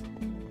lot of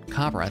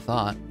copper, I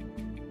thought.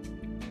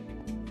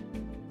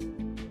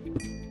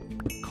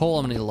 Coal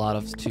I'm gonna need a lot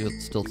of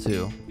still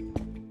too.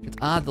 It's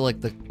odd that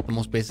like the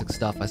most basic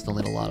stuff I still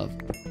need a lot of.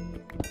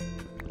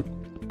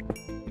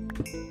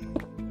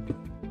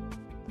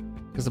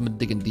 Because I've been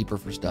digging deeper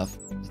for stuff.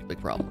 It's a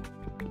big problem.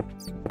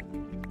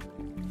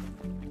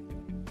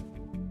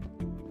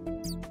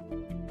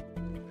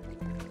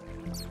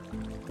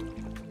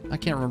 I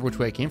can't remember which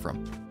way I came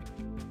from.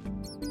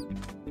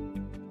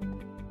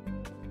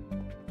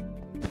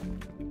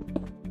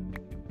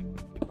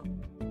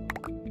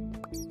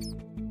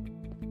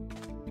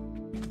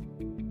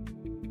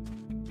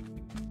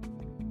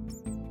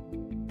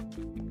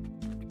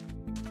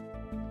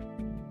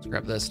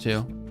 Grab this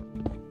too.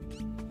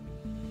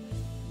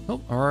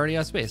 Oh, I'm already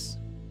out of space.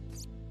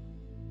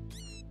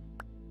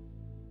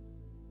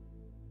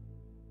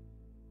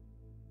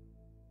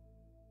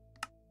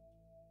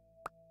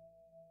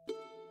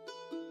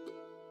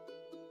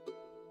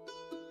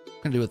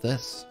 What can I do with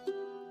this?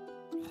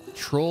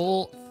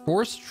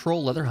 Forest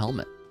troll leather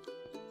helmet.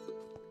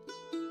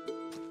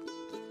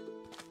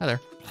 Hi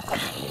there.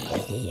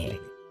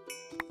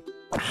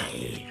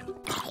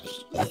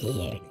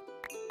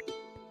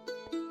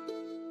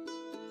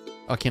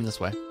 Oh, it came this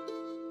way.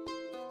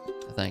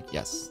 I think.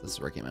 Yes, this is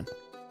where it came in.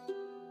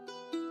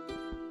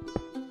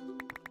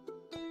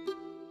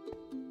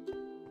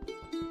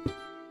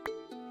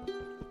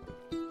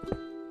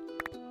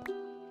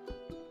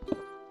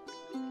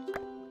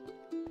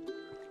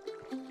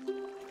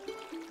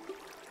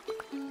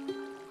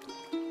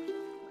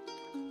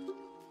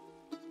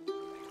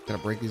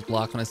 gonna break these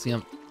blocks when I see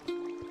them.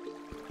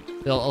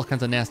 They'll all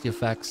kinds of nasty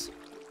effects.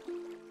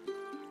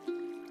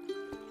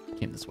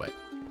 Came this way.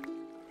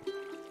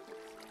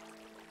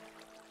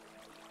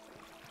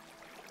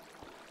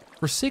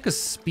 For sake of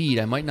speed,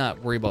 I might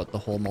not worry about the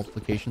whole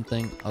multiplication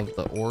thing of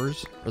the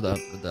ores or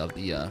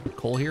the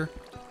coal here.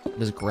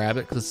 Just grab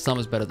it because some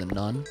is better than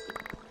none.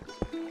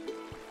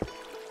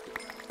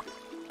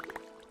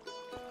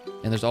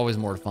 And there's always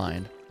more to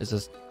find. It's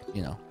just,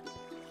 you know,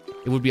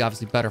 it would be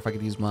obviously better if I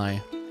could use my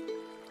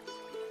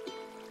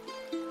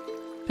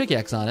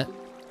pickaxe on it.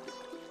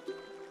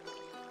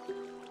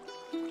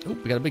 Oh,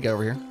 we got a big guy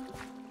over here.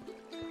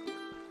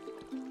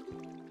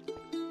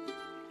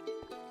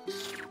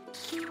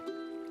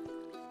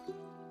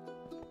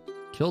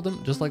 Killed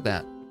him just like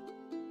that.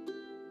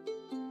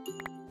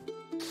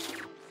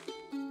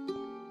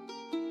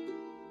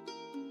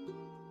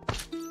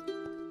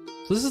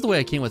 So this is the way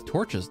I came with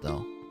torches,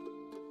 though.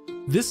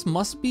 This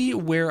must be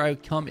where I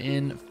come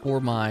in for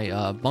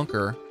my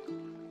bunker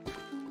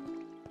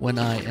when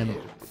I am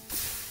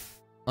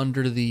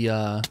under the...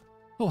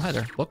 Oh, hi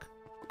there, book.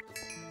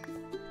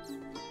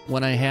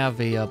 When I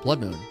have a blood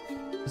moon.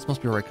 This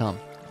must be where I come.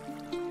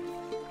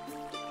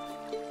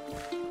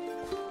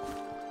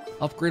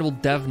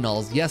 Upgradable dev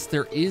nulls. Yes,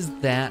 there is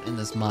that in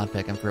this mod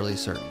pack, I'm fairly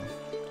certain.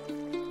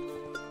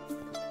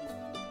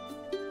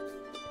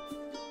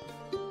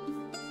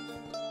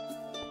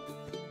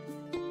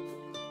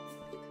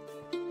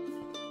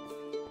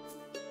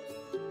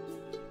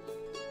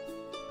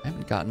 I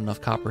haven't gotten enough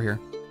copper here.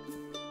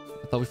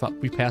 I thought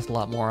we passed a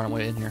lot more on our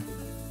way in here.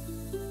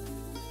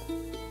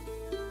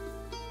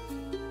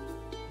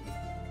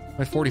 I'm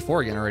at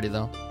 44 again already,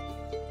 though.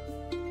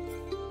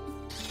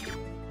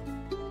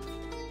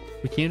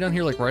 We came down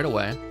here like right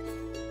away.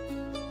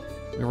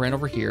 We ran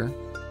over here.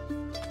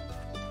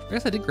 I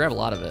guess I did grab a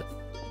lot of it.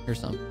 Here's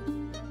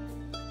some.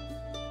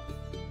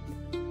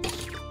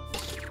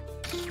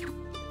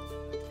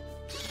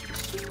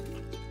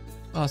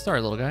 Oh,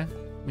 sorry, little guy.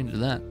 Didn't mean to do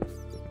that.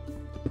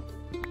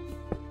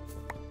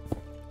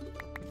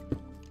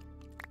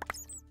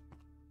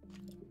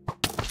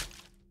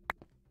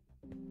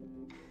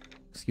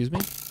 Excuse me?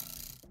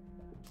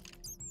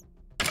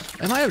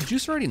 Am I out of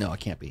juice already? No, I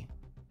can't be.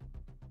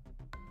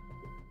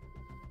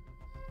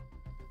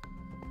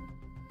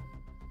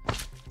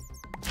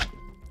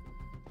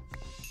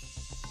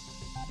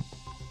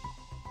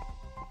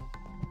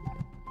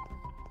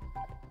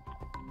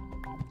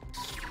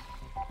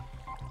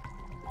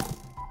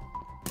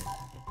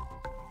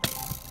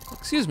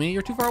 Excuse me,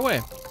 you're too far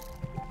away.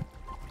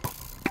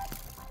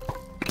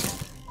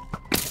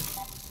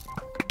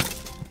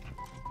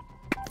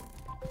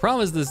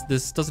 Problem is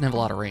this doesn't have a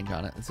lot of range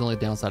on it. It's the only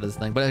downside of this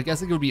thing. But I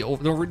guess it would be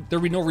over. There would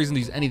be no reason to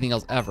use anything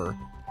else ever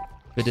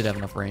if it did have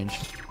enough range.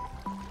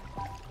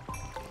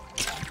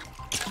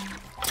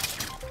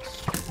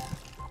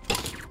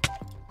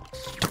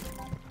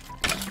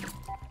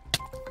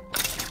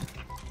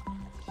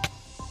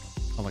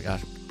 Oh my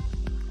gosh.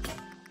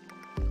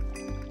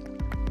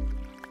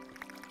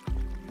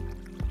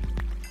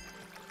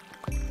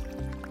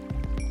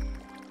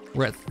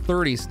 We're at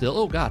 30 still.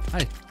 Oh god,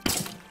 hi.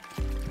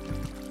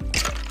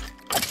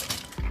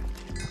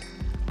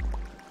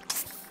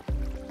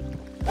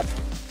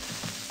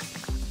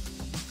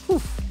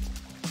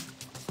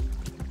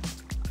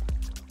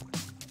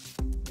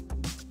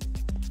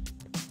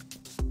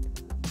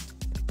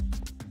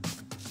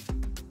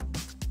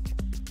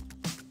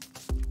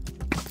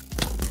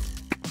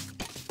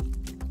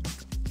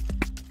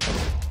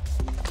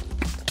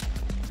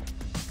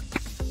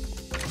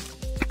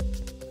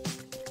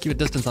 Keep a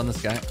distance on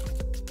this guy.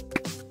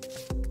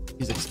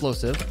 He's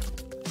explosive.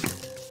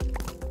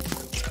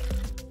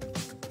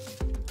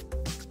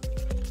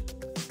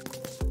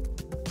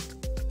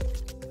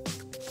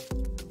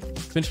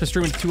 Finish my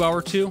stream in 2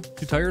 hours too?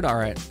 Too tired? All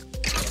right.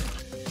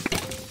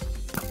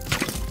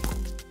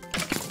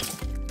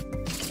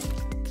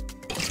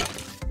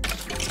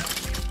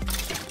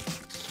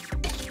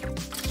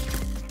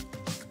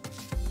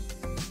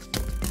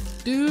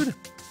 Dude.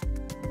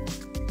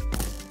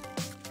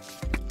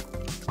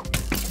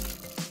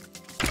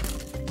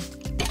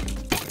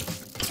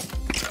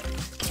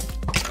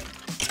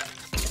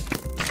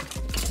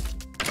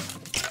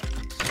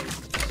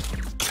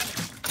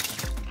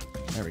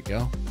 There we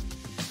go.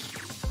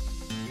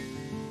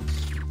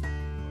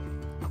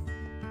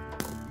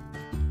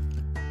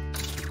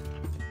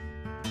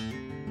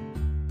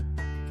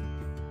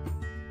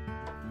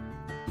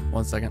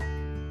 One second.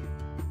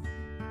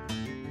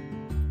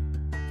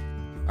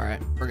 All right,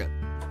 we're good.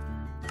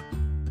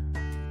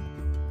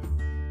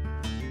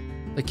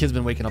 The kid's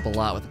been waking up a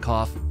lot with a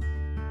cough.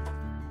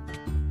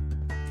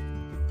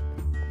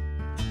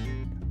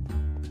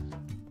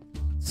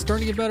 It's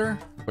starting to get better,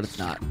 but it's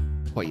not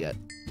quite yet.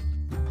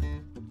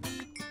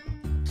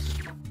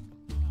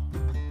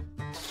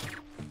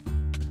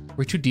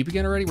 We're too deep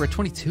again already? We're at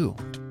 22.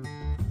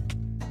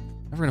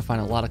 We're gonna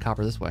find a lot of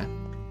copper this way.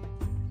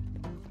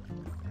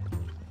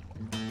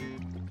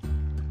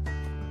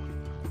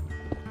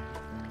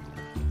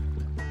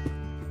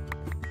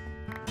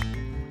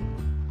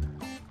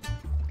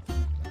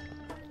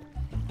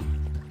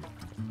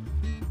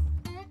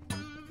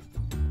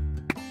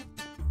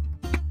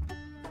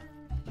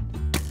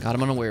 Got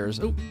him unawares.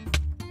 Oh.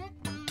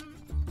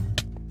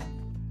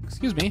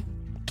 Excuse me.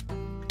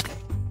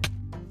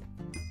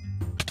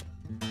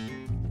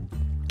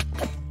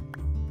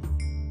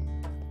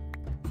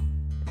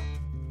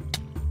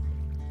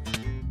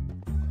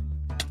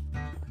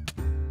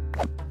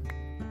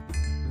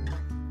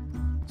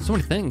 So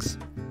many things.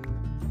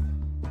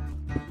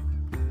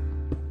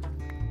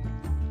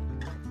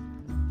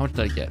 How much did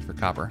I get for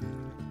copper?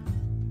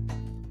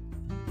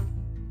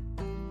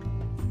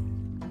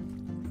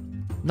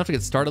 Enough to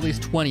get started, at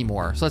least 20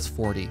 more. So that's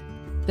 40.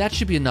 That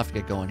should be enough to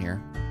get going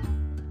here.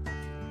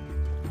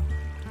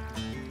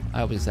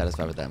 I'll be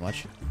satisfied with that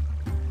much.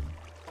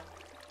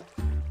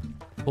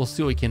 We'll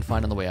see what we can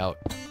find on the way out.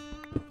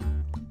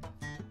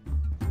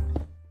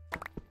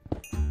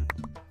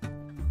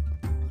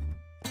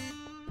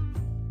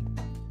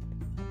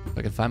 If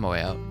I can find my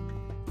way out.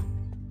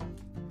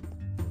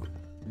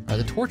 All right,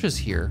 the torch is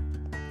here.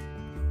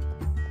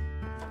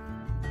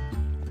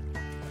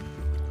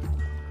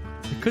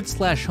 I could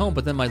slash home,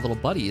 but then my little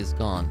buddy is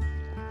gone.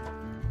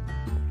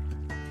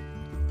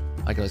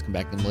 I can always come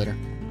back to him later.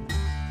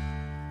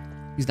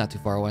 He's not too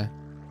far away. I'm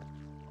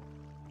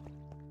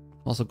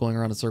also going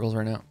around in circles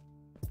right now.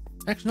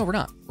 Actually, no, we're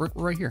not. We're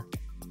right here.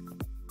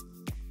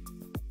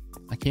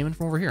 I came in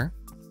from over here.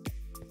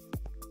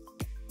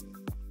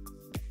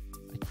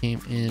 I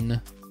came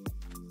in...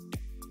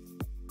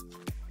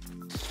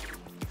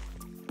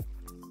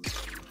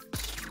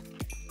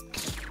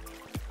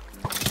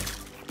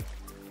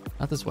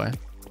 Not this way.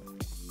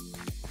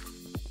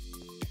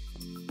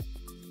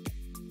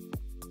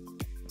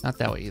 Not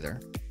that way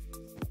either.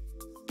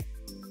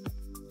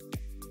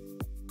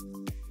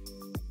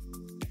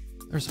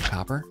 There's some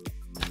copper.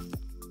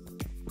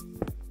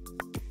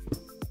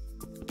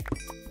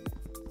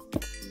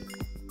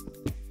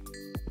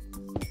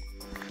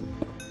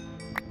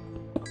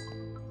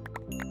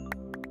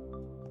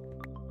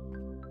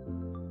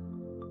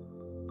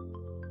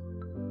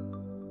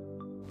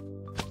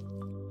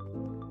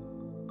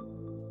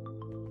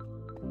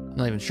 I'm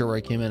not even sure where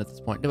I came in at this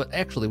point. No, but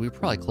actually, we were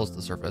probably close to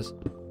the surface.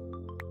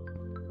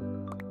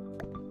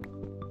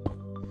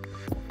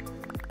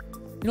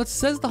 You know, it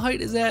says the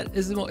height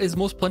is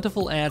most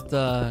plentiful at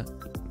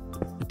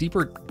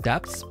deeper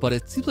depths, but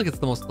it seems like it's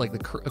the most, like, the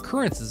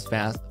occurrence is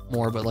fast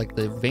more, but like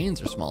the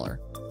veins are smaller.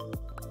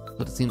 That's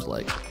what it seems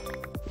like.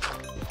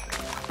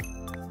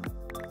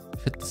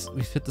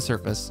 We fit the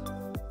surface.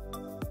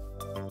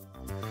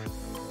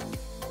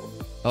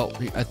 Oh,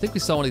 I think we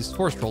saw one of these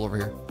forest troll over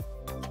here.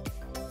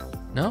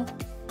 No?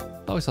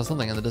 Thought we saw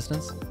something in the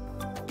distance.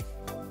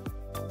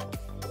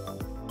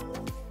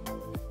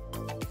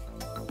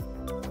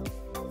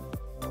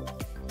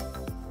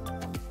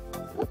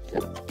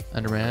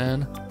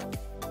 Enderman.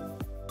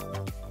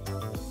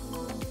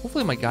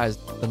 Hopefully my guy's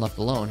been left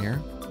alone here.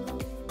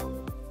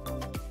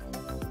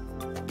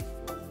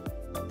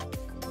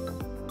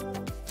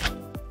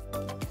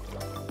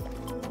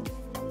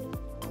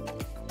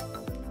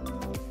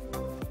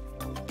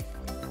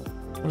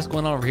 What is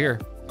going on over here?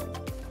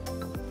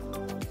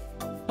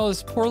 Oh,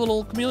 this poor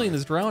little chameleon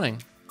is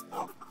drowning.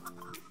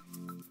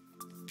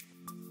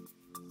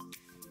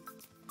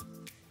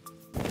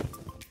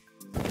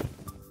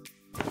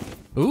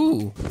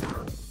 Ooh.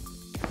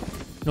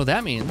 You know what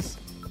that means?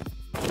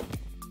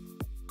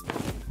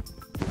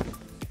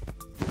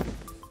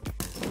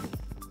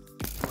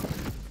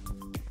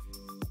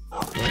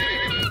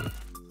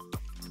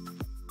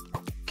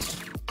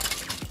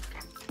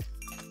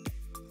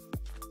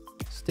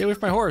 Stay away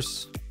from my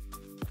horse.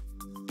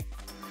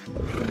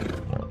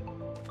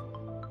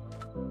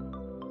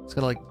 It's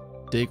gotta, like,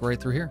 dig right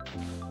through here.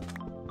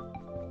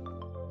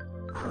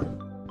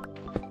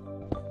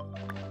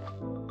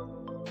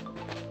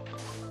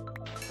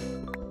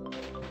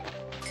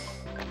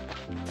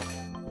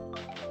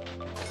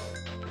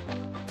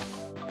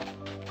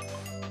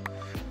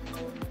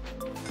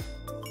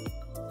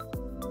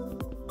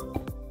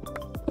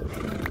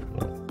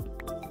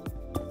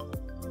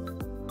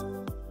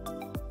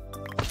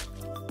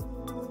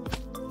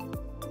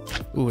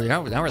 Ooh,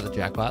 now we're at the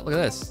jackpot. Look at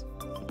this.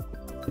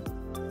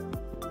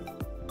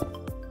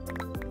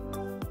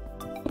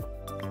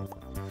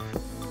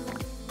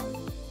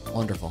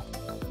 Wonderful.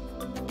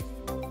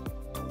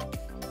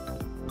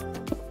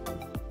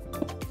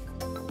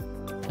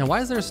 Now, why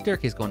is there a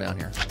staircase going down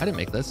here? I didn't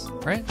make this,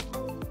 right?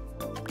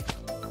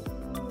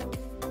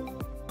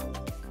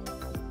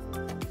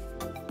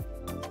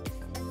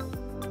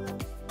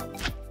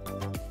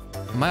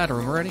 Am I out of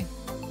room already?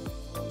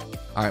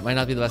 All right, might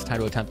not be the best time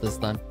to attempt this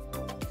then.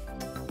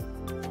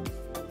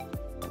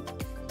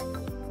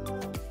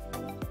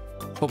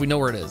 But we know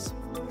where it is.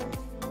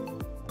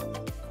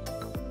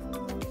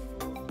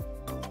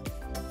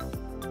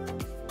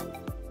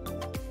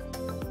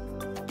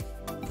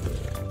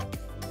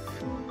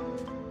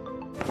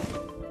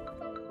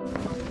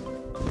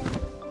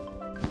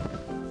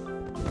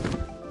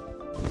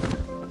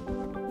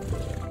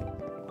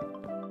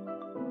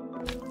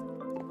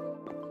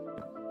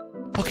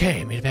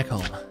 Okay, made it back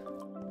home.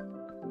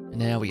 And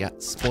now we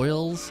got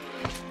spoils.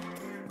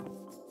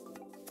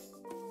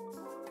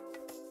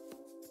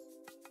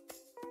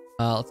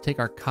 Let's take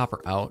our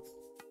copper out.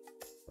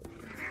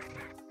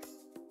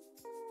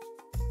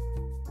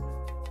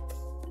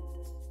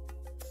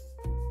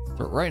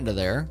 Throw it right into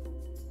there.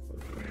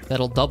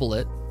 That'll double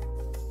it.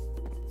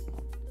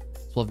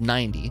 So we'll have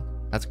 90.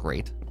 That's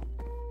great.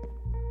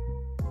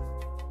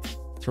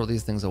 Throw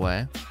these things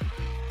away.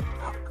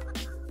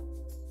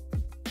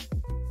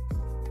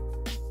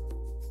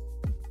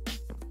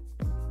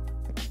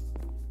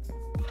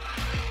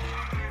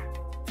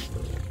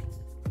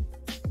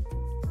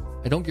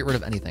 I don't get rid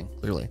of anything,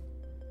 clearly.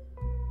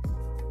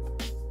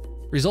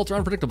 Results are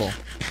unpredictable.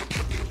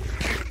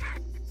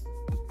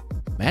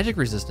 Magic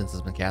resistance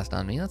has been cast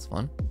on me. That's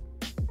fun.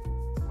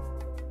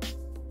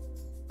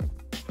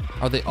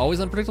 Are they always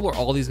unpredictable, or are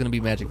all these going to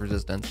be magic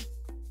resistance?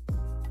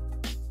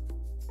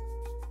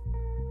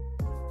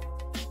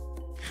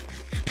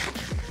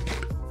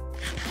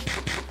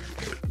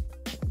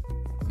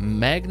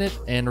 Magnet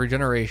and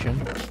regeneration.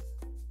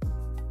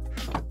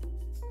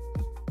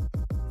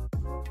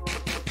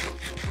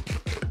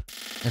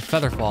 And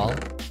Featherfall.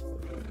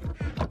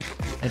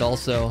 And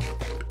also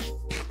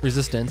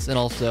resistance, and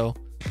also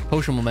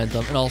potion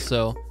momentum, and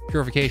also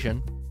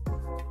purification.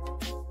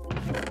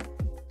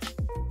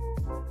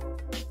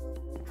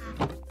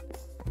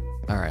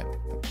 All right.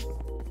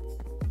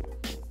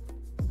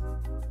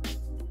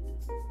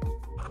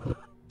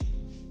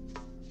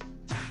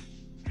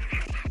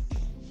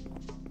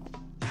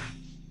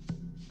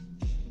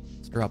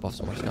 Let's drop off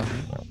some more stuff.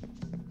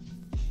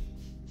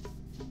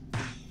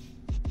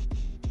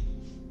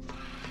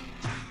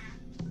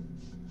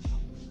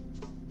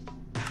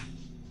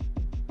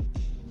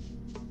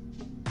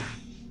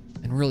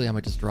 And really, I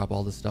might just drop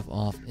all this stuff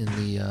off in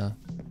the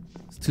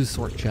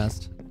 2-sort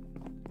chest.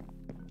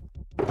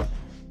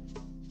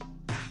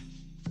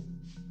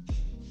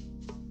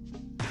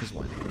 Just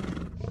one.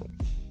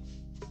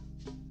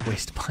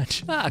 Waste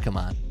punch. Ah, come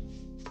on.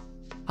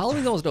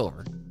 Halloween's almost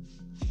over.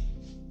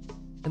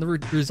 And the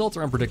results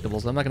are unpredictable,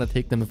 so I'm not going to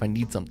take them if I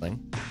need something.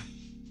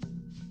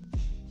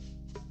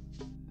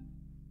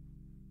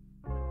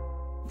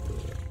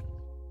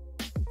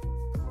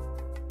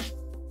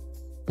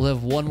 We'll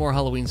have one more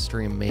Halloween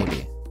stream,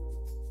 maybe.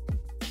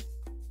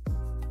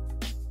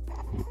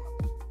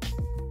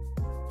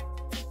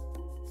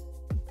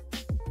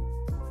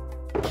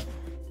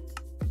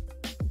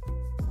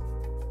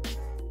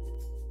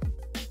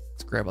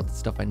 Let's grab out the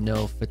stuff I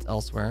know fits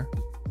elsewhere.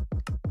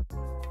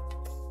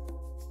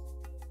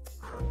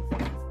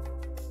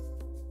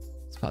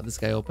 Let's pop this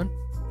guy open.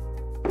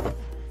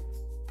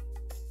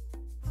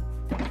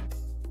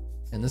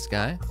 And this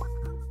guy.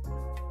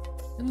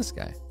 And this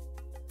guy.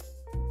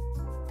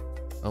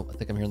 Oh, I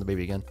think I'm hearing the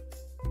baby again.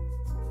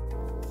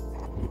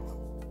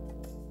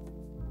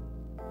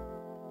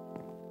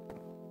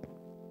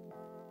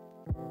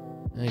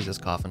 And he's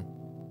just coughing.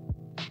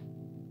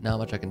 Not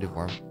much I can do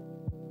for him.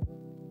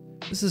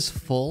 This is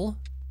full.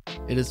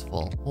 It is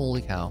full.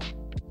 Holy cow.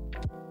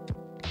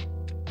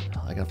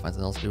 Oh, I gotta find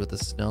something else to do with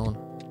this stone.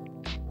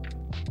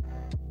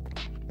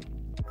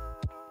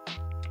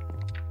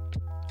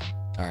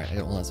 Alright, I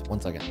got one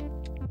second.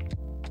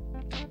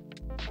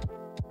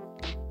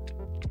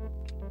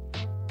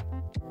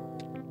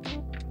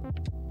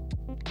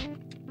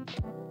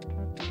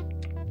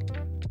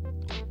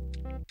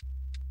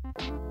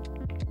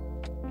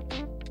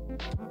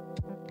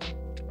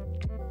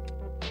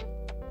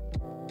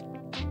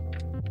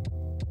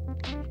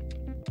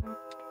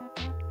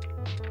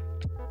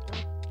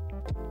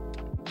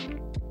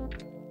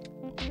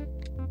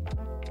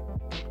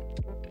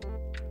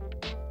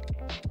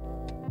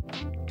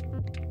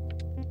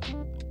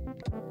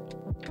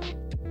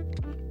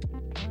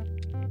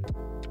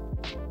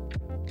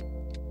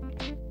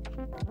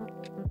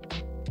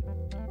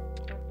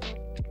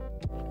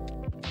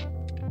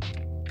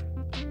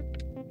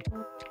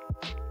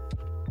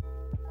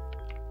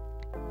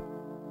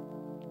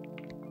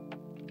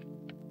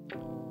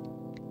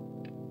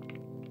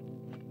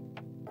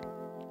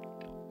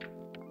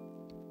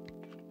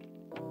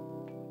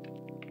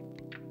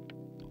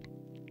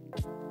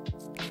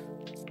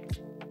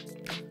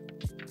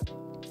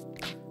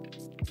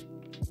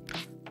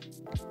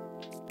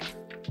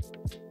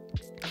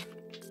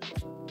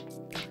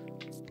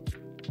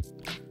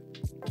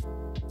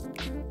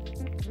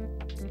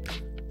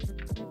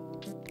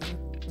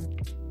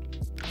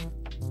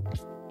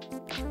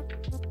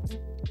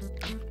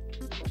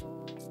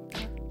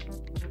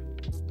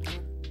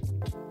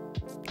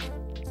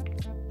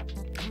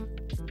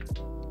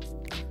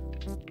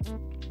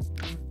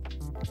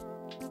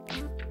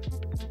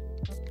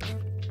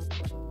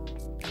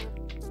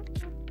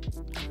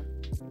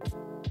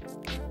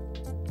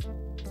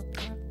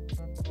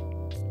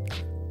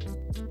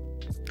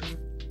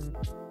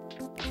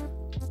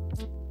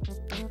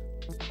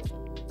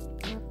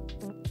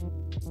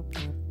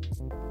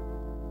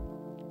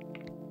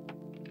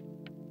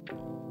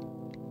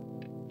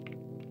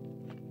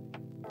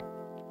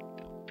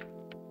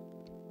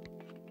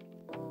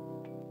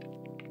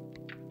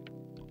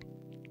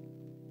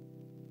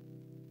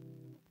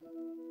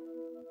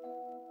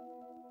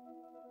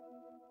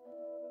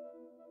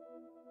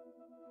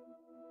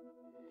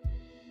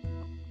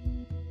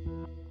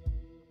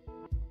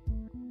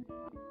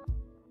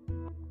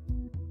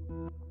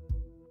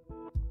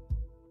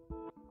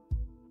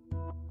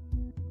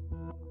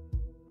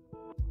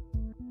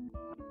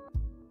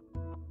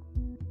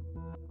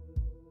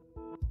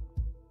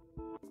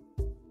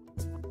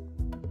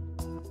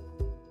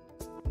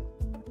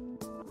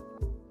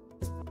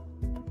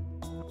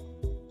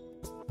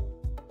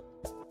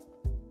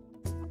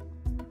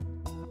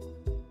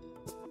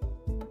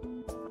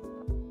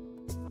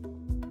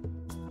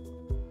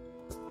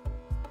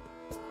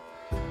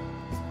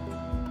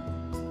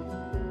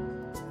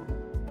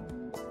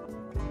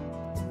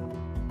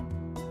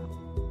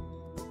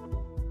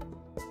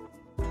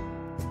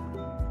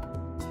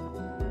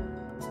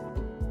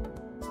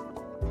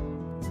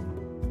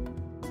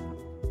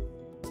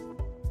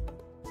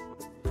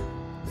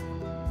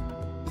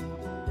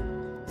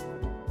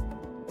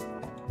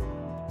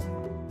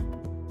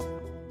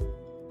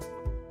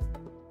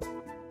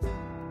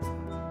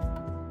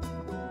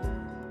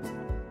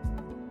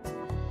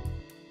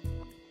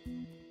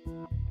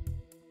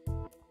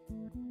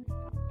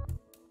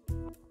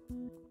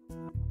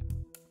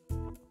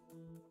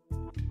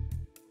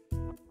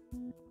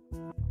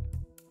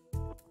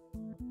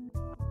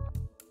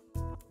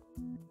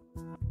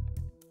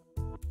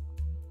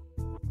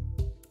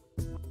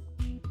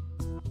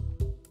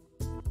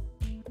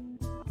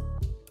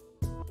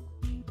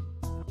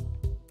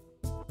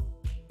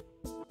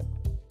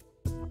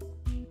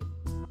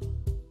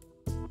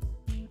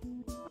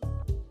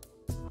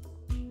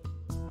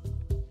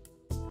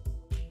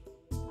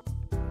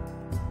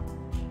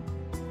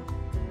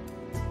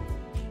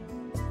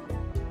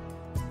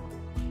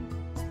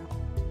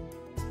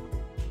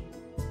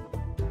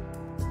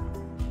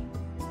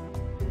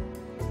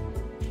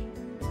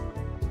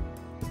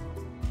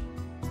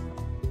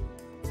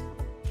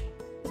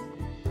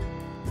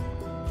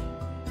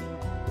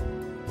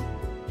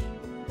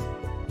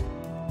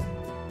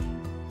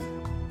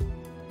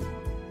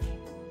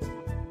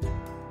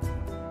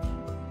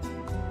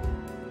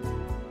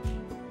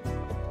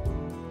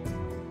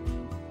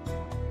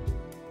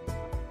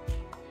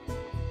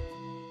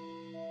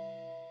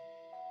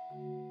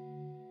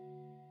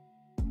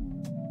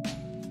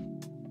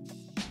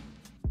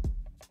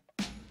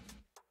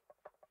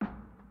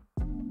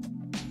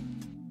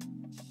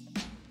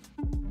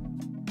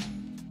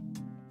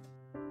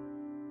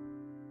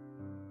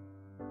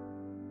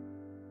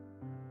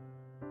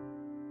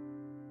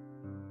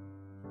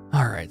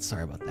 right,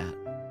 sorry about that.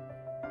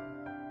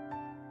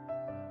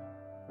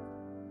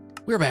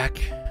 We're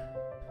back.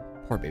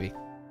 Poor baby.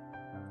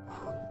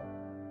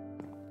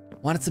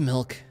 Wanted some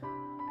milk.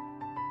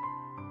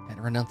 Had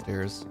to run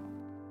downstairs.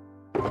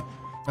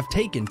 I've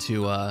taken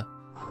to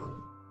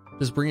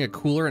just bring a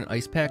cooler and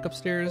ice pack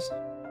upstairs.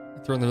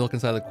 Throwing the milk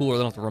inside the cooler,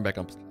 then I'll have to run back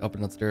up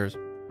and downstairs.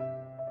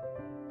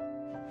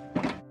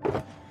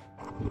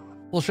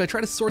 Well, should I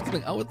try to sort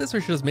something out with this,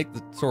 or should I just make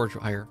the storage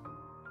higher?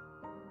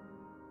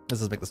 Let's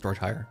just make the storage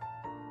higher.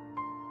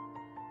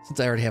 Since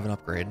I already have an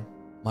upgrade,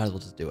 might as well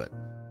just do it.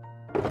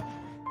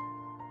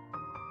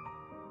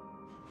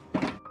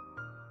 If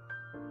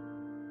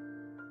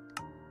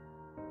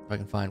I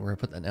can find where I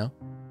put that now.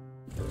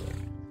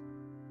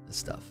 This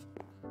stuff.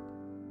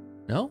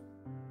 No?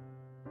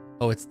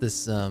 Oh, it's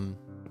this, Oh,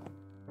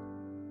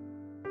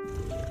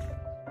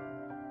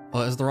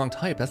 it was the wrong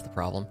type. That's the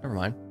problem. Never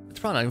mind. It's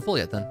probably not even full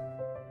yet then.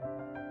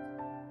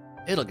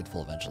 It'll get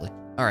full eventually.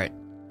 All right.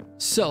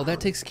 So that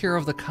takes care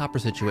of the copper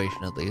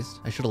situation at least.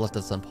 I should have left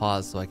this on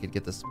pause so I could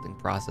get this thing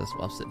processed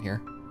while I'm sitting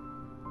here.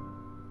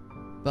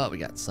 But we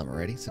got some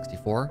already.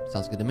 64.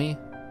 Sounds good to me.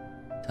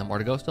 10 more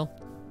to go still.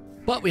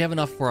 But we have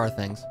enough for our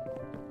things.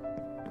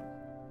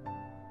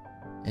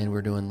 And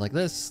we're doing like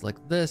this, like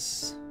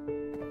this.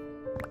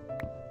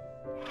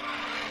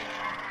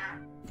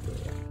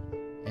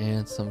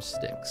 And some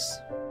sticks.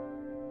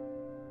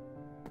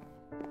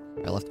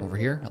 I left them over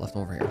here. I left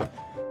them over here.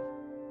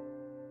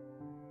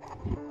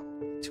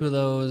 2 of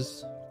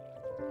those.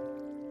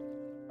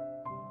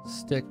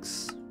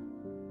 Sticks.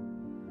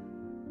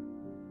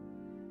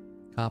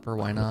 Copper,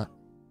 why not?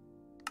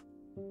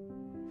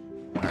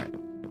 Alright.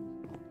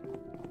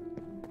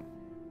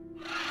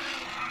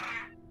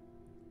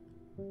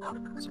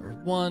 So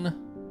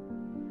 1.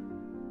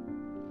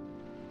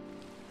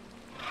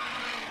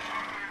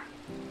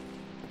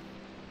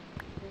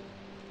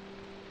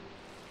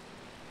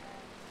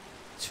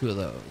 Two of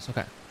those.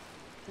 Okay.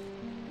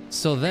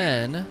 So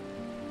then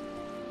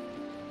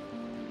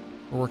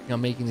we're working on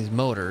making these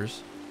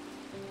motors.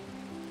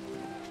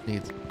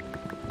 Needs.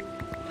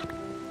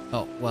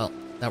 Oh, well,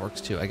 that works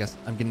too. I guess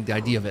I'm getting the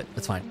idea of it.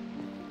 That's fine.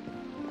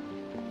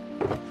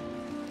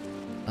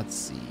 Let's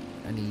see.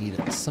 I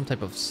need some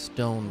type of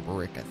stone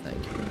brick, I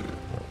think.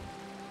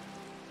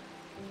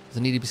 Does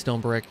it need to be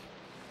stone brick?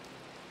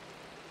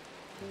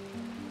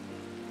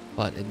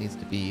 But it needs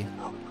to be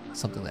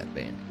something that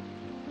vein.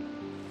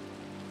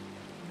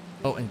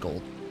 Oh, and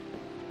gold.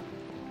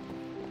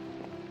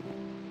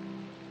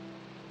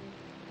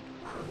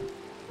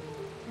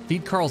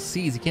 Feed Carl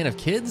seeds. He can't have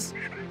kids?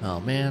 Oh,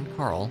 man.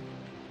 Carl.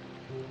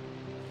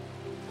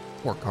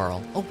 Poor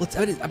Carl. Oh,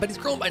 I bet he's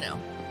grown by now.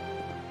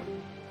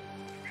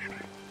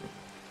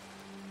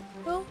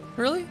 Oh,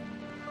 really?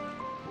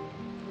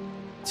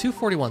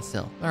 241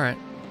 still. All right.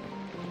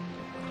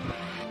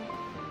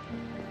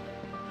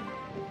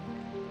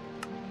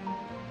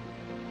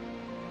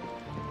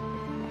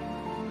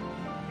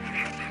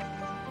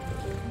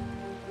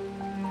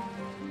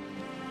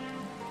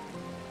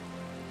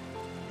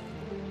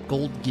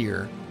 Gold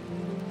gear.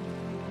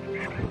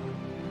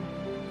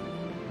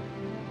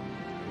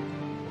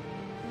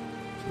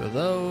 Two of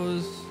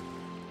those.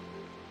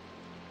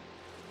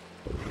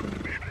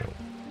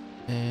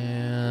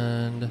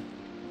 And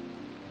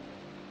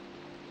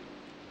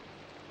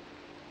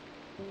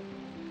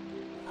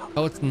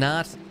oh, it's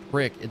not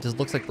brick. It just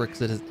looks like brick.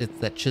 It's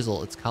that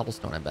chisel. It's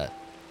cobblestone, I bet.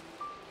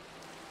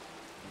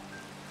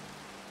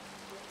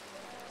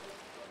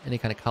 Any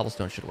kind of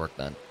cobblestone should work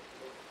then.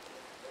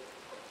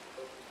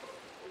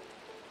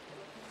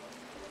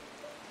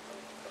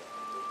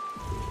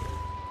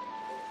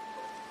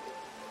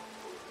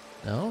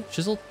 No?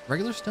 Chiseled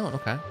regular stone.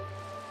 Okay. I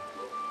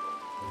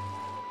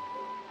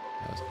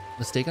was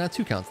mistaken on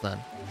 2 counts then.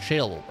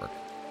 Shale will work.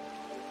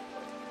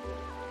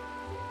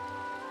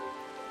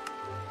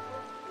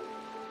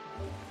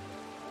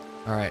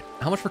 Alright.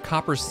 How much for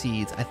copper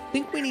seeds? I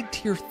think we need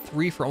tier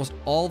 3 for almost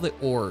all the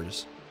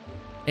ores.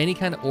 Any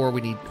kind of ore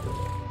we need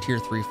tier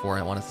 3 for,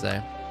 I want to say.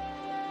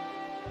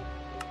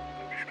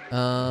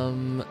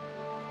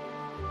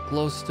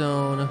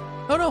 Glowstone.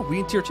 Oh no, we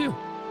need tier 2.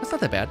 That's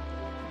not that bad.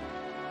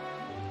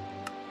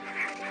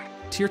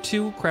 Tier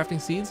 2 crafting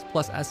seeds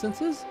plus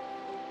essences.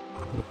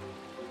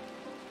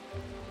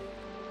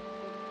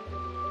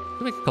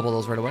 Can make a couple of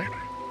those right away.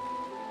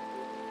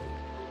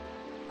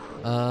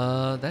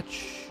 That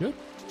should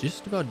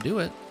just about do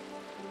it.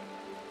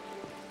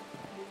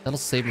 That'll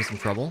save me some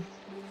trouble.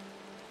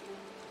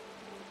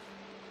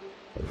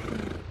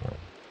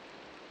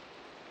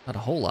 Not a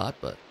whole lot,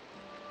 but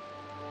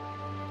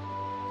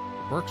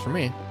it works for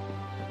me.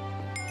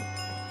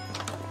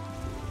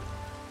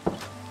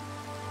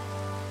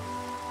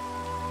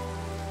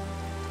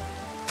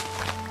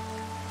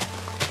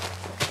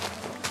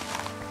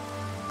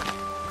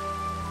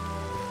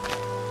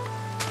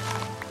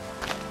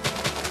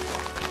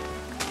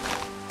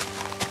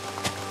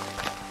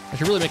 I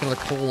should really make another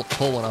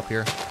coal one up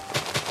here.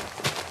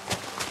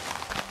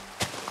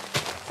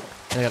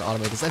 And I gotta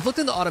automate this. I've looked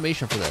into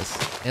automation for this,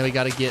 and we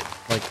gotta get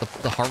like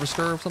the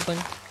harvester or something.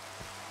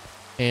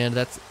 And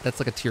that's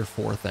like a tier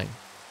 4 thing.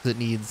 Because it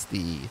needs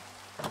the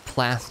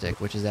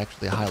plastic, which is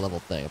actually a high level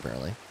thing,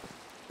 apparently.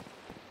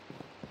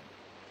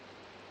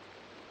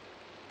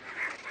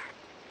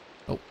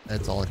 Oh,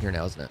 that's all in here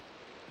now, isn't it?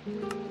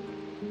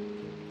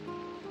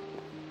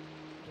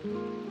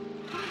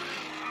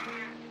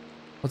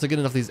 Once I get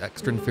enough of these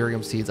extra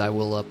inferium seeds, I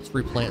will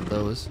replant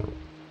those.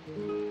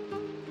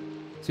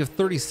 So you have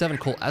 37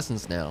 coal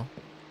essence now.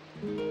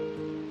 I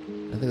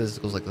think this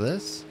goes like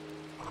this.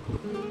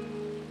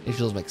 Each of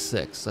those make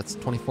 6. So that's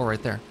 24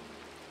 right there.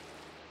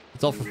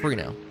 It's all for free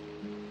now.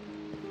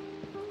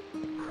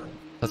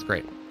 That's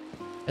great.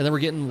 And then we're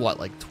getting, what,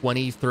 like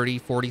 20, 30,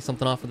 40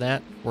 something off of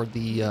that for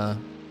the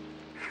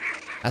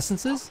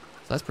essences? So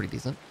that's pretty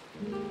decent.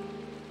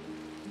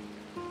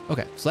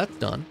 Okay, so that's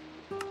done.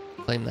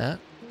 Claim that.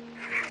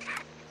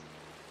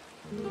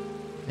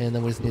 And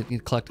then we just need to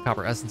collect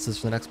copper essences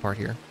for the next part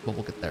here. But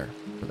we'll get there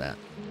for that.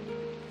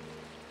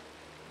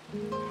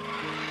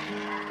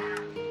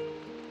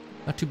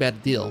 Not too bad a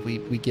deal.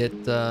 We get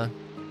a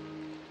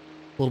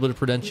little bit of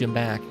Prudentium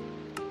back.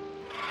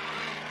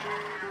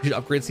 You should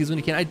upgrade these when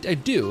you can. I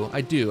do.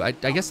 I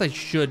guess I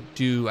should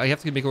do. I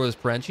have to make over this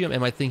Prudentium,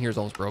 and my thing here is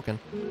almost broken.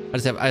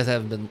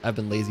 I've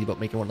been lazy about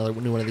making another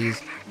new one of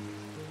these.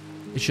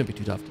 It shouldn't be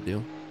too tough to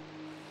do.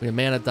 We have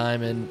mana,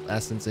 diamond,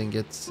 essence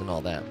ingots, and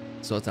all that.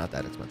 So it's not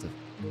that expensive.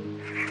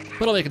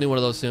 But I'll make a new one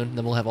of those soon.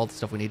 Then we'll have all the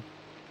stuff we need.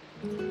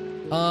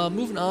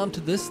 Moving on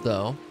to this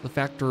though, the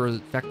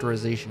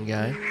factorization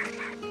guy.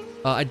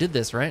 I did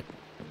this, right?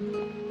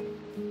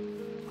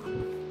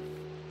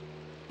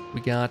 We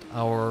got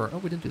our...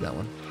 Oh, we didn't do that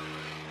one.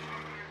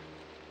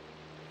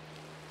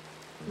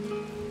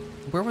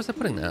 Where was I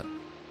putting that?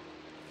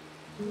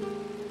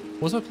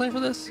 What was my plan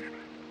for this?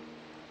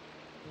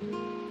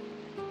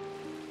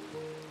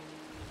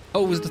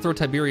 Oh, it was to throw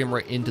Tiberium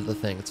right into the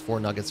thing. It's 4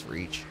 nuggets for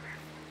each.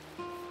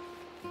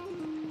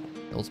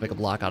 Let's make a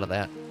block out of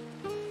that.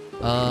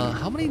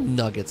 How many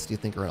nuggets do you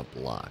think are in a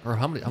block? Or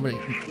how many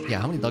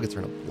nuggets are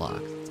in a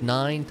block? It's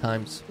 9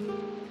 times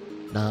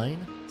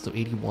 9, so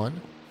 81.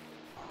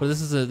 But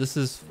this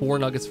is 4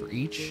 nuggets for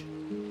each.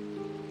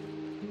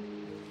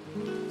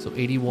 So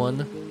 81.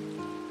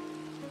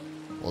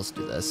 Well, let's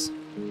do this.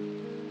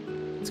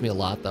 It's gonna be a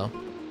lot though.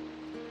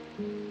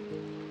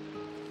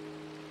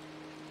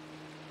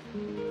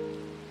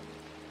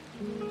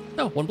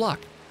 No, 1 block.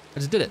 I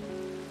just did it.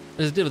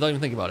 I just did it without even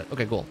thinking about it.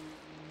 Okay, cool.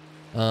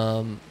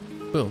 Boom.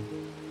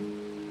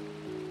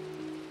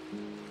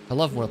 I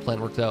love when a plan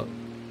works out.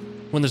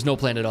 When there's no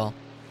plan at all.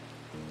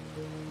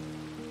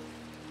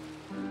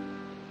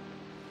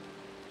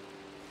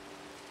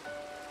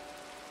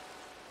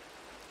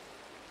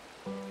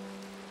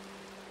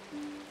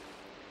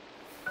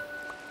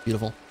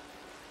 Beautiful.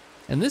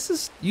 And this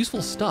is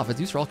useful stuff. It's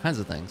used for all kinds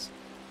of things.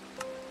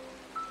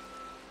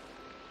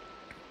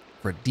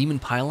 For a demon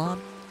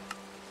pylon?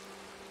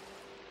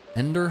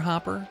 Ender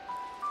hopper?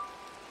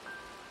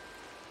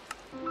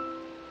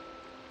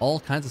 All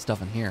kinds of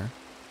stuff in here.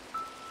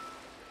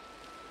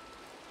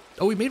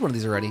 Oh, we made one of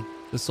these already.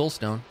 The soul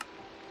stone.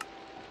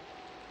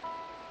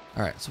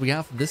 Alright, so we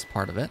have this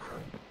part of it.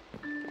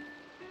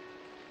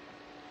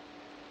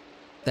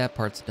 That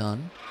part's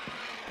done.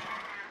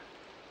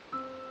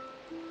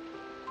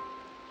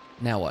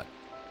 Now what?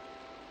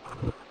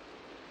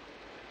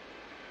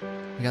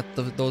 We got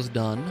those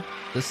done.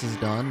 This is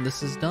done.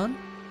 This is done.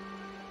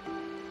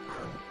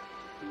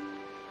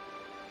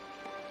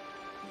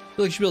 I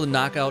feel like you should be able to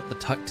knock out the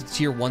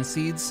tier 1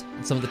 seeds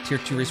and some of the tier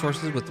 2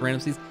 resources with random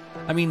seeds.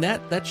 I mean,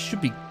 that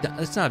should be...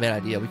 That's not a bad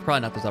idea. We can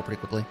probably knock those out pretty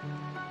quickly.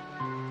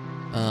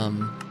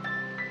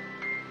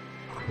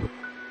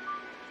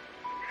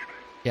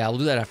 Yeah, we'll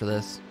do that after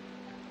this.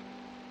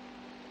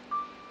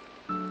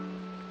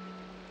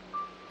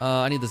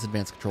 I need this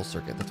advanced control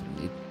circuit. That's what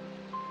I need.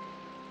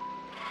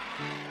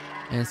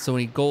 And so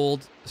we need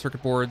gold,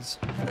 circuit boards,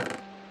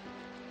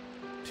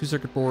 2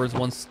 circuit boards,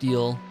 1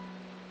 steel.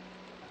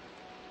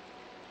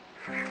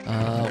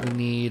 We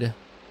need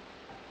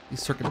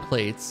these circuit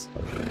plates.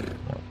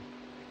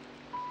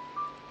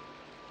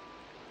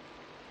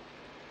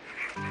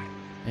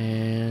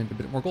 And a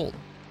bit more gold.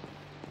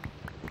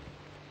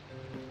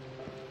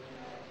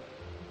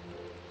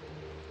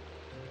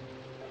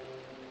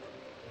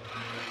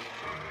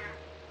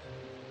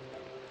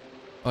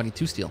 Oh, I need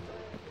 2 steel.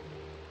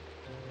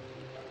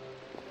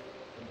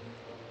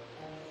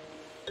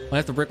 I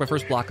have to break my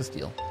first block of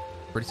steel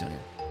pretty soon here.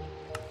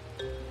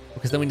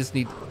 Because then we just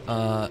need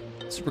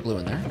super glue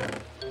in there.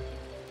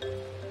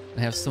 I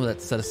have some of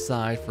that set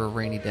aside for a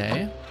rainy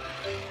day.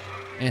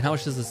 And how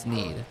much does this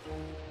need?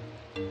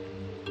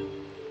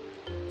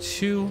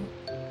 2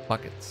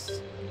 buckets.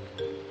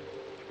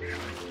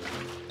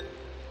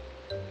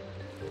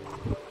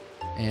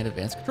 And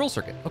advanced control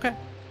circuit. Okay.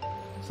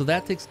 So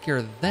that takes care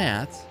of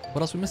that.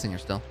 What else are we missing here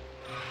still?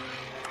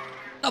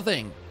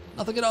 Nothing.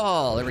 Nothing at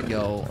all. There we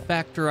go.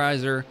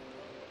 Factorizer.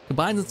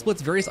 Combines and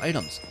splits various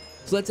items.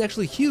 So that's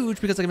actually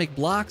huge because I can make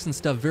blocks and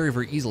stuff very,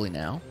 very easily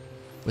now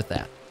with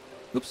that.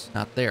 Oops,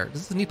 not there.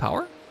 Does this need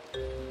power?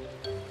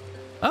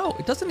 Oh,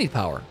 it doesn't need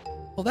power.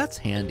 Well, that's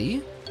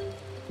handy.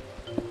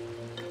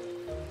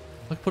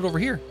 put it over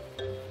here.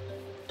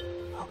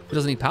 If it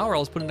doesn't need power,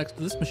 I'll just put it next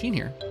to this machine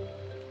here.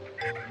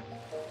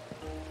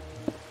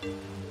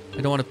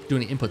 I don't want to do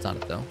any inputs on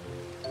it though.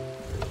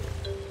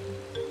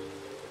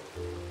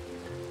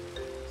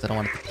 Because I don't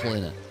want it to pull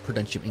in it,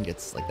 prudentium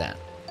ingots like that.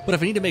 But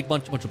if I need to make a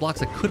bunch of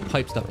blocks, I could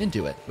pipe stuff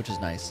into it, which is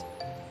nice.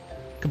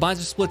 Combines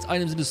or splits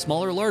items into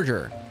smaller or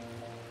larger.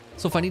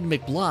 So if I need to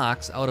make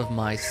blocks out of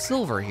my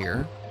silver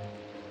here,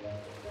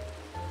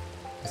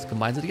 this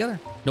combines it together.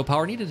 No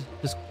power needed,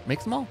 just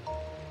makes them all.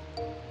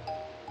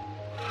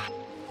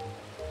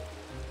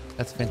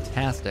 That's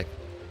fantastic.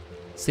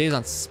 Saves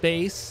on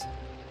space.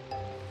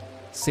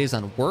 Saves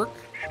on work.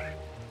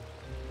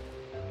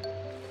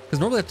 Because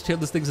normally I have to turn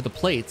these things into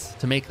plates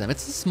to make them.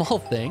 It's a small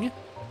thing,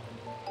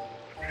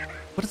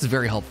 but it's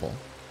very helpful.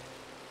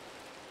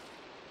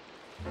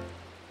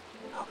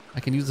 I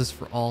can use this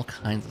for all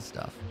kinds of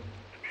stuff.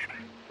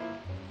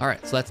 All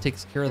right, so that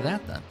takes care of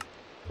that then.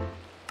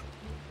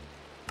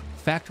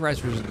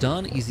 Factorizer is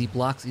done. Easy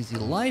blocks, easy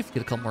life.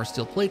 Get a couple more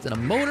steel plates and a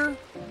motor.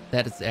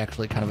 That is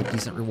actually kind of a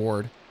decent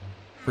reward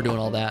for doing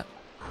all that.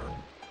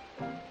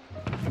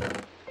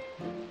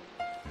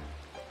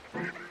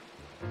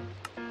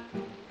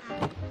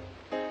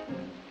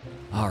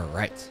 All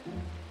right,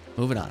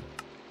 moving on.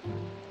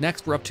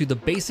 Next, we're up to the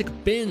basic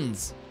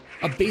bins.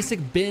 A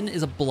basic bin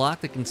is a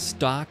block that can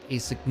stock a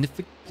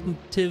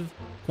significant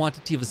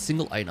quantity of a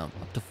single item,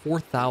 up to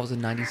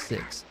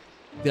 4,096.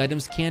 The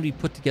items can be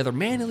put together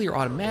manually or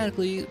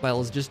automatically by a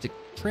logistic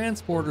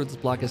transporter. This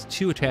block has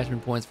 2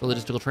 attachment points for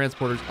logistical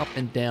transporters up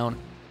and down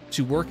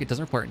to work. It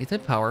doesn't require any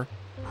type of power,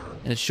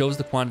 and it shows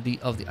the quantity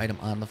of the item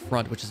on the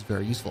front, which is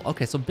very useful.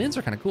 Okay, so bins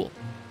are kind of cool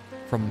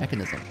from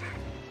Mechanism.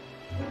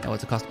 Now,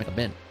 what's it cost to make a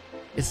bin?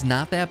 It's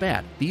not that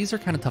bad. These are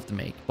kind of tough to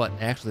make, but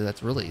actually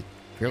that's really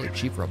fairly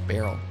cheap for a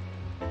barrel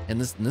in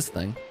this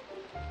thing.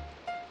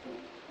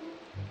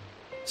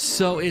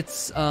 So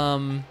it's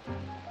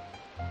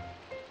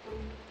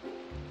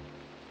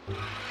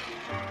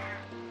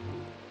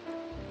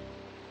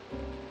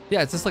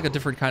yeah, it's just like a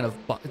different kind of,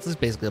 it's just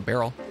basically a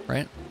barrel,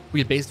 right?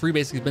 We get 3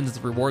 basic bins as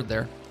a reward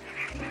there.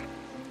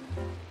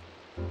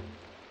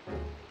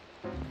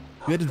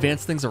 You had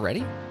advanced things already?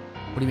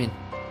 What do you mean?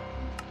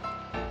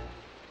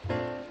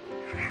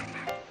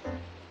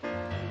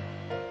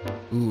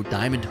 Ooh,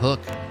 diamond hook.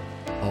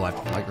 Oh, I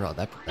have to figure out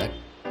that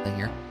thing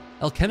here.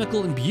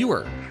 Alchemical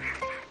imbuer.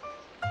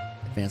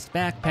 Advanced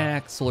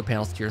backpack, solar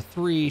panels tier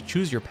 3,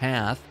 choose your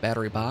path,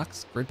 battery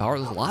box, grid power.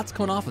 There's lots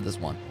coming off of this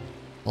one.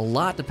 A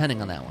lot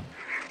depending on that one.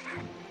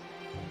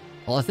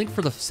 Well, I think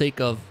for the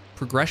sake of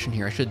progression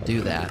here, I should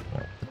do that.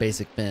 The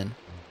basic bin.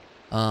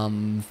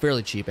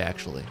 Fairly cheap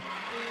actually.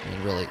 I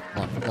mean, really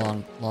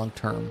long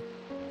term.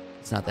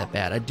 It's not that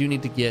bad. I do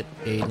need to get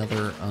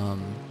another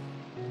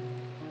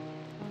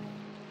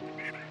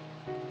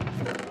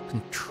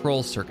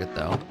control circuit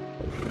though.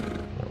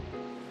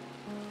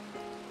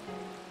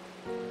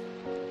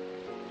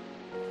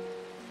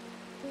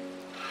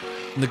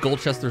 In the gold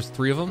chest, there's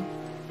 3 of them.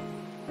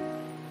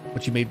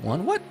 But you made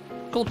 1? What?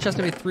 Gold chest,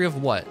 I made 3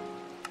 of what?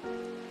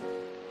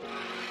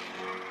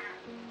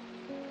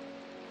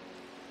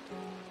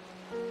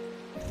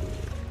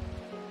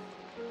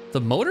 The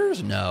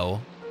motors?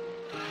 No.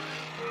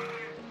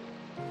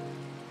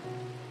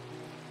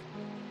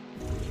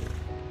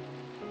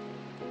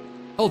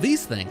 Oh,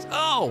 these things.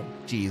 Oh,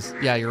 geez.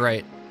 Yeah, you're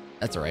right.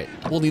 That's all right.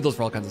 We'll need those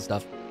for all kinds of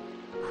stuff.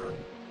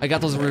 I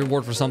got those as a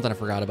reward for something I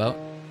forgot about.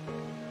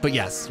 But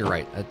yes, you're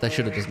right. I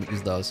should have just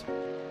used those.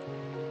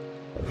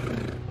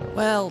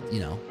 Well,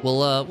 you know,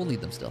 we'll need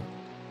them still.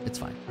 It's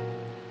fine.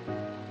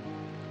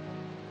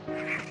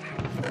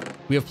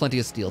 We have plenty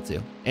of steel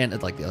too,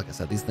 and like I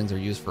said, these things are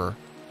used for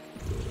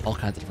all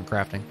kinds of different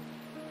crafting.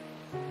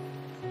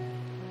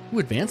 Ooh,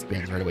 advanced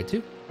bins right away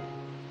too.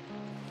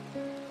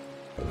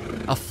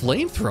 A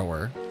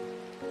flamethrower.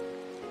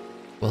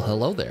 Well,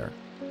 hello there.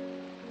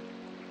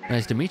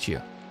 Nice to meet you.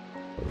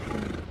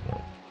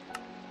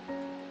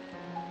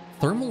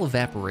 Thermal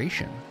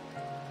evaporation.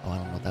 Oh, I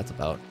don't know what that's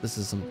about. This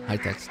is some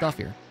high-tech stuff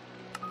here.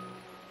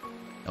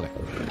 Okay.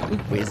 Ooh,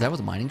 wait, is that what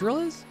the mining drill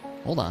is?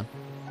 Hold on.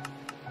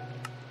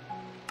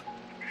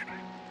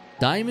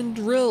 Diamond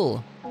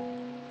drill.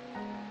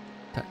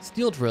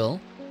 Steel drill.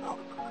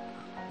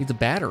 Needs a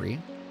battery.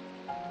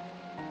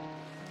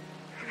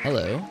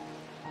 Hello.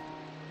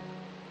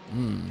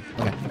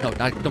 Okay. No,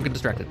 don't get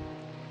distracted.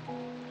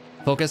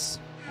 Focus.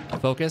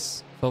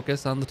 Focus.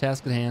 Focus on the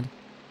task at hand.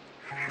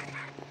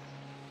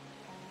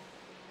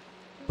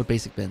 What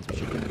basic bins we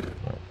should get?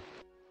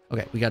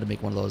 Okay, we got to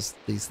make one of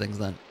these things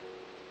then.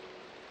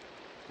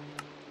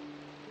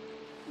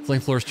 Flame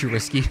floor is too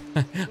risky.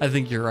 I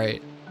think you're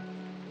right.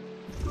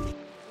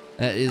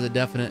 That is a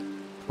definite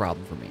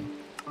problem for me.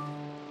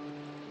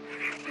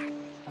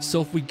 So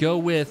if we go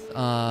with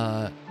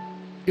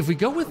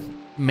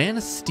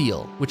Mana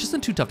Steel, which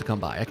isn't too tough to come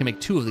by, I can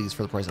make 2 of these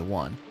for the price of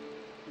 1.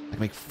 I can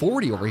make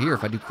 40 over here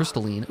if I do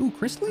crystalline. Ooh,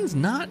 crystalline's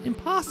not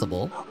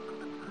impossible.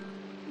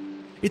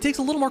 It takes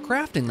a little more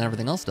crafting than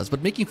everything else does,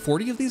 but making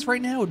 40 of these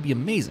right now would be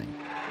amazing.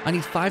 I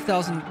need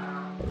 5,000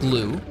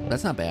 glue.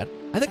 That's not bad.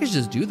 I think I should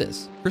just do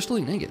this.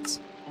 Crystalline ingots.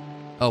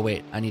 Oh,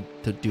 wait. I need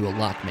to do a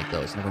lot to make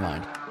those. Never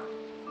mind.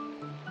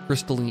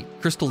 Crystalline,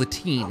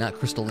 not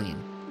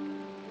crystalline.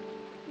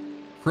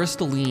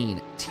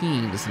 Crystalline.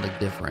 Teen is something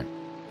different.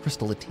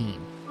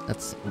 Crystalline.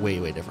 That's way,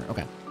 way different.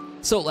 Okay.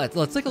 So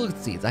let's take a look at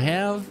the seeds. I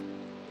have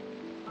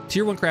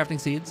tier 1 crafting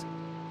seeds.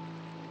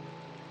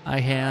 I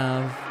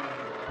have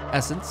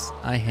essence.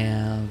 I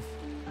have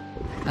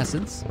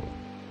essence.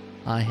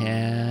 I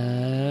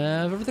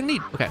have everything I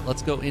need. Okay,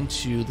 let's go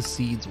into the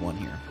seeds one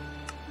here.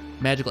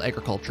 Magical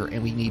agriculture,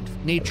 and we need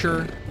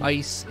nature,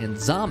 ice, and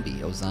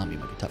zombie. Oh, zombie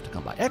might be tough to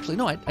come by. Actually,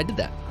 no, I did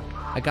that.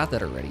 I got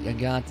that already. I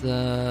got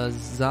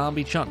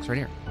zombie chunks right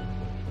here.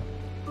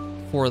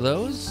 4 of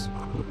those.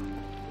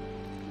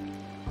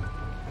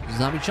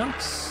 Zombie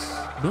chunks.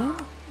 Boom.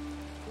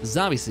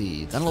 Zombie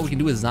seeds. I don't know what we can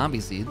do with zombie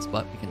seeds,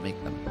 but we can make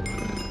them.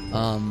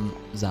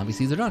 Zombie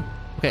seeds are done.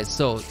 Okay,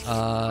 so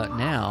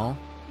now,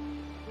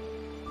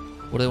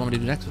 what do they want me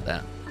to do next with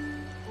that?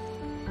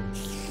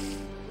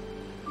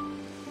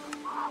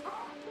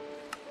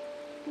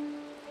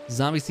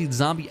 Zombie seed,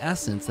 zombie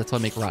essence. That's why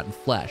I make rotten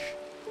flesh,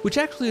 which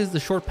actually is the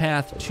short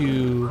path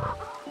to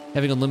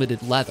having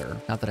unlimited leather.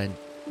 Not that I,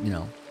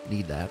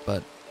 need that,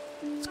 but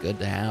it's good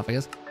to have, I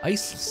guess.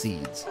 Ice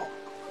seeds.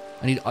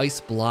 I need ice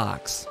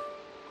blocks.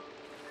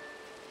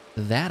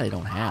 That I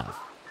don't have.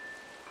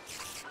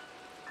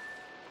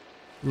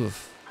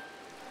 Oof.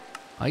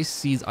 Ice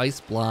seeds,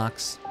 ice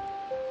blocks.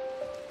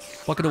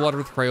 Bucket of water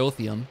with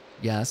cryothium.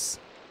 Yes.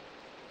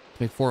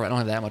 To make 4, I don't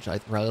have that much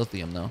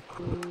cryothium though.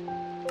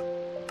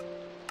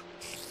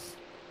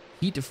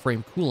 Heat to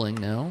frame cooling,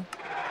 no.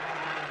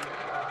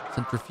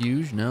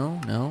 Centrifuge,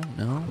 no.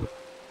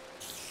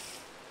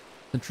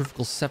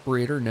 Centrifugal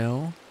separator,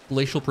 no.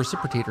 Glacial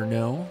precipitator,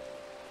 no.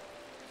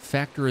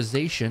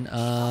 Factorization,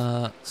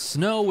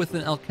 snow with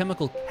an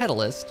alchemical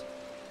catalyst.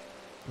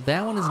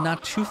 That one is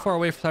not too far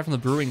away aside from the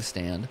brewing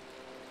stand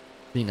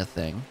being a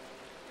thing.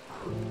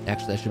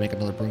 Actually, I should make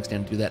another brewing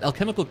stand to do that.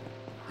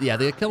 Yeah,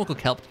 the alchemical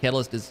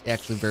catalyst is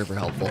actually very, very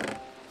helpful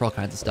for all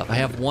kinds of stuff. I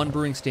have 1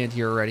 brewing stand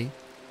here already,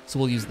 so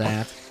we'll use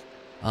that.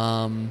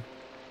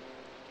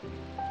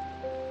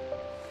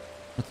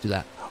 Let's do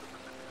that.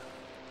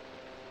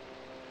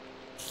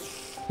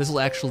 This will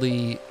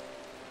actually...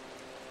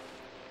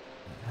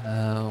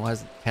 why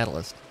is it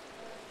catalyst?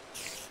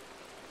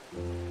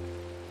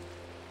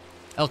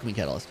 Alchemy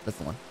catalyst, that's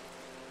the one.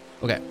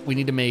 Okay, we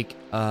need to make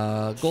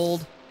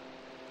gold.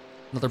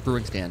 Another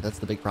brewing stand, that's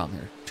the big problem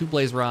here. 2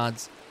 blaze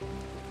rods,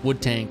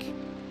 wood tank,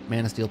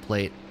 mana steel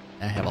plate.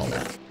 I have all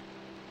that.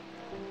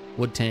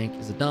 Wood tank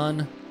is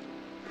done.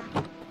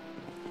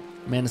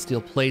 Mana steel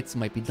plates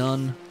might be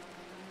done.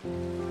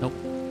 Nope.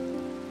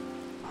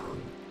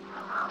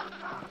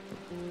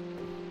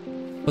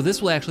 But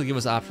this will actually give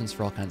us options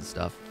for all kinds of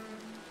stuff.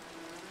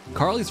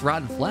 Carly's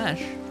rotten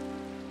flesh?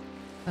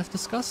 That's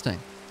disgusting.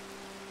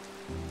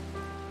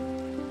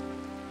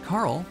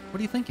 Carl, what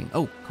are you thinking?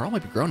 Oh, Carl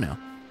might be grown now.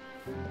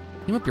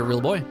 He might be a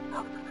real boy.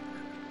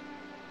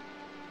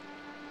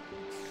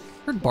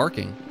 Heard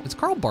barking. Is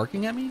Carl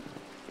barking at me?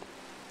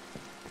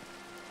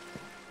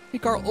 Hey,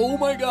 Carl. Oh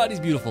my God, he's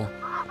beautiful.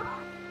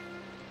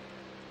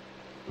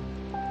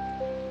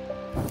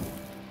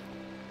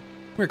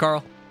 Come here,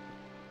 Carl.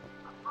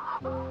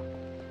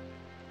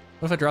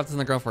 What if I drop this on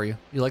the ground for you?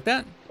 You like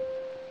that?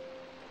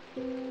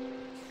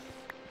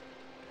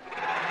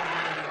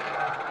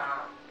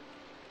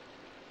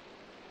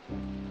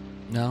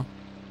 No?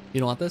 You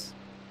don't want this?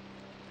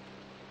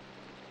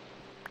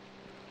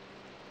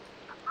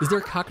 Is there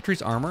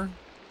cockatrice armor?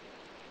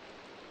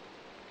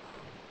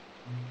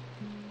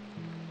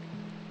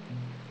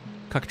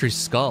 Cockatrice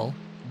skull.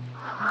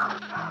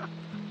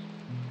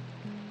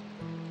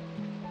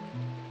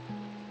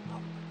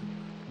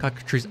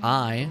 Cockatrice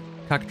eye.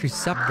 Cockatrice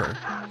scepter.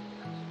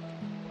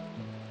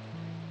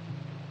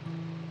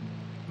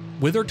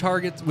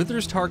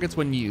 Withers targets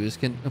when used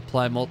can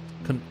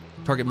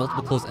target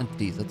multiple close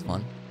entities. That's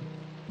fun.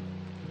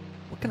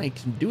 What can I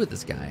do with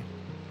this guy?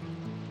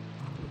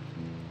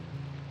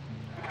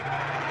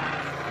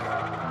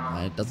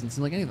 It doesn't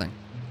seem like anything.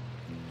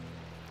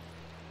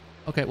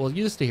 Okay, well,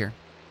 you just stay here.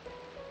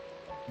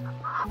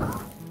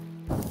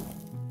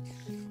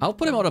 I'll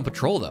put him out on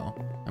patrol, though.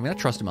 I mean, I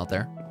trust him out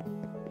there.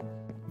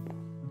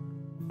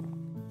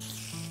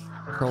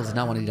 Curl does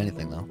not want to eat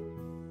anything, though.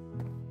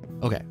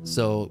 Okay,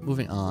 so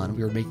moving on.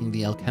 We were making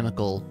the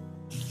alchemical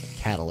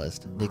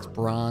catalyst. It makes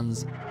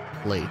bronze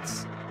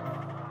plates.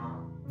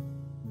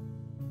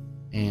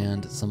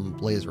 And some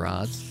blaze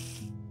rods.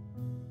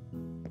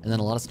 And then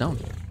a lot of stone.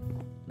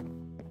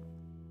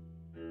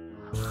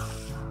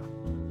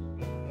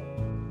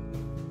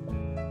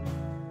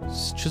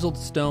 Chiseled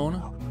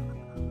stone.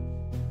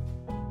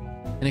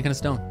 Any kind of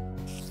stone.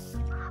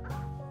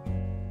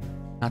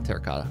 Not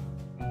terracotta.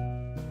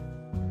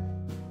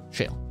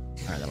 Shale.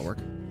 Alright, that'll work.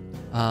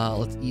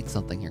 Let's eat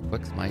something here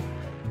quick. My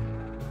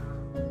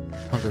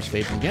hunger's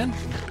fading again.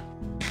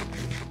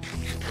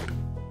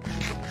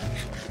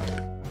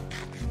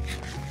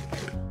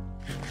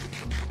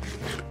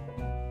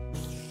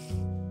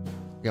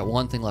 Got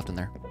one thing left in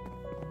there.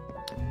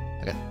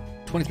 I got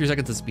 23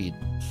 seconds of speed.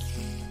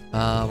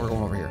 We're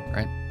going over here,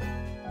 right?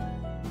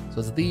 So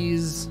it's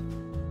these,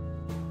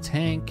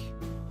 tank,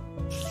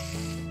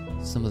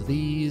 some of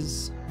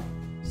these,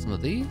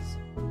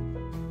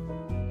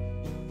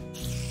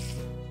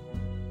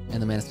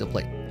 and the Man of Steel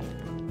plate.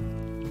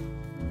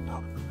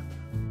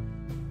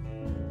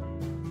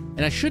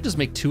 And I should just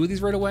make 2 of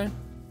these right away,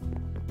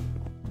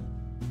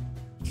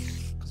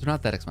 because they're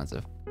not that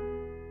expensive.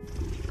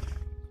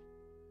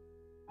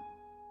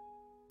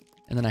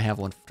 And then I have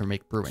one to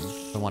make brewing,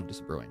 if I want to do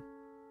some brewing.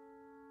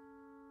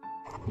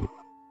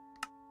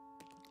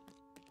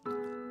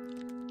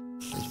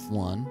 There's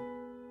 1.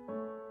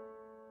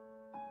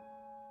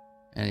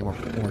 And I need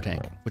one more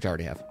tank, which I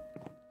already have.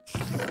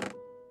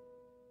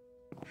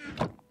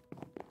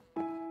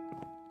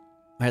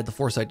 I had the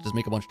foresight to just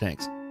make a bunch of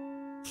tanks.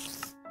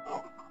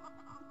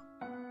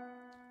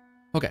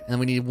 Okay, and then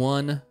we need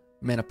 1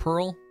 mana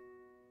pearl.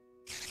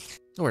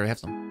 Oh, wait, I have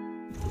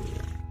some.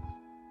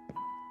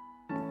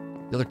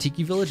 The other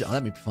Tiki Village? Oh,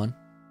 that might be fun.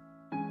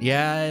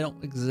 Yeah, I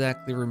don't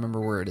exactly remember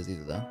where it is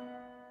either, though.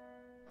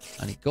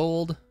 I need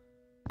gold.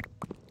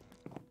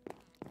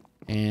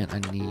 And I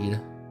need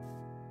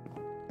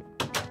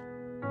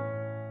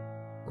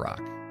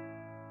rock.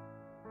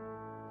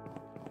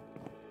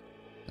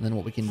 And then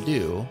what we can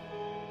do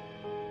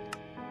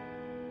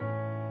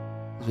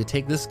is we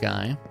take this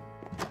guy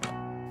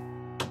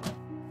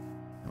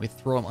and we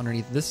throw him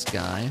underneath this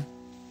guy.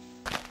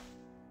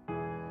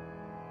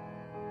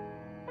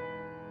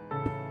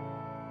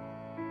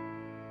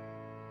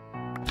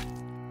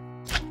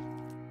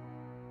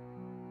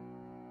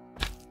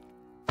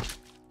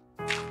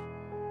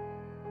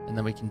 And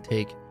then we can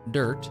take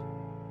dirt,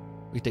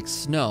 we can take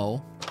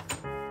snow,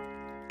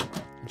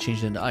 and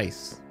change it into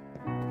ice.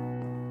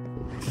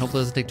 And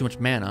hopefully it doesn't take too much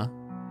mana.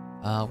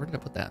 Where did I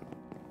put that?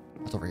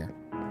 It's over here.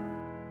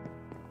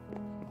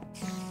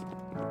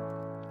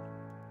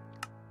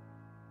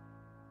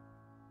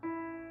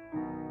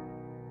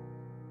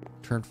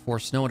 Turn 4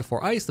 snow into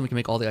 4 ice, then we can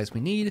make all the ice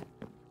we need.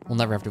 We'll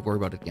never have to worry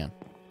about it again.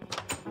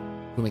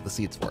 We'll make the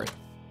seeds for it.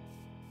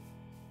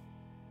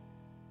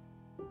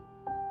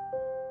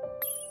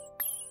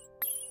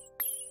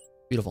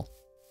 Beautiful.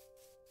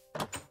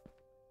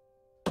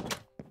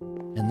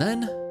 And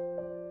then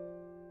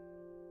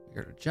we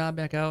get our job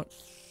back out.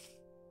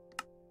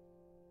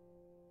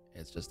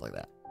 It's just like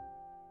that.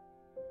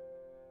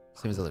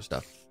 Same as other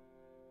stuff.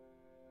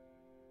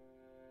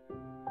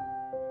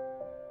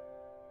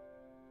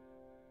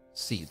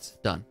 Seeds,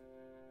 done.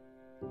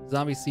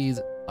 Zombie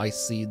seeds,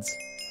 ice seeds.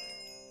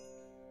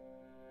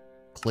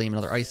 Claim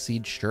another ice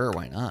seed, sure,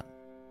 why not?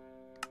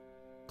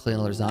 Claim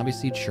another zombie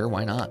seed, sure,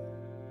 why not?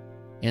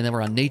 And then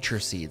we're on nature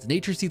seeds.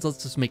 Nature seeds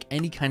lets us make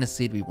any kind of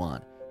seed we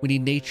want. We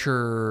need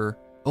nature.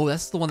 Oh,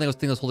 that's the one thing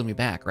that was holding me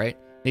back, right?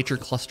 Nature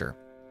cluster.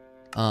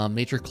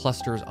 Nature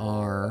clusters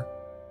are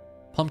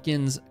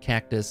pumpkins,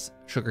 cactus,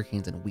 sugar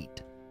canes, and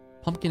wheat.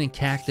 Pumpkin and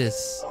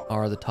cactus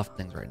are the tough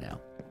things right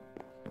now.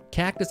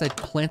 Cactus, I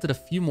planted a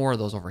few more of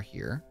those over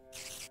here.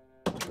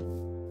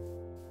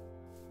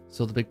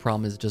 So the big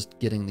problem is just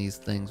getting these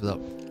things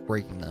without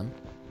breaking them.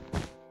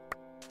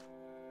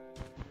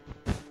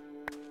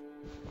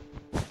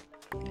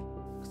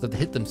 If they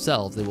hit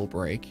themselves, they will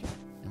break,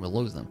 and we'll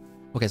lose them.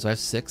 Okay, so I have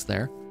 6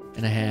 there,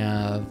 and I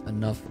have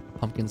enough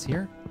pumpkins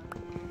here.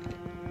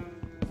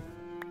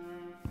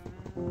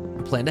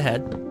 I planned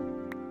ahead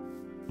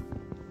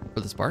for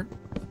this part.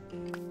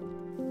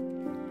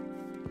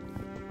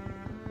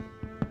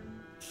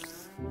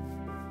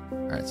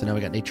 All right, so now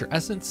we got nature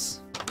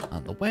essence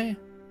on the way.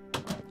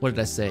 What did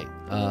I say?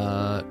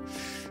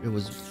 It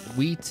was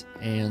wheat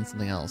and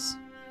something else.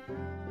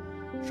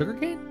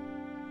 Sugarcane?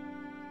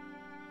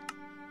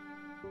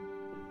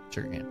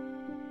 Sugarcane.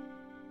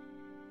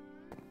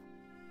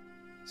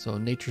 So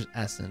nature's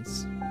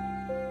essence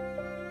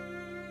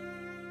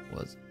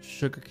was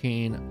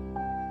sugarcane,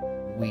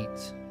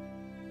 wheat,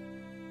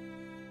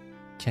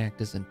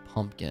 cactus, and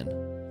pumpkin.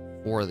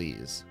 4 of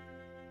these.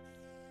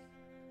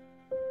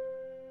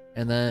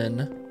 And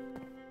then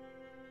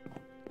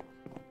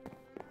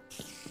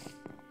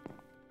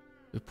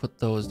we put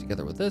those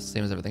together with this,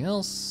 same as everything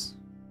else.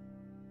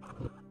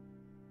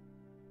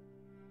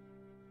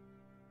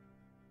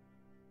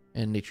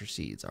 And nature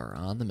seeds are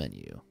on the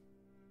menu.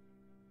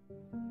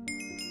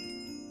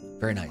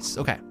 Very nice.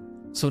 Okay.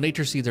 So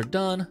nature seeds are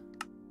done.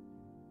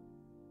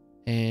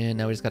 And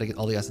now we just got to get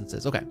all the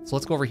essences. Okay. So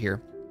let's go over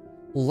here.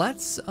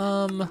 Let's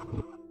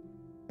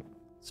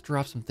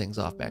drop some things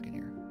off back in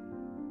here.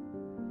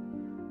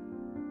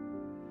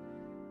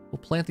 We'll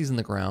plant these in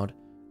the ground.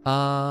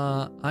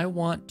 I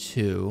want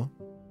to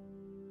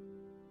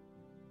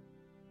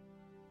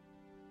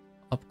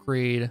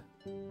upgrade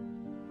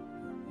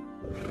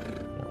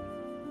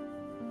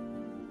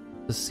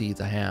the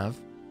seeds I have.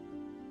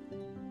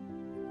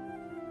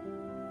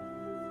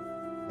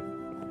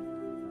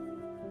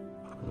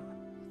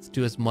 Let's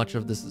do as much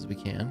of this as we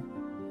can.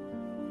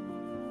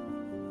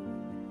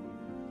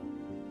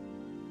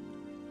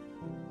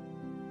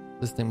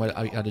 This thing might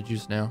be out of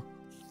juice now.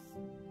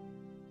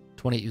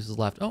 28 uses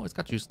left. Oh, it's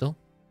got juice still.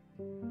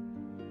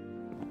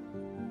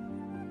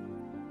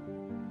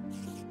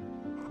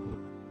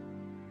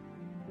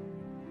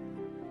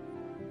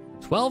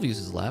 12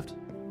 uses left.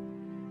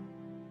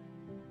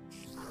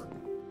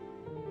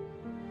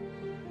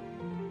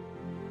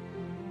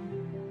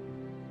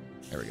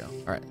 There we go.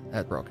 All right,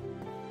 that broke.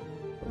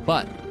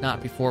 But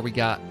not before we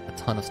got a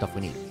ton of stuff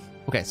we need.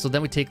 Okay, so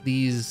then we take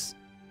these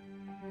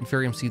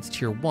Inferium Seeds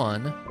tier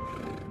 1.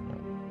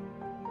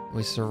 And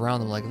we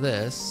surround them like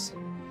this.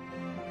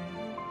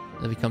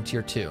 They become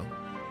tier 2.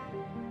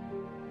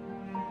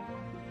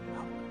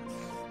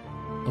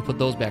 We'll put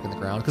those back in the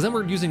ground, because then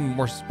we're using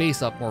more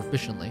space up more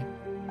efficiently.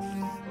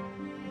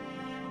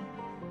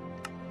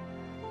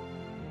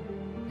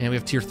 And we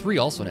have tier 3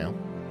 also now.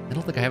 I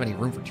don't think I have any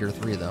room for tier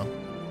 3 though.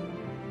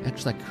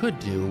 Actually, I could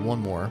do one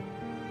more.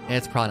 And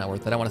it's probably not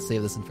worth it. I want to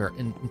save this in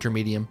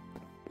intermedium.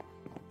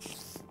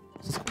 So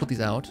let's put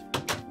these out.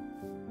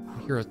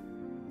 I hear a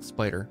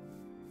spider.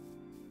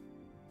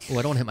 Oh,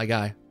 I don't want to hit my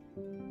guy.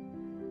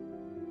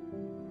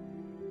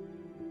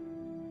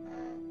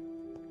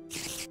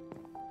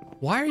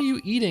 Why are you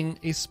eating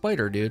a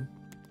spider, dude?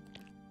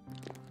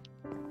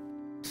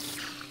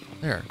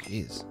 There,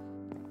 jeez.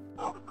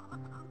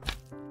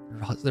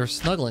 They're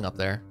snuggling up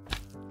there.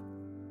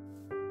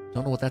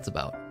 Don't know what that's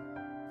about.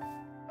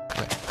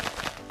 Okay.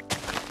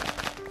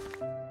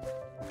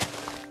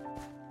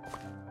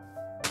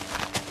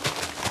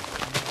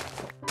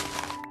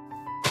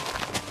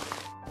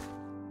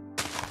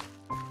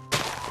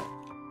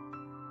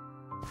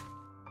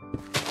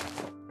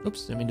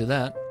 Oops, didn't mean to do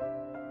that.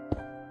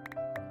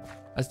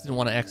 I just didn't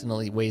want to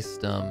accidentally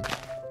waste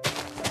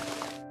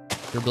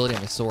durability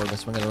on my sword by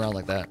swinging it around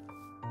like that.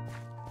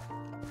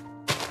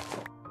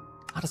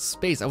 Out of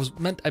space. I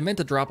meant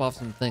to drop off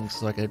some things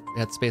so I could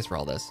had space for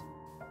all this.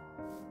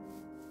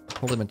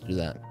 Totally meant to do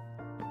that.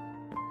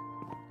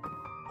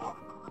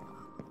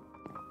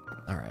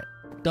 All right,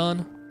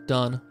 done,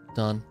 done,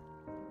 done.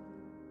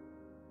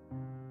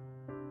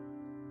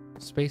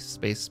 Space,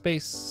 space,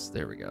 space.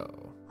 There we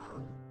go.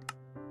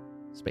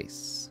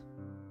 Space.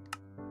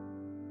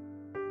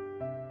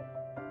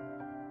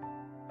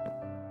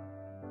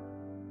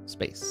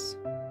 Space.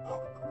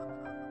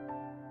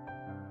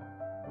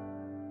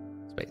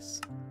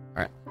 Space.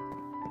 All right.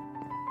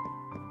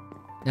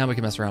 Now we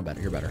can mess around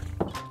better. You're better.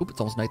 Oop, it's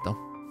almost night though.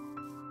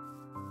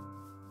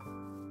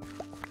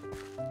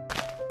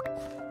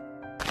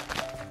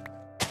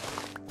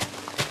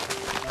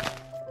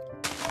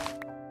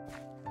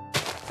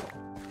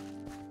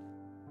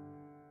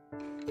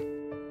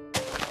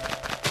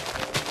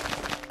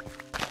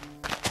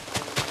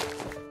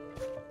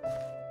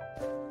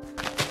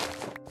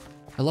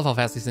 I love how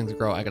fast these things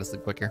grow. I gotta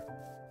sleep quick here.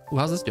 Ooh,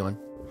 how's this doing?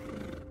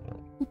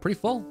 Ooh, pretty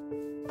full.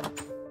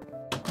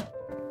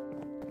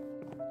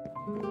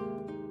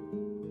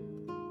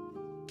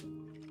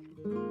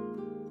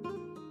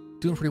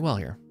 Doing pretty well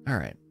here. All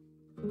right.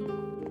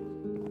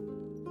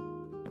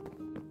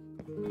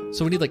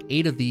 So we need like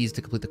 8 of these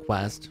to complete the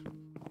quest.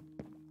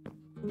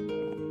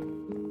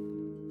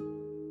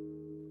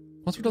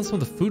 Once we're done some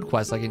of the food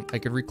quests, I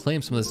can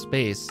reclaim some of this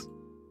space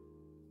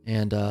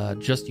and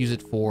just use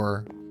it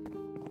for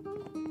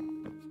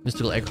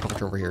mystical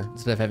agriculture over here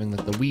instead of having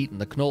the wheat and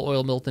the canola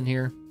oil milled in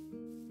here.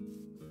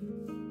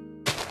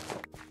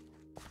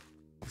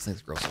 These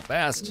things grow so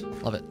fast.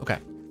 Love it. Okay.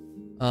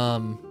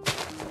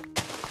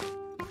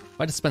 If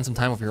I just spend some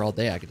time over here all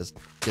day, I could just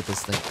get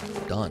this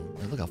thing done.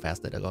 Look how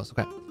fast that goes.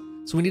 Okay.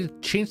 So we need to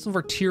change some of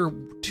our tier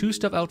 2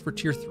 stuff out for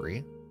tier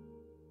 3.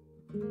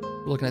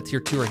 We're looking at tier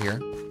 2 right here.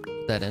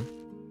 Put that in.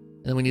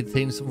 And then we need to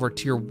change some of our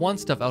tier 1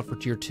 stuff out for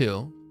tier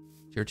 2.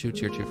 Tier 2,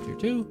 tier 2, tier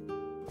 2.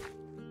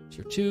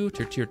 Tier 2,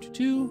 tier 2, tier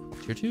 2,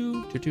 tier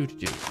 2, tier 2, tier 2,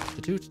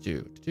 tier 2,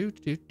 tier 2,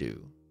 tier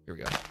 2. Here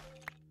we go.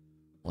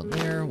 One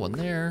there, one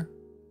there,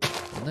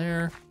 one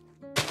there,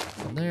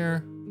 one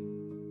there.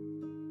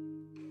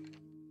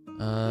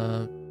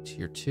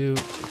 Tier 2,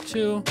 tier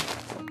 2,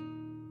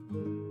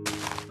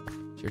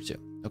 tier 2.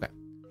 Okay.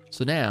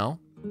 So now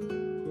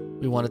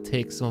we want to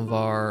take some of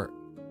our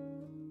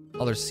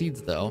other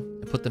seeds though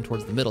and put them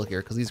towards the middle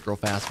here because these grow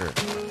faster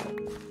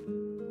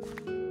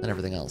than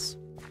everything else.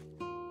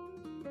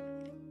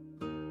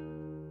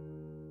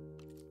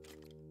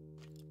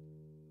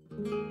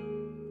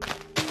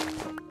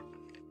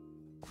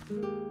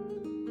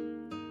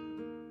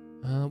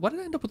 Why did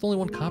I end up with only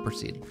 1 copper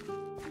seed?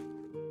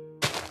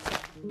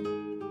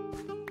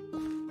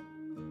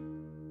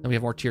 Then we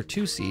have more tier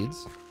 2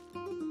 seeds. So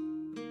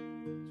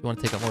we want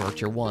to take out more of our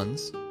tier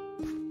 1s.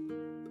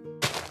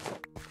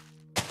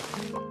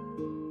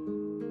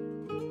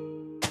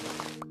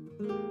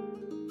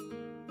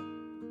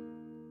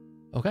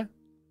 Okay.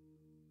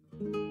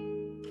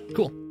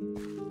 Cool.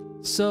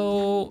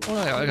 So, oh no,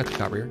 I got the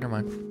copper here. Never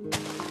mind.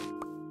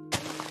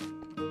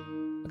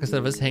 Like I said,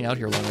 if I just hang out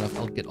here long enough,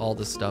 I'll get all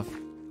this stuff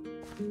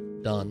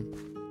done.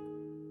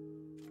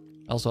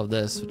 I also have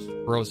this, which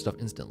grows stuff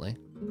instantly.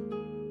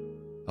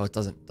 Oh, it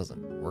doesn't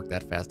work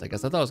that fast, I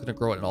guess. I thought I was gonna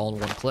grow it all in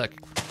one click.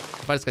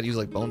 If I just gotta use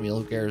like bone meal,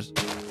 who cares?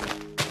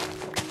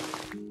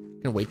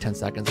 Gonna wait 10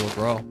 seconds, it'll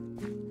grow.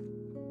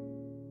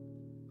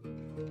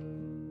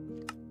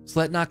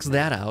 So that knocks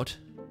that out.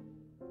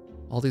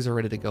 All these are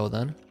ready to go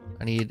then.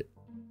 I need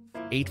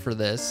 8 for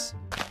this.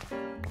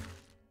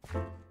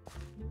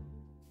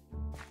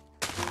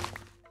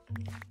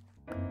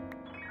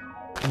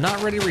 I'm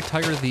not ready to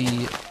retire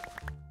the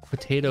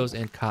potatoes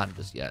and cotton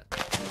just yet.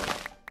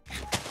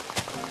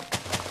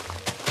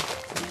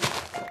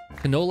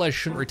 Canola I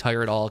shouldn't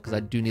retire at all because I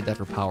do need that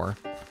for power.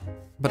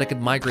 But I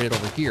could migrate it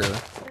over here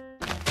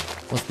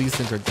once these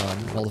things are done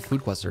and all the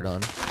food quests are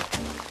done.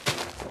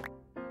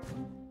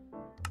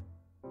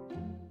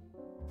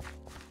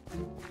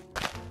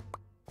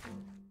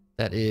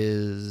 That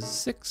is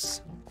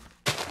 6.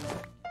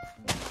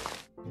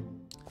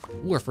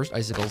 Ooh, our first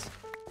icicles.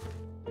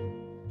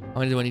 How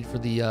many do I need for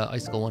the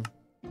icicle one?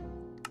 I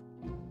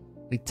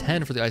need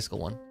 10 for the icicle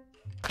one.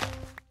 All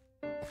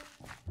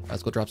right,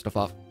 let's go drop stuff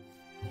off.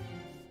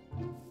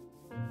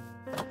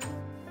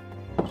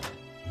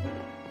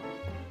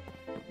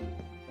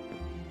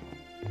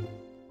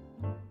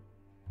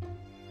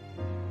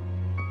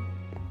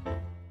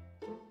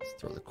 Let's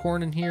throw the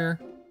corn in here.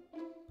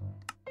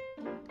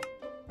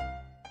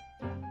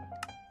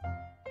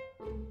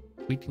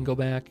 Wheat can go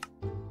back.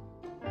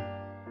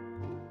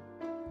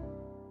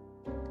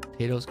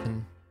 Potatoes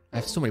can... I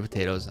have so many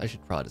potatoes. I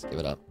should probably just give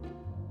it up.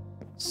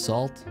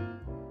 Salt.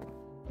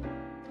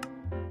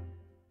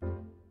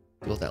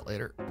 Deal with that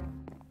later.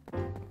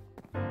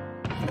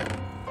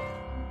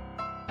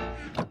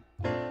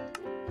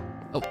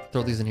 Oh,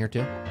 throw these in here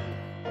too.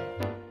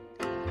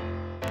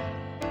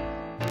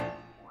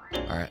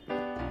 Alright.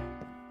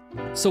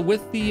 So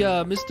with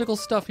the mystical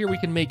stuff here, we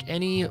can make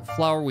any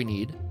flour we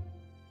need.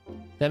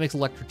 That makes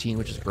electrotine,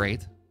 which is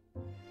great.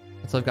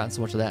 So I've gotten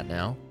so much of that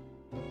now.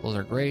 Those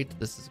are great.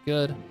 This is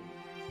good.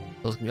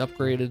 Those can be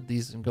upgraded.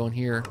 These can go in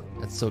here.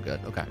 That's so good.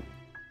 Okay.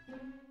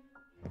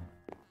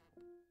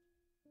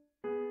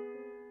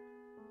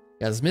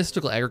 Yeah, this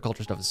mystical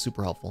agriculture stuff is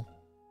super helpful.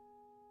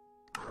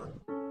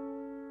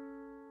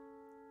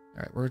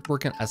 Alright, we're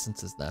working on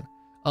essences then.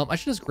 I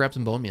should just grab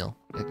some bone meal.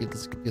 Get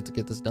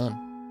this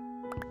done.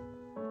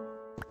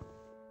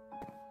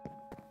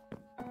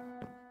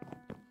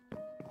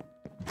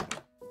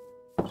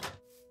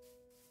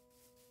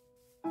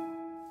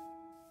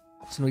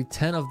 So we need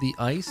 10 of the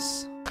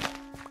ice.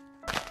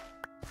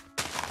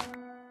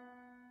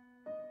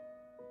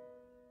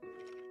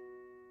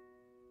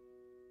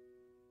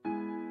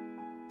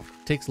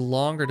 Takes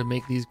longer to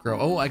make these grow.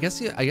 Oh, I'm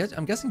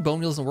guessing bone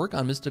meal doesn't work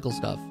on mystical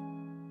stuff.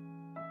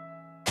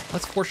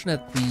 That's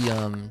fortunate. The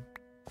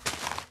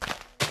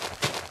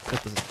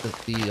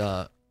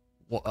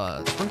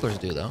sprinklers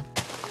do though.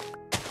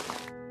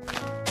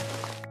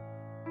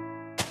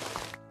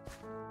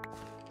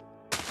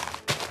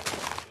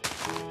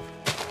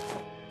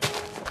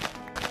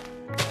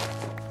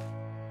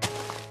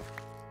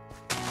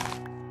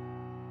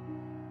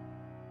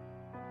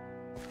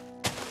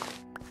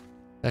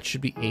 That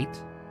should be 8.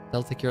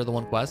 That'll take care of the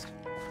one quest.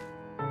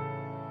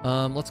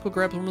 Let's go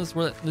grab some of this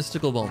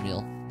mystical bone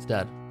meal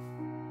instead.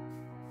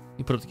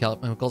 You put up the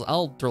chemicals.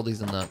 I'll throw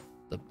these in the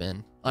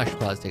bin. I should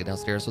probably take it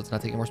downstairs so it's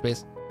not taking more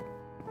space.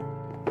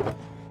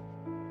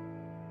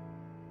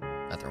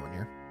 I throw them in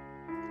here.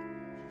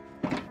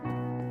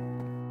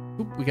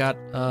 Oop, we got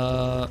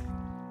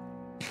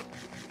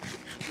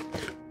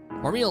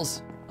more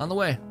meals on the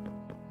way.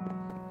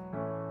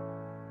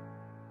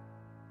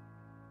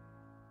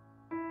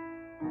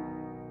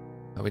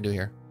 How we do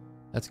here?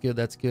 That's good,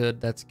 that's good,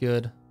 that's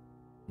good.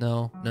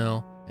 No,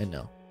 no, and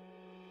no.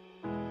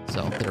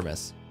 So, hit or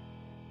miss.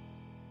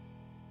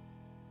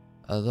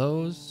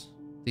 Those,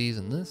 these,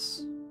 and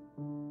this.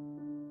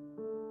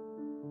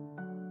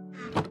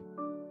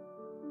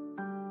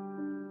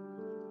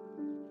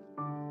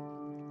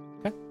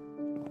 Okay.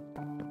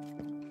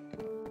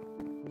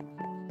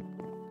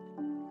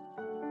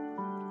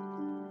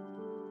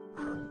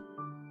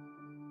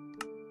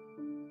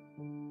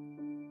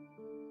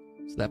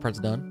 So that part's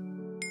done.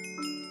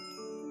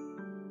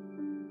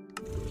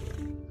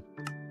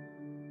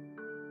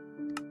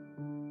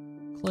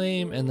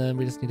 Claim, and then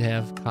we just need to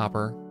have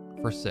copper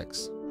for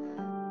 6.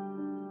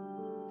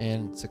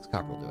 And 6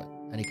 copper will do it.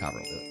 Any copper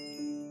will do it.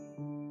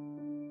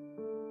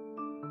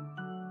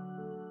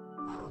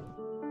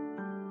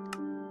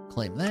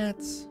 Claim that.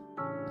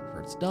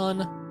 After it's done.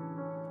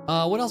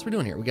 What else are we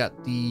doing here? We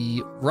got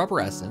the rubber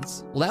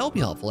essence. Well, that will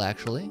be helpful,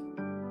 actually.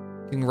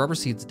 Getting rubber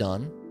seeds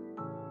done.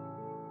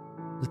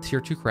 The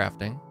tier 2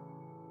 crafting.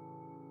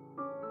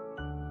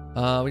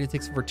 We need to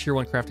take some of our tier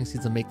 1 crafting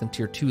seeds and make them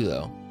tier 2,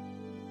 though.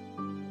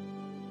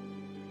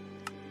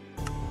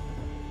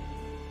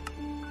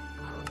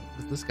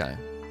 What's this guy?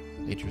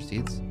 Nature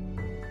seeds.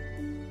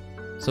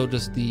 So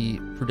just the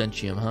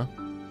prudentium, huh?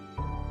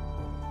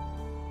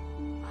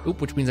 Oop,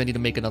 which means I need to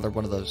make another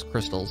one of those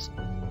crystals.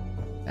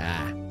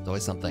 Ah, it's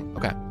always something.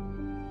 Okay.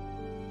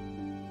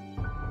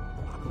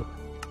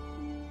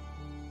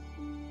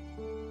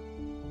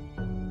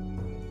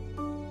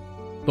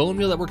 Bone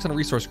meal that works on a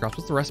resource crops.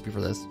 What's the recipe for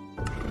this?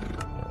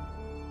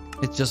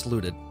 It's just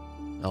looted.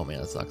 Oh man,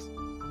 that sucks.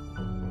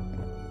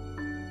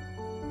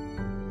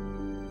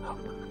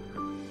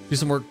 Do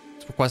some more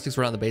questing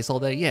around the base all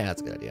day? Yeah,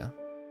 that's a good idea.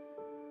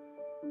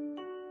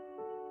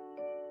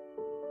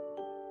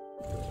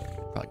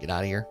 Probably get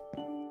out of here.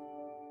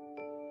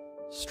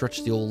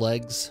 Stretch the old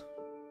legs.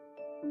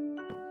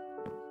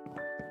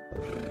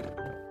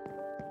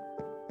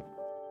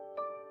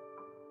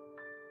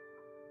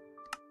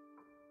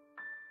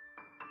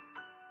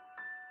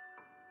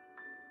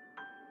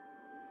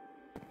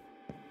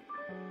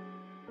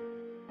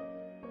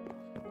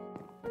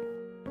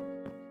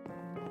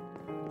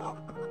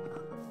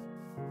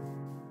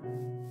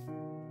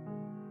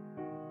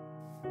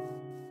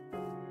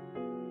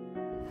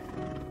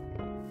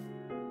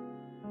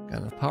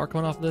 Got enough power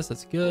coming off of this.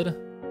 That's good.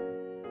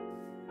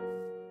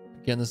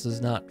 Again, this is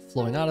not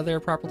flowing out of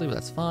there properly, but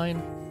that's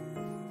fine.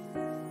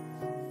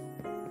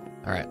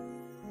 All right.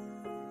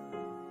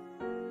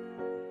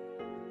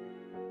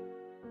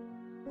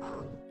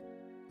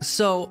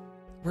 So,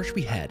 where should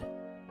we head?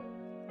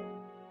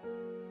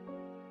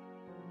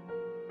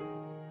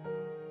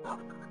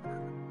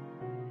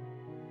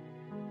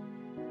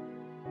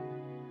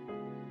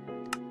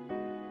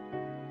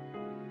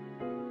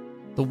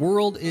 The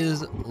world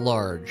is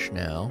large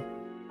now.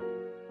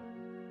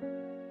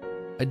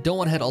 I don't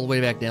want to head all the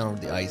way back down over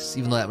the ice,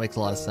 even though that makes a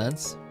lot of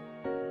sense.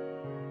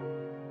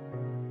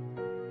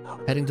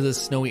 Heading to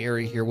this snowy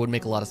area here would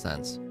make a lot of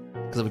sense,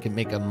 because we can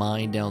make a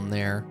mine down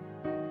there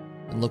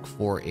and look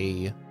for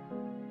a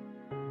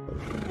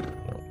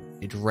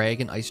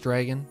dragon, ice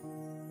dragon.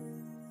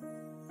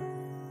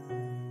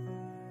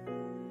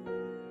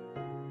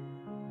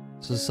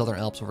 This is Southern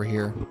Alps over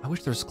here. I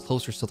wish there's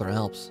closer Southern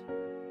Alps.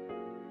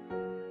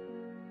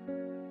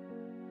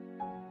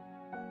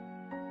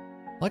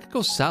 Well, I could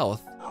go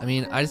south. I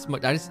mean, I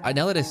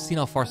now that I've seen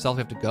how far south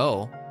we have to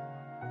go,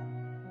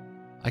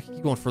 I could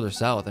keep going further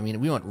south. I mean,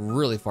 we went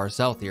really far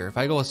south here. If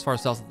I go as far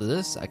south as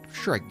this, I'm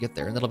sure I can get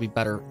there, and that'll be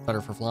better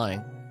for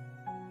flying.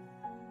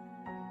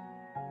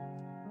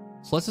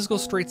 So let's just go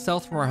straight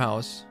south from our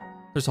house.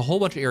 There's a whole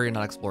bunch of area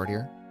not explored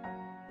here.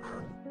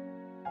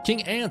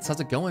 King Ants, how's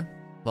it going?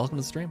 Welcome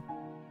to the stream.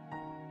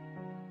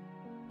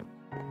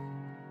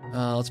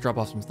 Let's drop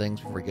off some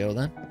things before we go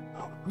then.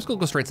 I'm just gonna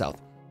go straight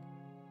south.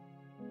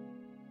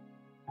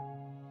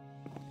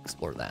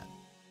 Explore that.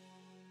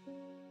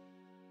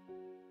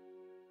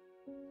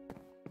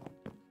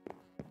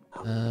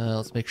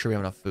 Let's make sure we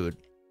have enough food.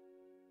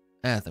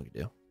 I think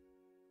we do.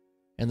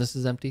 And this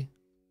is empty.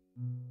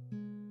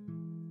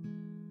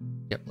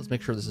 Yep, let's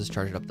make sure this is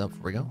charged up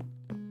before we go.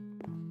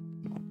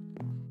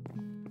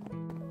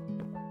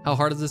 How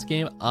hard is this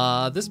game?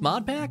 This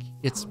mod pack?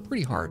 It's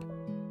pretty hard,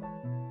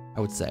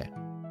 I would say.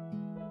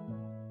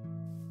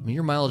 I mean,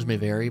 your mileage may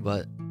vary,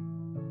 but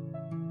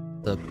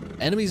the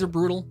enemies are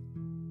brutal.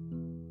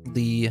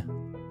 The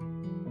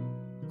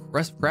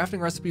crafting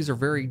recipes are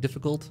very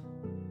difficult.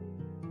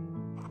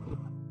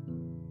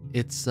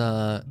 It's,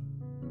 you're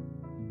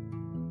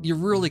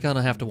really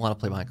gonna have to want to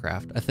play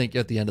Minecraft, I think,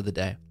 at the end of the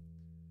day.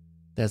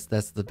 That's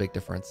the big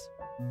difference.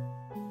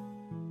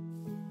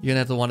 You're gonna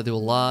have to want to do a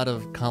lot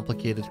of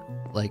complicated,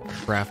 like,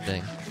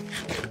 crafting.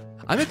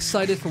 I'm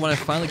excited for when I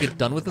finally get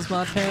done with this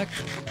mod pack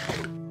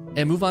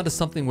and move on to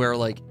something where,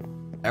 like,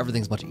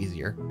 everything's much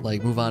easier.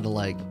 Like, move on to,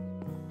 like,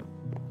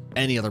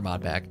 any other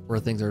mod pack where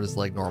things are just,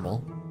 like,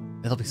 normal.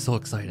 That'll be so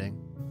exciting.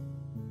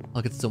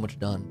 I'll get so much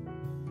done.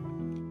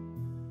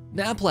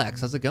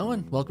 Naplex, how's it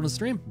going? Welcome to the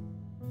stream.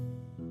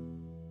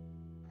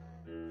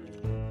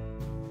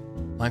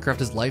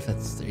 Minecraft is life.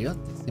 Yeah,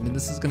 I mean,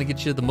 this is gonna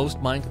get you the most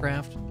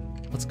Minecraft.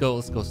 Let's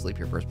go sleep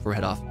here first before we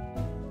head off.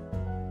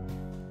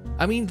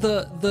 I mean,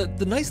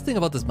 the nice thing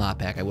about this mod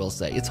pack, I will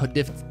say, it's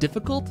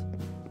difficult,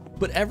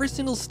 but every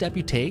single step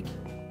you take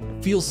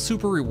feels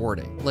super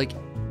rewarding. Like,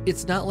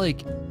 it's not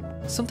like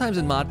sometimes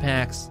in mod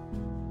packs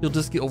you'll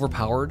just get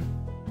overpowered,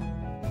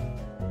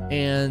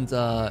 and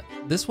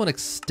this one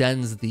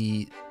extends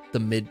the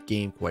mid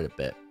game quite a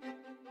bit,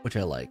 which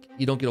I like.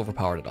 You don't get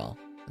overpowered at all.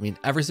 I mean,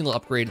 every single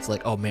upgrade, it's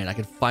like, oh man, I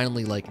can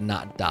finally, like,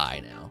 not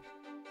die now.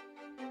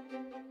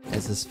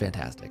 This is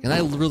fantastic, and I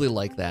really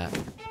like that.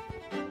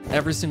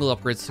 Every single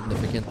upgrade's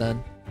significant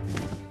then.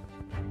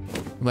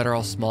 No matter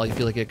how small, you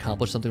feel like you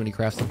accomplished something when you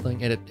craft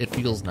something, and it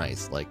feels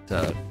nice, like,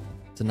 to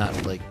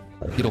not, like,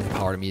 get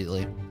overpowered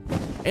immediately.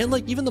 And,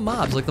 like, even the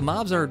mobs, like, the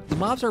mobs are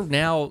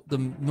now, the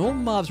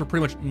normal mobs are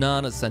pretty much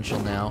non-essential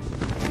now.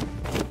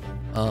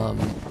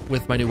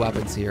 With my new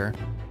weapons here.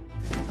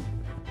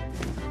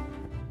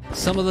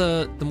 Some of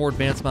the more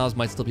advanced mobs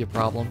might still be a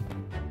problem,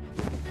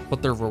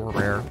 but they're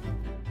rare.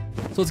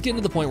 So it's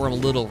getting to the point where I'm a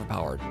little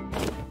overpowered.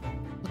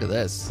 Look at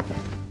this.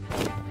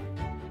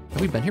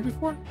 Have we been here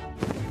before?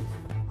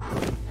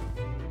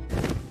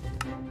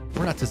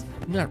 We're not to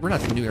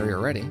the new area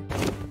already.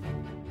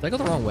 Did I go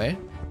the wrong way?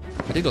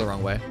 I did go the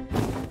wrong way.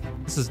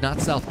 This is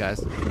not south, guys.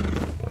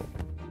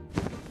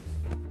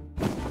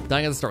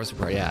 Dying at the start was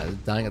super hard. Yeah,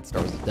 dying at the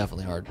start was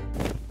definitely hard.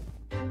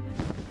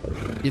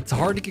 It's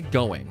hard to get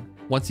going.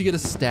 Once you get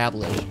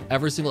established,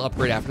 every single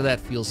upgrade after that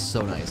feels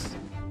so nice.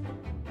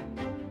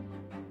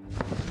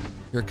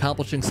 You're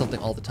accomplishing something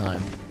all the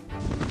time.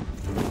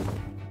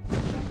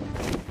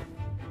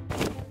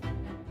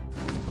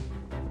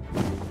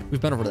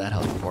 We've been over to that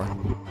house before. Are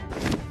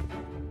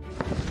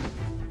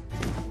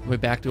we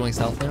back going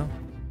south now?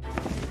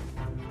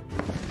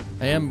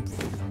 I am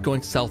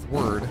going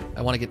southward.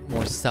 I want to get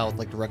more south,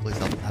 like directly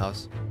south of the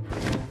house.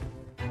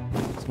 So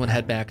I'm going to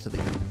head back to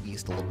the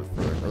east a little bit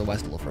further, or the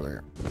west a little further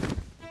here.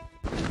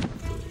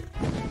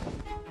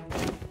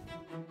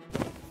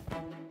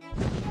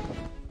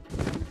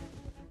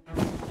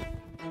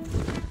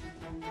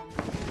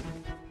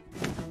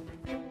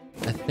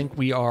 I think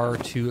we are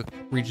to a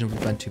region we've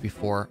been to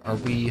before. Are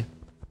we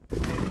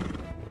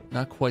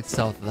not quite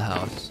south of the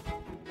house?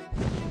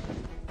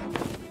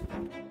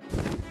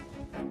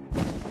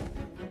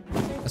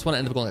 just want to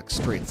end up going like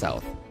straight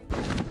south.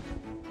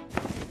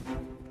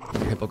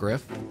 Your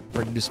hippogriff.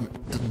 We're gonna do some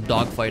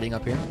dog fighting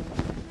up here.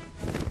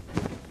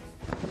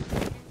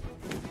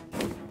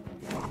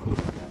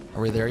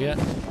 Are we there yet?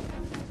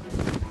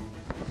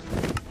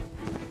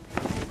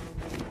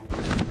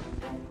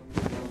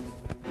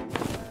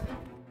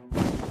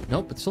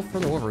 Nope, it's still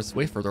further over. It's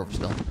way further over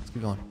still. Let's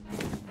keep going.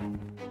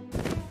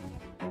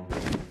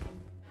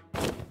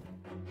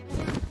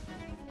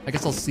 I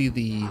guess I'll see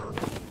the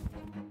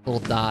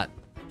little dot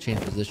change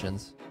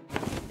positions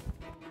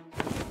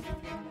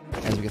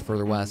as we get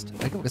further west.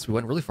 I guess we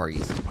went really far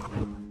east.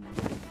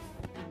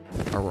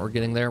 We're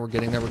getting there. We're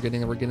getting there. We're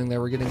getting there. We're getting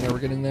there. We're getting there. We're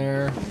getting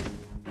there.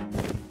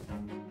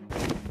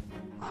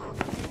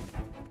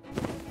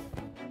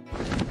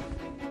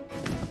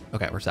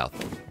 Okay, we're south.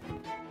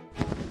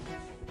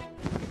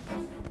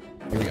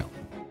 Here we go.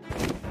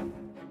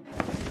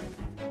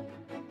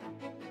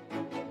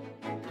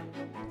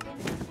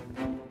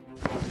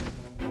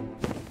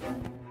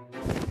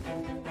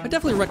 I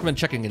definitely recommend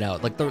checking it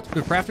out. Like the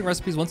crafting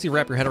recipes, once you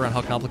wrap your head around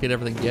how complicated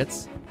everything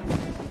gets,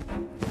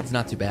 it's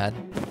not too bad.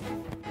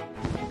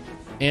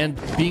 And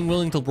being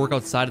willing to work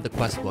outside of the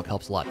quest book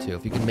helps a lot too.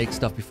 If you can make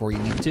stuff before you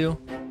need to,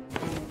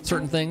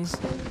 certain things,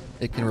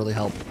 it can really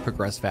help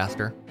progress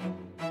faster.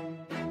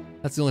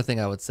 That's the only thing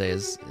I would say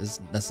is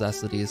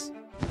necessities.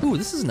 Ooh,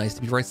 this is nice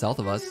to be right south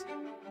of us.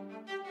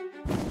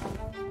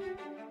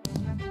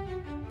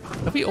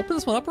 Have we opened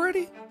this one up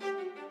already?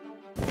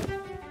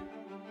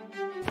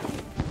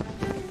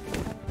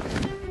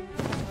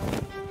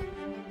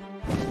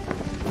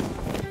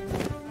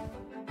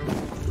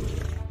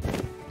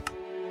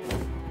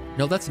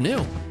 No, that's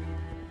new.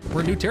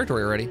 We're in new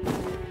territory already.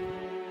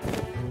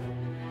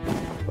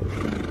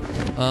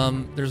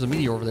 There's a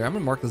meteor over there. I'm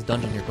gonna mark this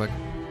dungeon here quick.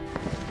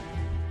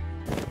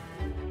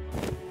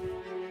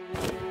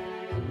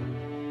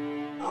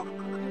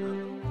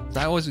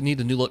 I always need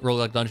a new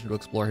roguelike dungeon to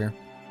explore here.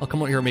 I'll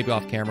come out here maybe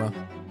off camera.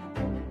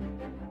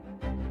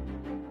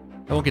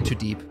 I won't get too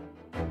deep.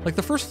 Like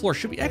the first floor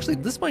should be, actually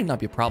this might not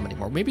be a problem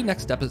anymore. Maybe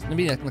next episode,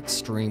 maybe next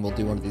stream we'll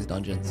do one of these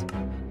dungeons.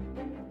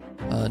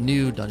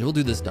 New dungeon, we'll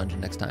do this dungeon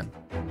next time.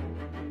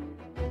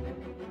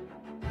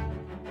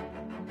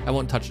 I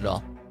won't touch it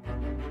all.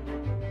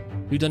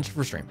 New dungeon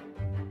for stream.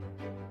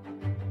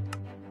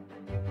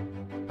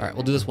 All right,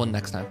 we'll do this one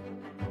next time.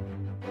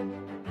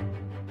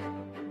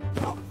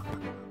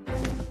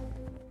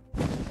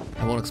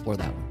 I won't explore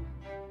that one.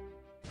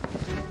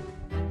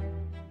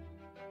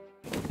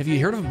 Have you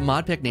heard of a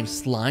modpack named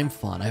Slime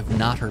Fun? I have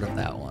not heard of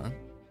that one.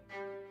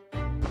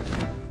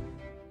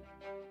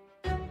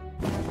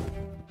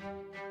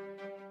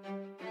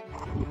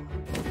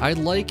 I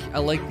like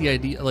the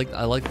idea.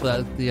 I like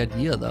the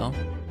idea though.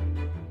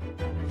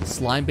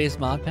 Slime-based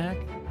mod pack.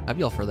 I'd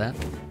be all for that.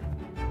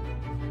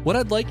 What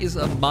I'd like is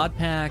a mod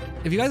pack.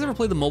 If you guys ever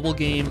played the mobile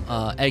game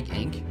Egg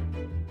Inc.,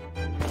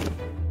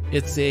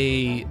 it's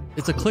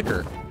a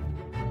clicker.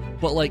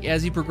 But like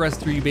as you progress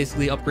through, you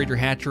basically upgrade your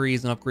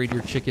hatcheries and upgrade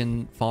your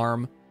chicken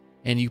farm,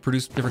 and you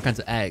produce different kinds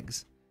of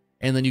eggs.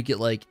 And then you get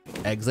like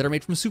eggs that are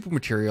made from super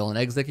material, and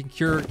eggs that can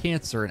cure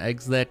cancer, and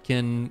eggs that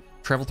can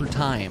travel through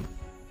time.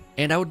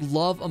 And I would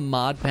love a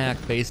mod pack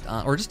based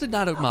on, or just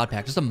not a mod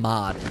pack, just a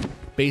mod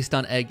based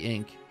on Egg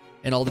Inc.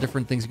 and all the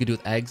different things you could do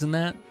with eggs in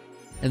that,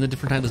 and the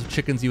different types of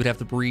chickens you would have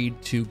to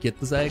breed to get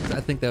those eggs. I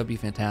think that would be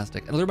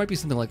fantastic. And there might be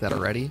something like that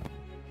already,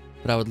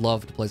 but I would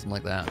love to play something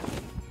like that.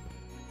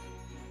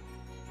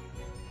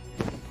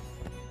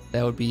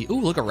 That would be,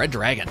 ooh, look, a red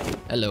dragon.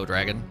 Hello,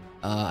 dragon.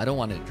 I don't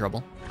want any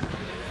trouble.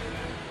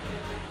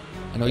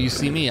 I know you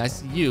see me, I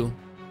see you.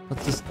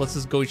 Let's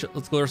just go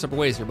our separate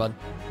ways here, bud.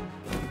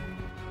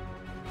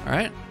 All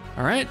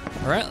right,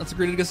 let's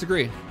agree to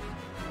disagree.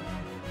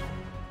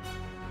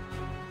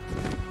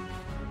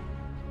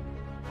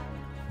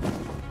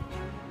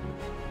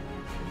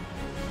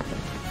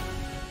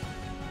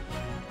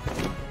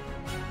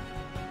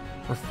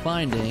 We're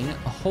finding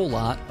a whole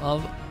lot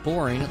of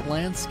boring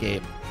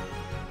landscape.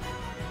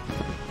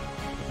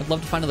 I'd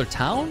love to find another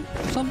town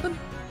or something.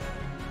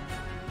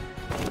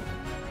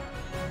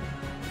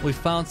 We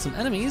found some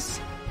enemies.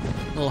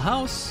 Little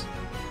house.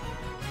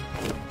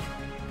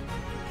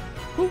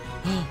 Ooh.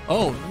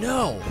 Oh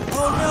no!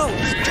 Oh no!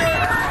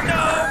 Jerks!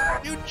 No!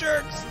 You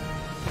jerks!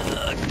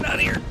 Get out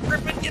of here!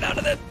 Griffin, get out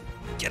of it!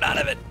 Get out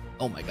of it!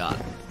 Oh my god.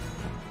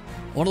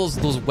 One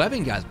of those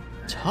webbing guys.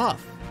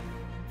 Tough.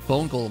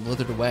 Bone golem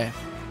withered away.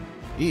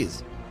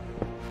 Jeez.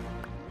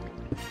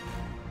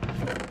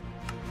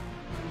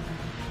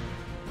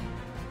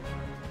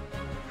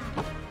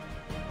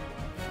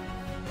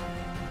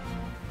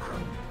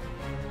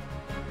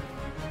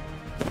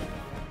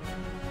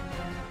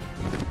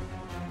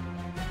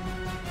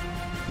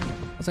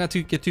 Let's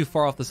not get too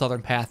far off the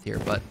southern path here,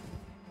 but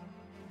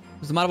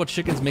there's a lot about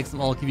chickens makes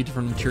them all give you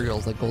different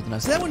materials like golden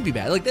knives. So that wouldn't be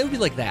bad. Like that would be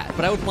like that,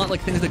 but I would want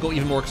like things that go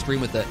even more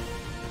extreme with it.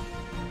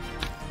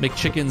 Make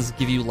chickens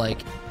give you like,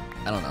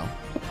 I don't know,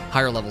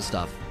 higher level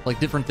stuff, like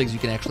different things you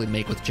can actually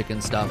make with chicken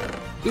stuff.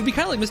 It would be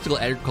kind of like mystical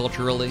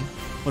agriculture, really,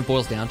 when it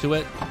boils down to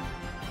it.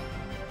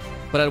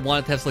 But I'd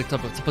want it to have like some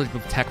type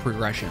of tech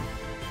progression.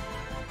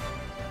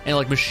 and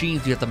like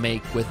machines you have to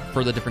make with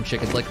for the different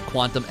chickens, like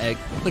quantum egg,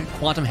 like a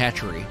quantum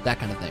hatchery, that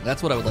kind of thing.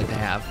 That's what I would like to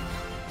have.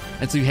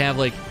 And so you have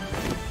like,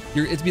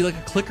 it'd be like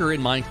a clicker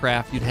in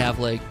Minecraft. You'd have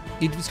like,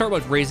 you'd start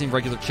with raising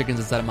regular chickens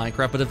inside of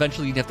Minecraft, but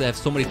eventually you'd have to have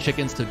so many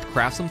chickens to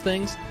craft some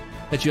things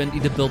that you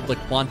need to build like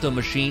quantum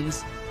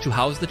machines to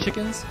house the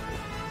chickens.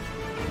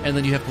 And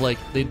then you have to like,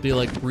 they'd be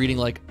like breeding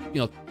like,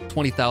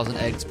 20,000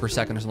 eggs per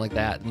second or something like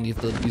that. And you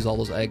have to use all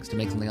those eggs to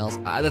make something else.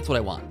 That's what I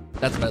want.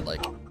 That's what I'd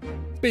like.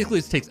 Basically,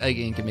 it takes egg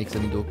ink and makes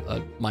it into a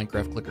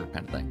Minecraft clicker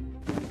kind of thing.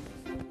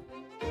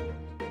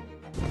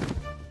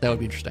 That would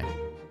be interesting.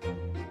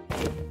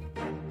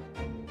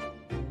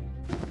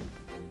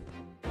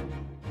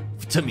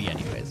 To me,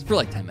 anyways. For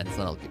like 10 minutes,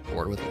 then I'll get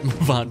bored with it and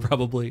move on,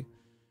 probably.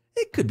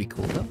 It could be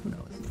cool, though. Who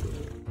knows?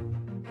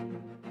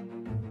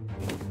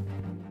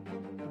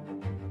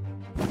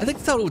 I think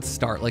that's how it would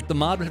start. Like, the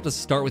mod would have to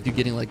start with you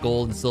getting, like,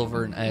 gold and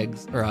silver and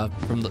eggs, or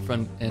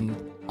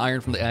and iron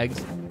from the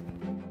eggs.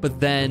 But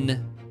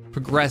then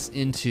progress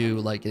into,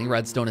 like, getting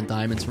redstone and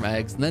diamonds from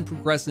eggs, and then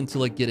progress into,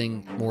 like,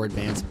 getting more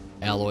advanced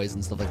alloys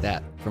and stuff like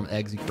that from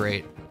eggs you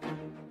create.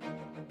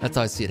 That's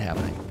how I see it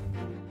happening.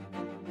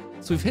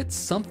 So we've hit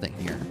something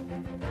here.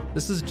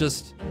 This is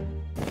just...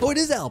 Oh, it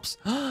is Alps!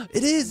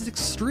 It is! It's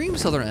extreme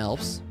Southern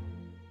Alps.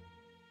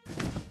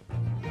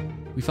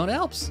 We found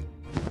Alps.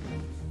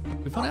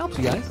 We found Alps,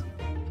 you guys.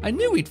 I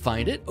knew we'd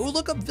find it. Oh,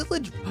 look, a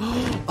village.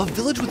 A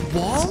village with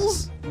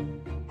walls?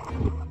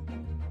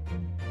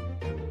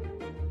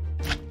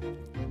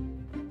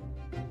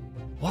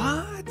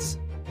 What?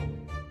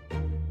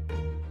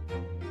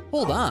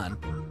 Hold on.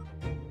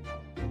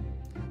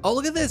 Oh,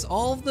 look at this.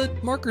 All of the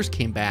markers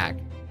came back.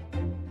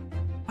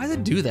 Why did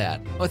it do that?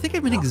 Oh, I think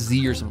I'm hitting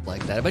Z or something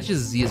like that. I bet you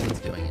Z is what's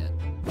doing it.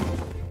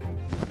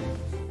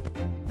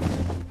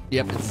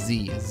 Yep, it's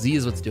Z. Z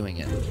is what's doing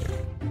it.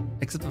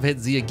 Except if I hit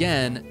Z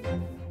again,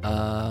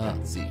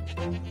 let's see.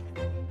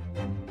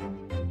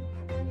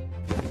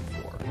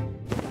 4,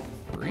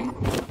 3,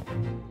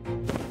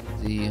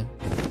 Z,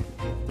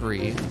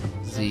 3,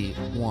 Z,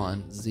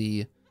 1,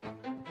 Z,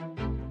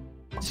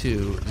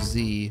 2,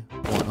 Z,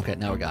 1. Okay,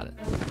 now we got it.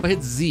 If I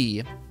hit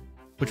Z,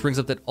 which brings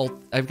up that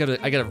alt, I gotta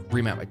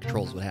remap my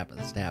controls. What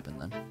happens to happen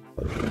then?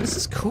 This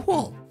is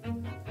cool.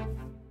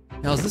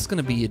 Now, is this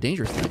gonna be a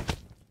dangerous thing?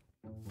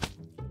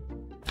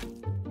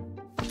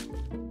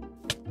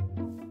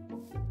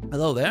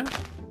 Hello there.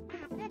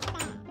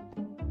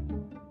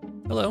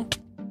 Hello.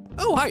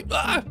 Oh, hi.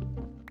 Ah!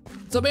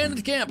 It's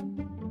abandoned camp.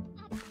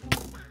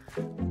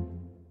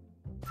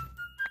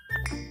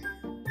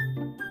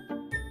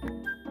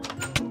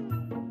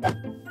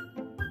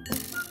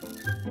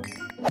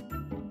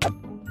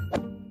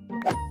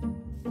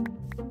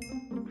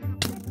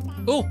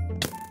 Oh,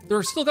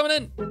 they're still coming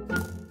in.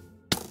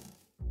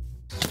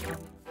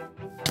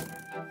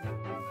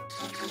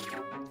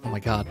 Oh my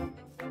God.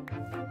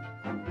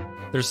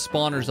 There's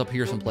spawners up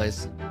here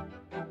someplace.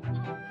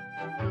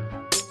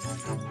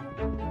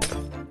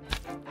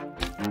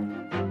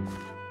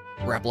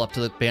 Grapple up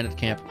to the bandit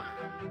camp.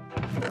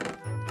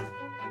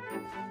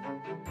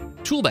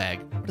 Tool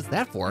bag. What is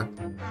that for?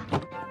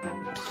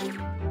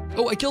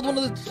 Oh, I killed one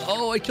of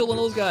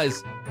those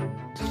guys.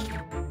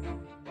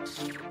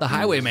 The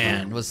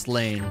highwayman was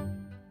slain.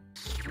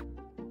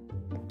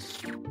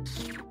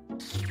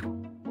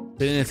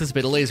 Didn't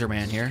anticipate a laser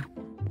man here.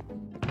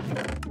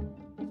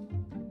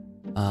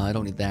 I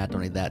don't need that,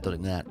 don't need that,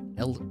 don't need that.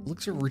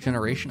 Elixir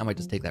regeneration? I might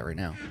just take that right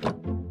now.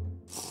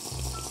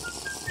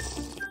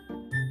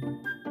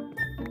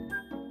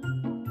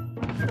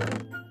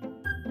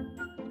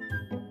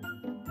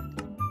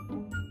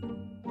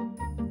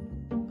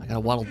 I got a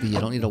Waddle Dee.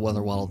 I don't need a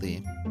Weather Waddle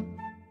Dee.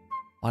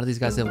 Why do these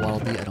guys have Waddle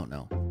Dee? I don't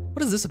know.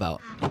 What is this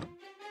about?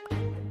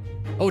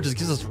 Oh, it just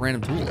gives us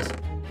random tools.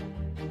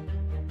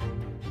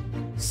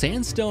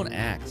 Sandstone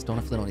axe. Don't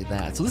need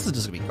that. So this is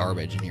just gonna be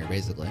garbage in here,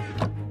 basically.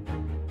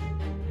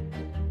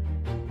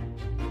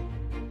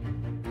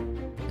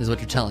 Is what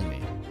you're telling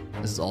me.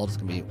 This is all just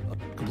gonna be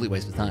a complete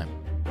waste of time.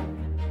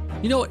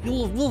 You know what?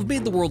 We'll have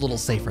made the world a little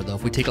safer, though,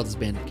 if we take out this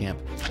bandit camp,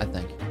 I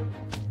think.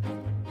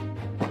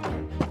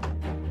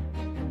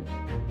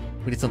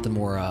 We need something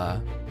more,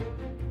 there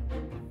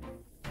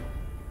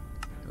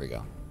we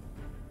go.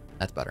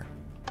 That's better.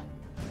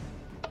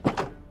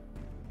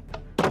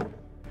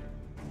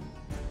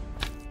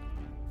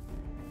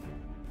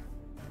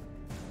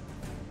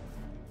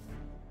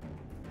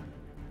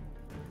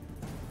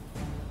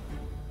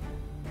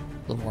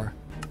 A little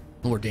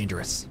more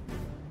dangerous.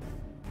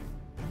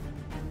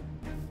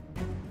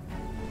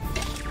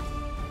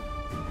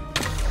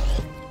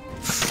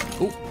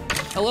 Oh,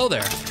 hello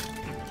there.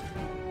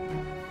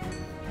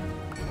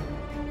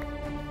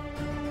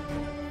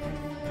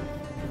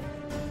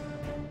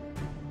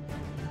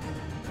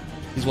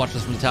 He's watching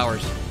us from the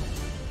towers.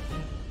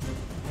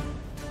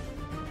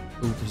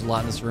 Ooh, there's a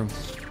lot in this room.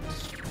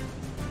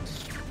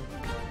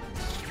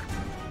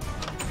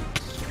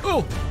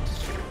 Oh!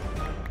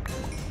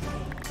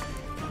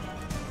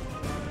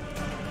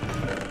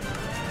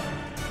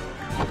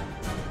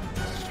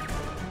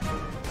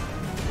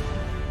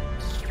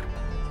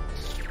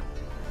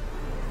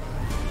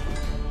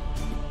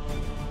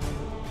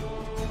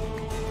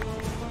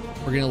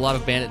 We're getting a lot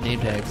of bandit name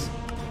tags.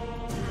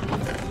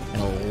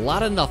 And a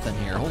lot of nothing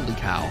here. Holy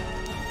cow.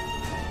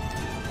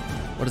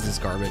 What is this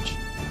garbage?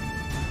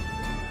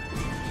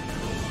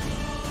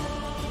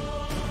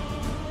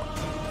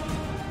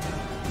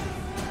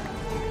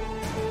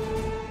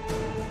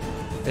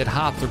 At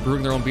Hops, they're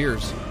brewing their own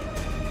beers.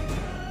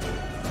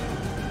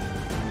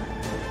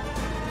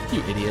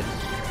 You idiot.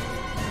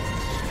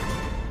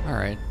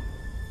 Alright.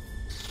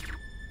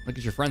 Look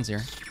at your friends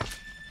here.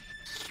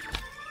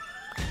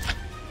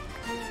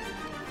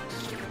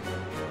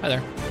 Hi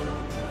there.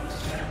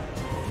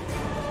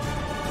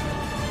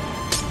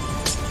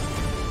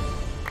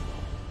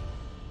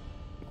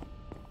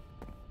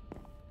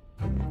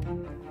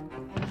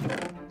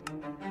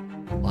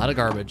 A lot of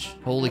garbage.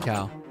 Holy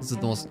cow. This is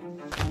the most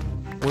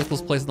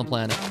worthless place on the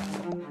planet.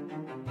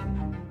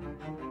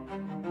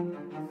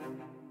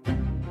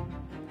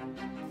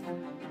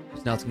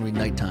 So now it's gonna be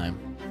nighttime.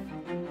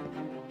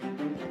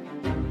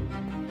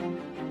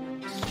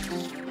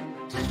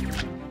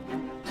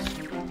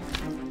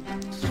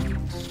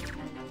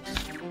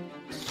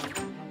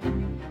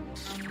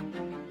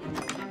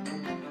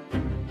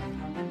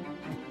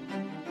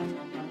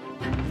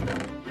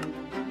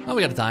 Oh,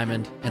 we got a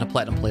diamond and a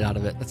platinum plate out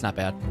of it. That's not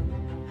bad.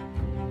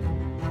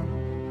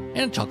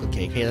 And a chocolate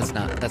cake. Hey, that's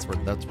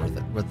worth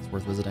it. It's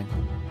worth visiting.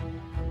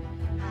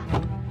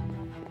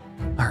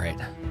 All right,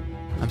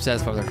 I'm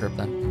satisfied with our trip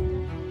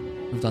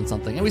then. We've done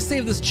something, and we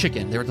saved this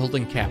chicken. They were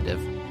holding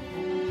captive.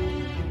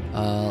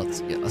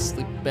 Let's get a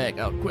sleep bag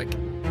out quick.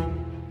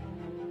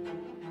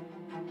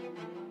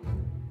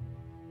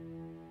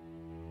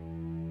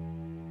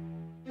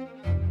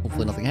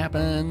 Hopefully nothing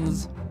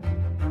happens.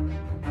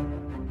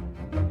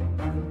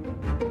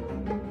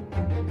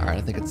 All right,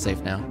 I think it's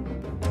safe now.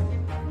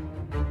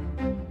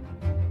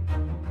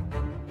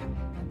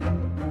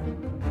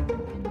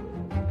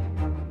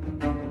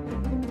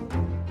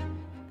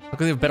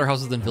 They have better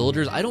houses than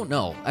villagers? I don't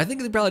know. I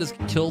think they probably just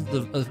killed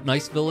a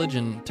nice village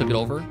and took it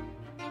over.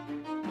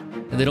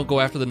 And they don't go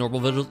after the normal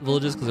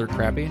villages because they're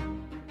crappy.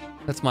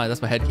 That's my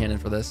headcanon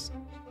for this.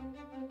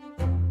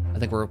 I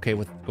think we're okay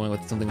with going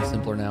with something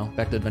simpler now.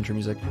 Back to adventure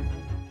music.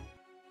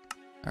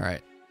 All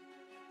right.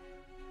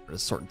 We're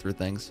just sorting through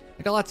things.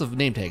 I got lots of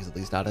name tags at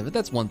least out of it.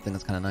 That's one thing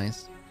that's kind of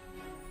nice.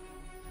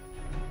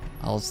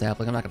 All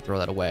sapling. I'm not going to throw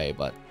that away,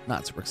 but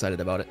not super excited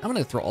about it. I'm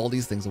going to throw all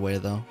these things away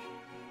though.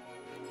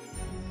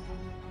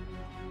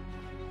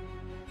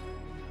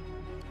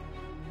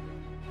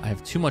 I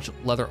have too much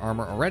leather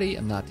armor already.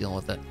 I'm not dealing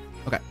with it.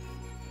 Okay.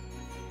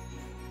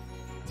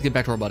 Let's get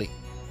back to our buddy.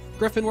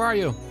 Griffin, where are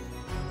you?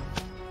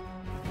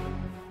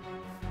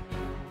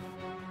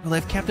 Well, they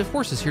have captive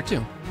horses here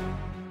too.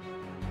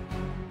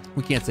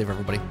 We can't save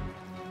everybody.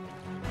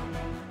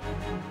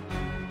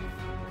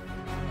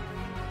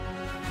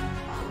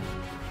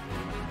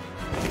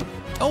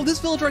 Oh, this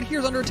village right here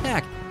is under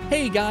attack.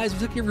 Hey guys, we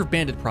took care of your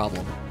bandit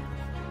problem.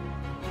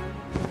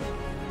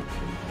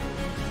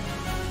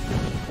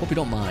 Hope you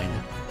don't mind.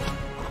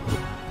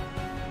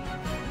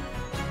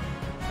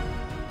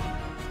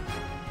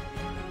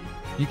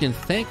 You can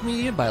thank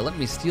me by letting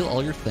me steal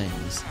all your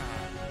things.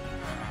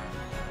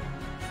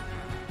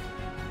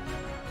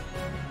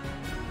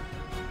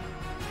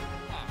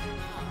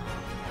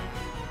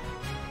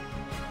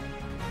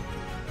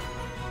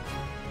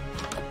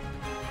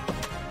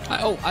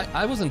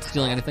 I wasn't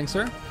stealing anything,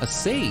 sir. A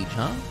sage,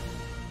 huh?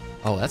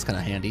 Oh, that's kind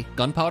of handy.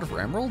 Gunpowder for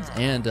emeralds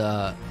and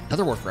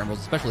other work for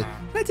emeralds, especially.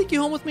 Can I take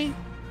you home with me?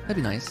 That'd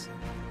be nice.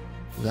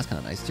 Ooh, that's kind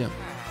of nice too.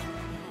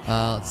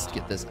 Let's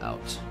get this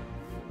out.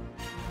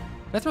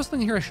 Did I throw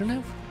something here I shouldn't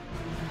have?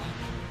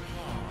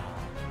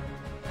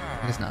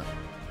 I guess not.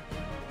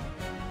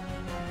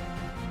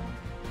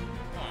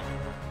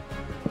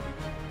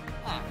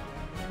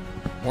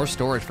 More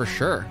storage for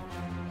sure.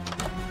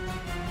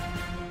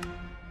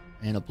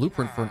 And a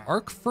blueprint for an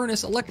arc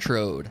furnace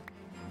electrode.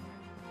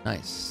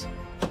 Nice.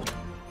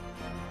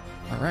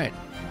 All right.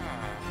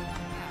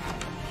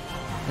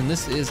 And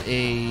this is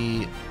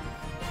a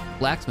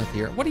blacksmith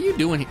here. What are you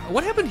doing here?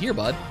 What happened here,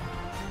 bud?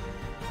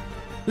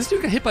 This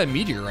dude got hit by a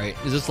meteorite.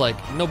 Is this like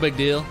no big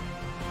deal?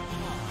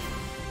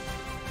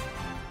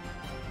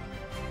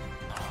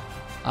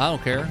 I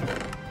don't care.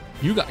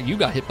 You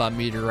got hit by a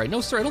meteorite. No,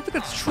 sir, I don't think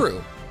that's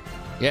true.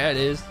 Yeah, it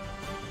is.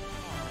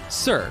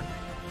 Sir.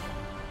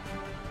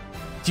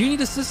 Do you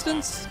need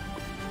assistance?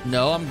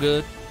 No, I'm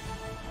good.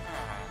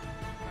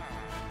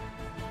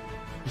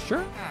 You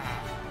sure?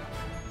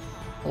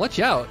 I'll let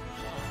you out.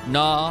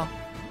 Nah,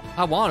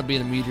 I want to be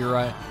in a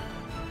meteorite.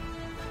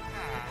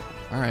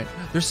 All right.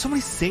 There's so many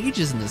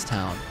sages in this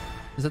town.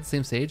 Is that the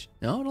same sage?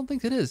 No, I don't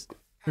think it is.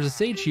 There's a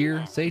sage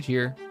here, sage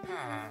here.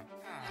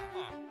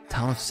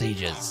 Town of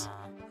sages.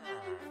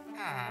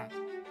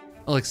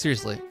 Oh, like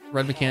seriously.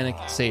 Red mechanic,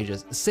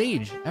 sages.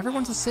 Sage.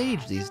 Everyone's a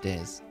sage these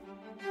days.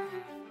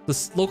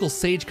 The local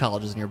sage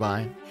college is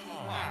nearby.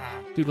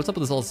 Dude, what's up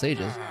with this all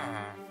sages?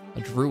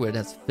 A druid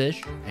has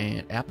fish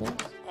and apples.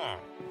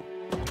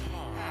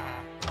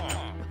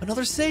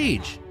 Another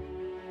sage.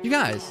 You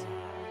guys.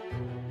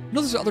 You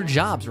know there's other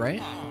jobs,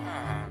 right?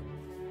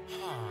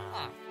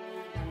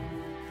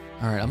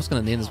 All right, I'm just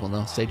gonna name this one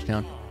though, Sage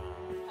Town.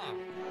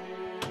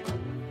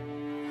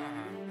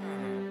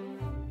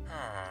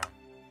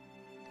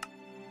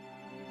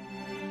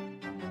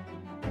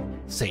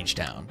 Sage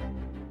Town.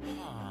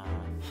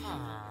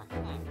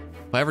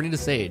 If I ever need a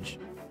sage.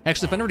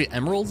 Actually, if I never need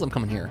emeralds, I'm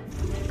coming here.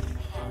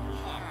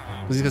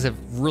 Because these guys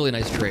have really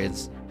nice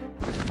trades.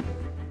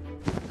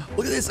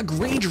 Look at this, a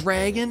green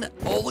dragon.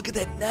 Oh, look at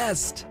that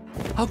nest.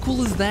 How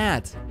cool is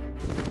that?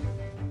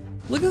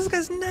 Look at this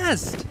guy's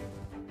nest.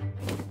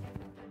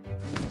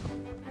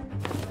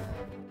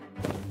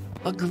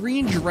 A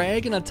green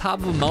dragon on top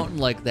of a mountain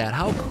like that.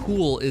 How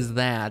cool is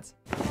that?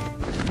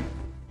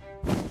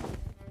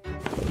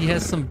 He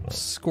has some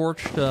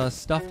scorched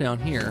stuff down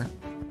here.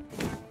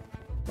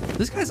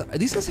 These guys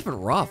have it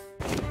rough.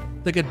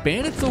 They got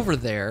bandits over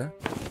there.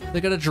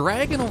 They got a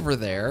dragon over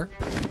there.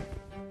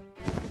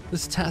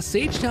 This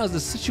Sage Town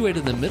is situated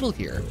in the middle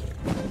here.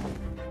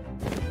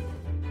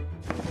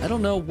 I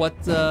don't know what.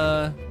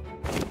 I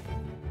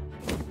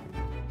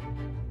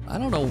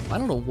don't know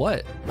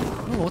what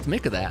to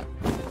make of that.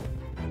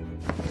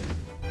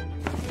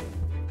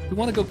 If we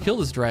want to go kill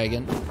this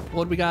dragon,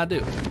 what do we gotta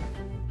do?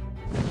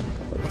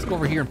 Let's go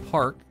over here and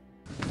park.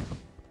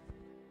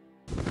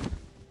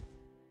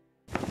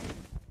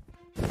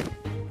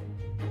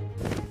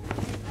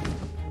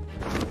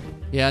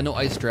 Yeah, no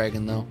ice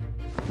dragon though.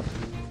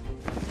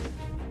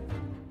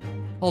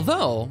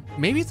 Although,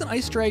 maybe it's an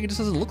ice dragon, it just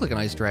doesn't look like an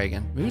ice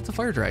dragon. Maybe it's a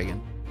fire dragon.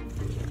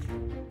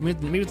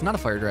 Maybe it's not a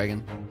fire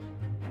dragon.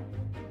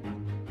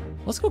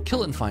 Let's go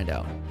kill it and find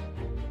out.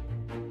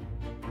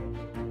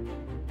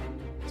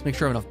 Let's make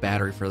sure I have enough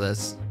battery for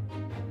this.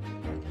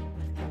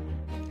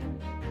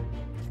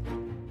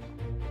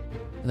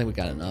 I think we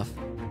got enough.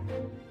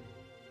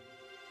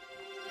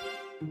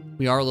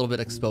 We are a little bit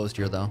exposed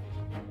here though.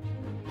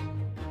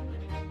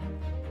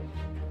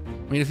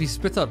 I mean, if he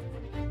spits out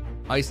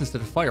ice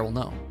instead of fire, we'll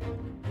know.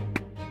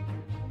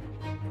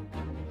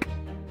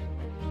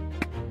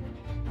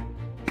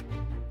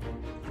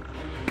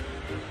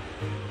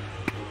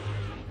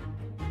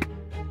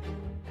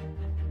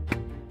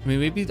 I mean,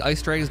 maybe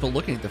ice dragons don't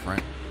look any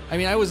different. I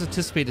mean, I always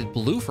anticipated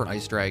blue for an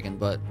ice dragon,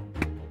 but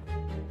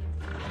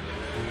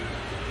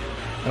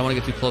I don't want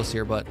to get too close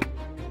here, but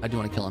I do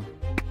want to kill him.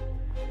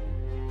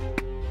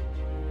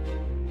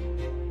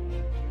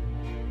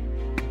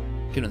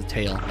 Give him the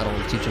tail. That'll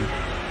really teach him.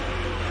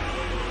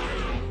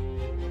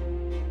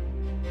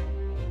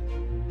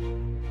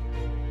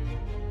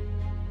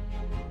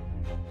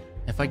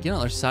 If I get on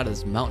the other side of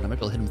this mountain, I might be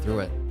able to hit him through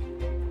it.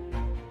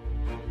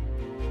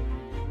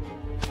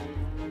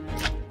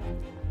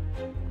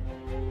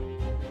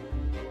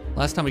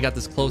 Last time we got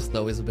this close,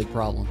 though, is a big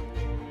problem.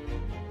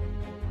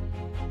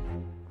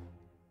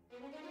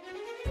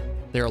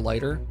 They're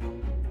lighter.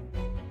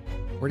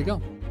 Where'd he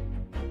go?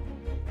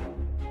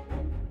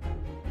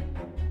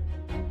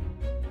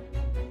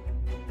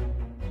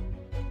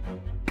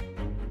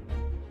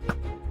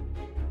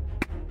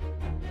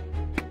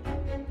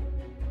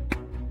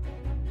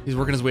 He's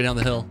working his way down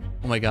the hill.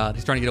 Oh my god,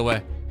 he's trying to get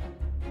away.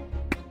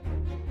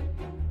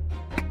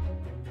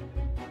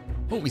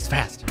 Oh, he's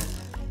fast.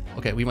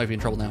 Okay, we might be in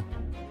trouble now.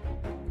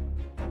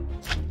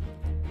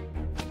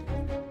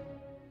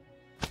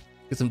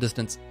 Get some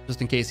distance, just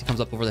in case he comes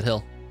up over that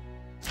hill.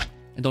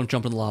 And don't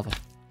jump in the lava.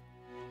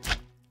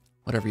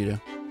 Whatever you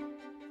do.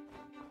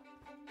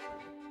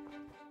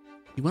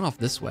 He went off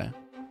this way.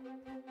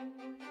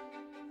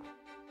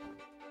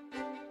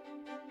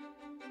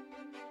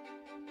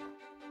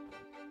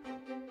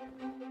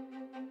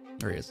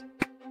 There he is.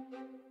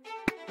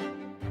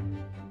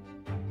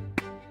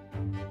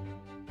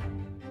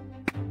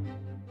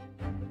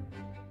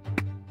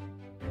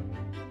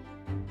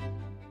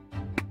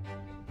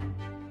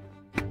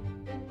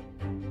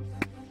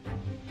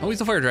 Oh, he's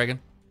a fire dragon.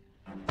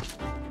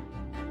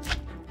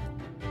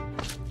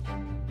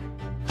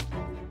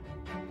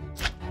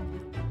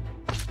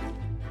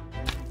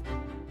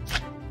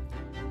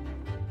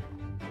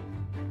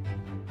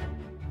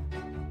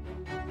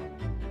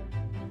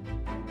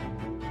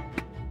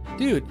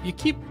 Dude, you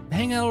keep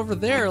hanging out over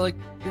there like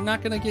you're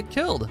not gonna get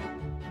killed.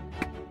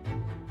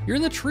 You're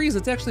in the trees.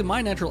 It's actually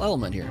my natural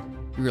element here.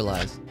 You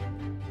realize.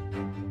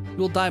 You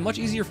will die much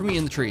easier for me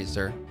in the trees,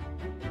 sir.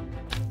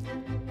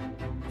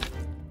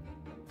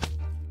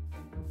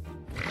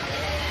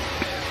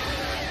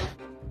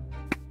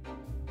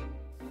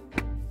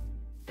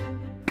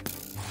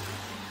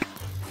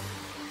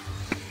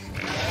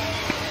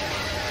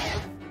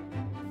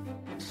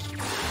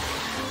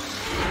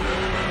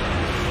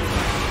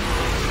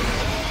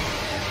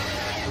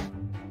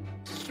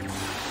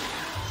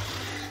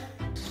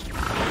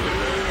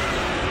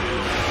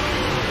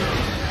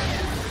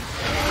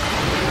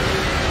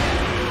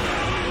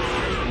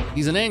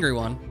 He's an angry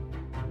one.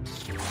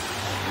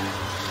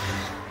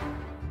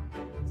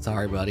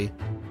 Sorry, buddy.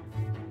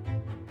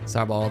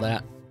 Sorry about all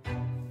that.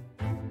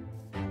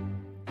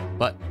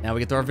 But now we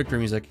get to our victory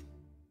music.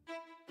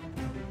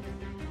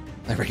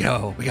 There we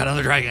go. We got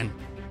another dragon.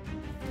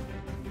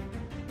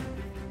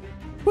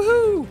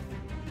 Woohoo!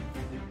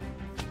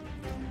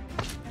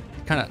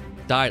 Kind of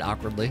died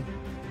awkwardly.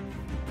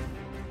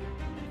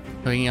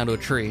 hanging onto a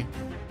tree.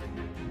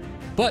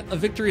 But a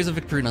victory is a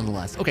victory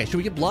nonetheless. Okay, should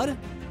we get blood?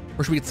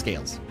 Or should we get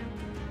scales?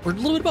 Or a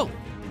little bit of both?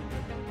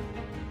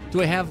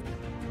 Do I have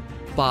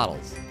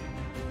bottles?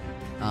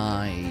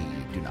 I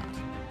do not.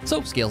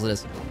 So, scales it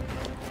is.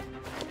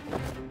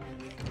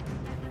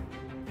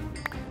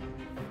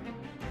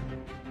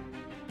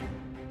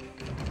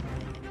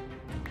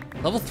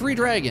 Level 3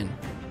 dragon.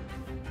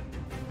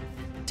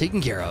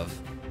 Taken care of.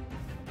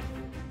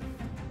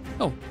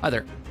 Oh, hi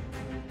there.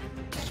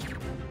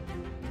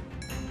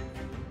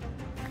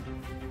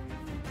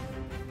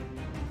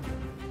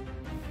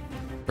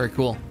 Very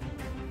cool.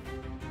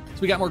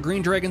 So we got more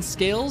green dragon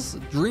scales.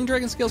 Green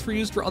dragon scales were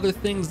used for other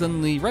things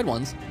than the red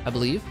ones, I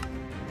believe.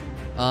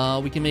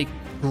 We can make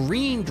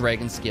green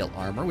dragon scale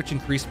armor, which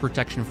increased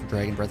protection from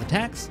dragon breath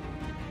attacks.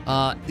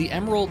 The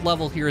emerald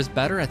level here is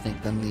better, I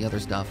think, than the other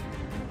stuff.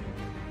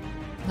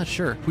 I'm not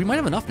sure. We might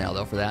have enough now,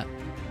 though, for that.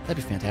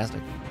 That'd be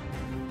fantastic.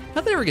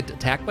 Not that I ever get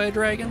attacked by a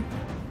dragon,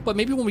 but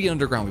maybe when we get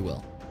underground, we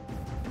will.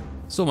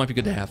 So it might be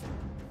good to have.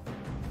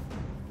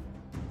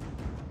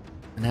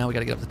 And now we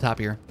gotta get up to the top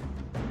here.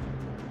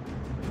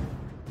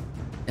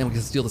 And we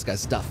can steal this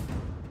guy's stuff.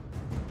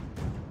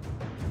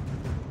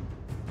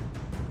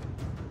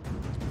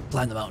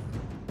 Climb the mountain.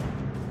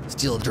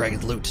 Steal the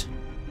dragon's loot.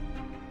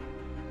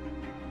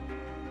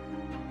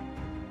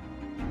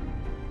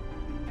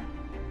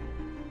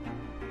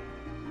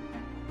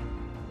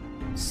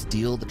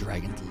 Steal the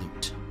dragon's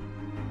loot.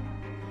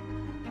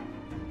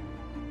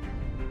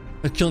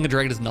 Killing a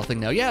dragon is nothing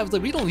now. Yeah, it's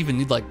like we don't even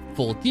need like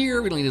full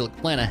gear. We don't need to like,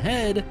 plan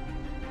ahead.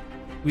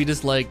 We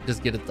just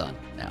get it done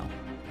now.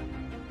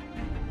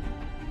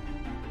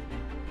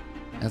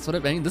 That's what I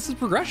mean. This is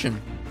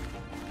progression.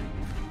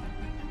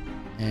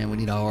 And we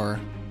need our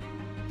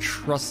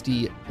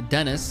trusty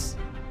Dennis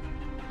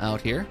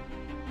out here.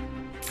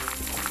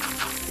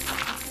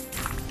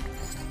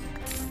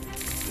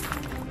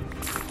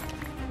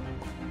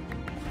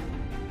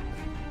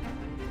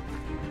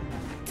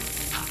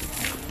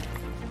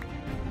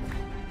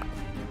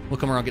 We'll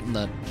come around getting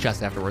the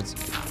chest afterwards.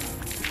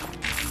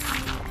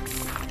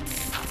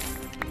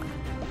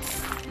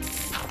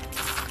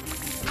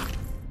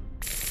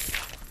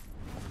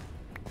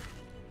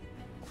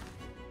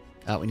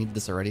 Oh, we need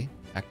this already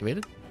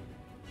activated.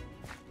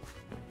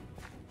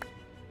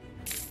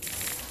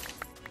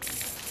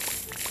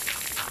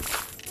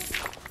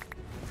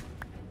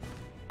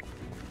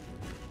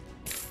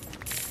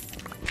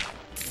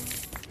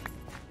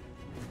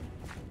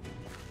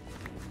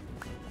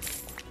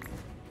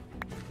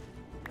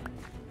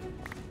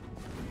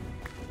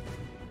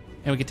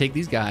 And we can take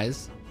these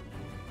guys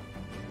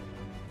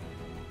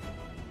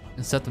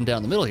and set them down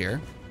in the middle here.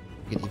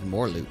 Get even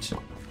more loot.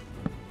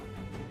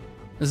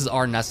 This is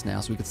our nest now,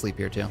 so we can sleep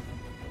here too.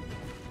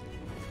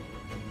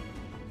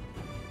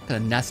 Got a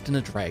nest in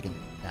a dragon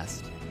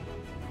nest.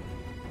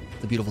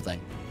 It's a beautiful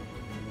thing.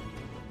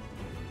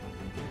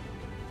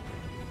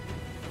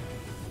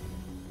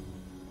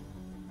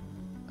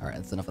 All right,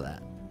 that's enough of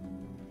that.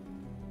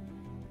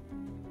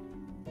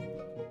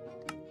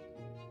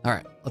 All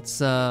right,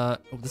 let's, oh,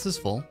 this is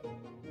full.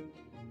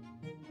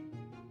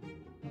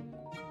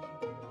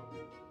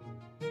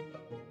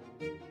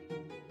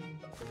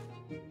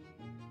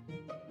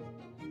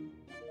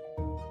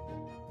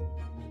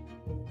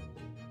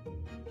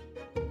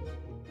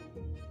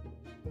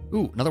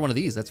 Ooh, another one of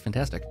these. That's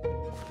fantastic.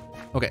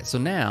 Okay, so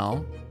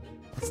now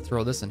let's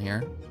throw this in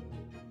here.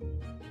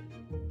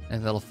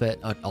 And that'll fit.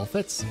 Oh, it all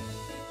fits.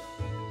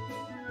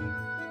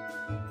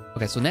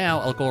 Okay, so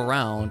now I'll go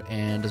around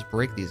and just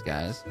break these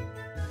guys.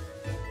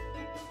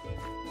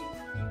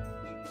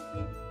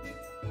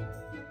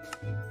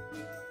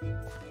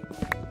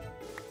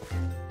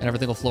 And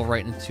everything will flow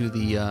right into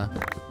the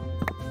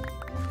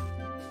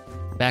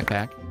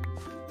backpack.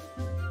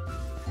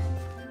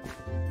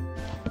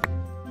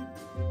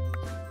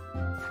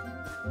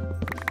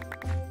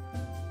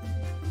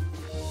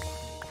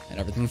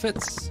 Everything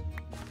fits.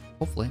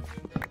 Hopefully.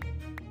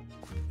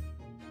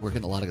 We're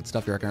getting a lot of good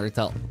stuff here, I can already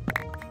tell.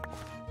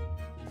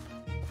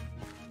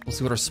 We'll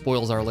see what our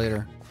spoils are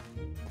later.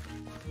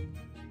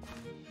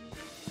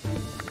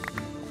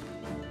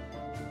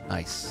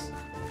 Nice.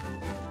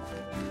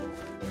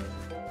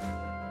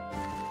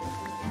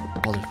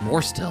 Oh, there's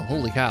more still.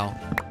 Holy cow.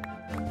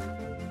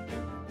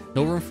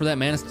 No room for that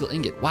mana steel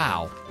ingot.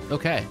 Wow.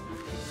 Okay.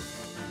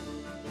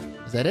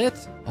 Is that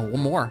it? Oh,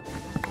 one more.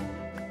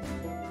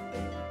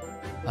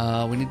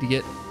 We need to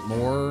get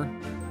more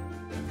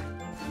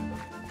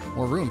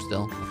room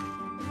still.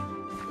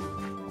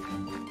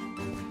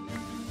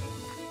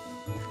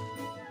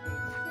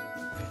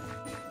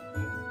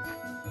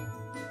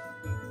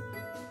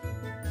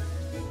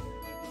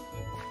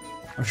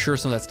 I'm sure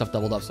some of that stuff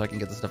doubled up so I can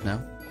get the stuff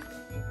now.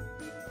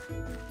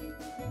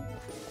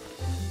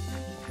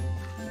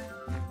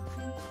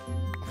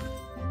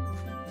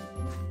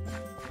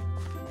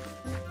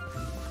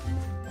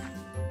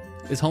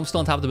 Is home still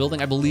on top of the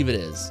building? I believe it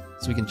is.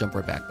 So we can jump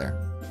right back there.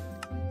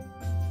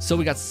 So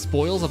we got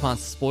spoils upon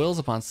spoils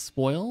upon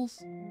spoils.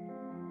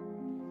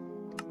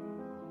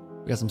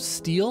 We got some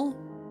steel.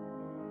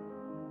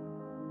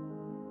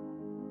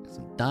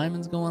 Some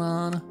diamonds going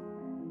on.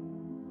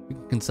 We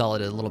can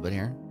consolidate a little bit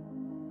here.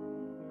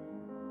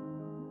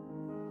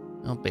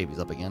 Oh, baby's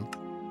up again.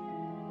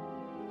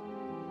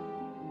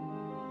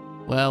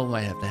 Well, we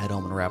might have to head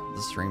home and wrap up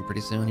the stream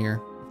pretty soon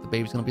here. If the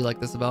baby's gonna be like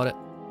this about it.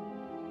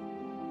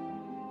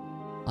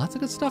 Lots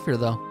of good stuff here,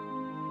 though.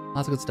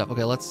 Lots of good stuff.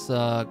 Okay, let's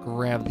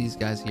grab these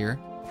guys here.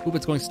 Oop,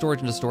 it's going storage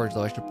into storage,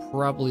 though. I should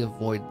probably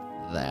avoid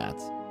that.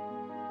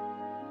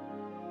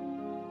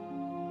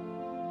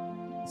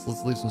 So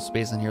let's leave some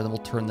space in here, then we'll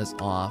turn this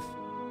off.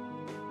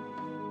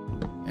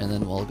 And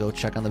then we'll go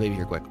check on the baby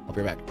here quick. I'll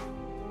be right back.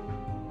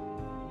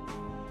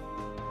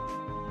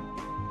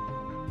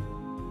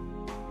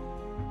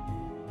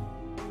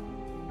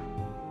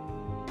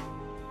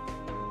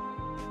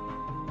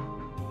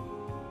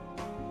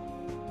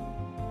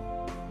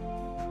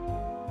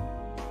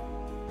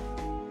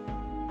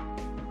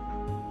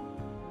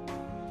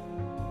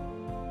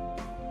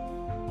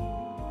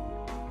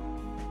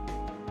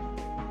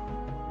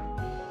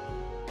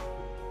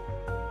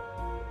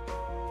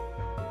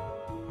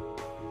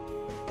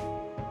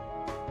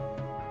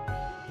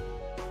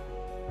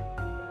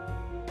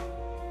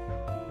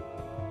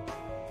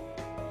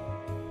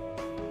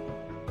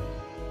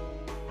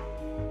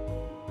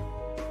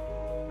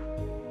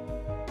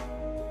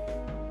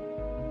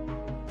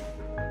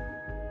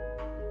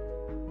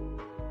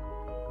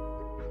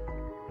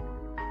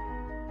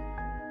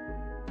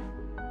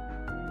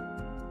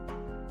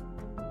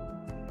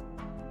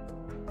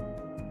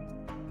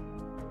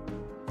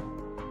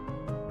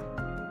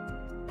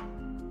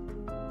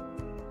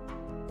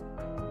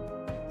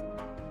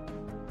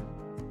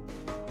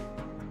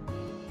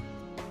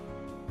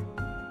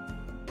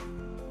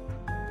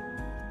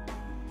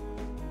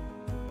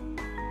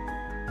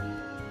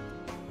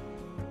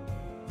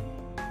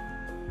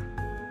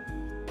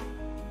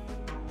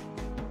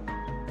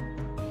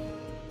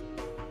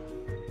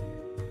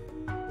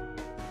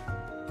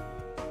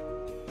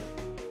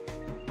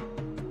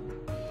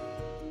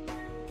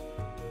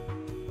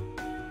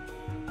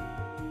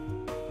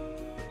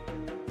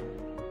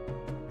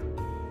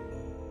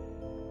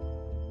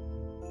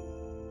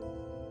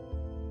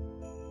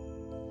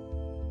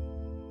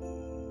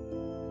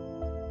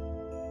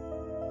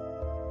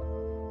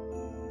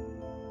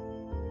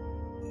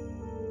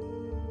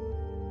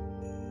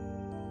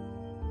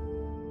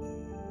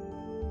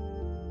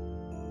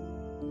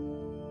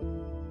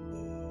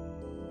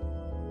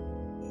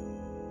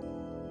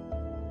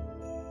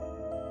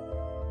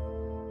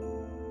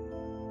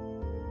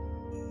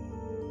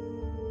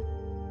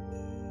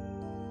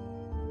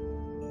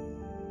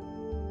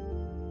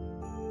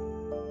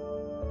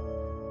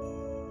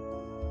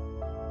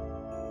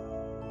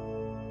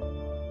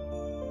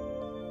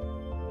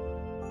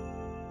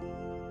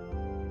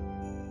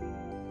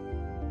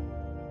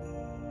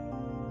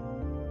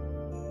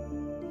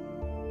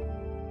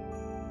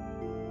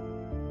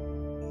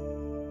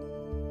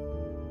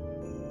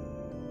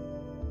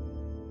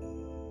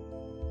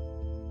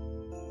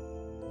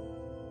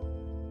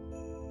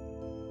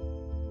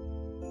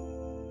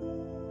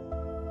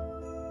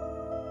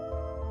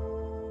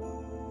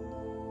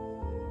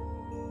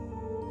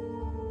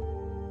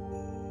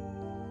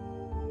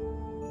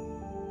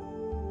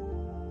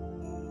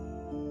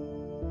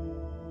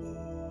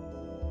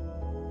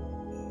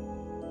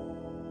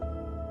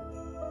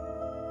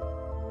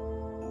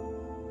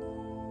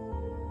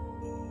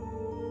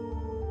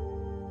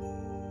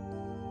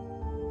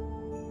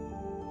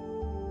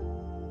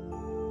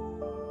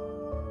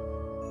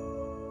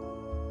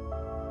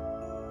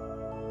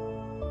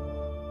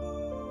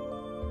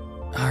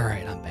 All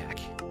right, I'm back.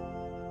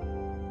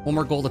 One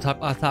more gold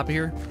top of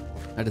here.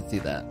 I did see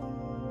that.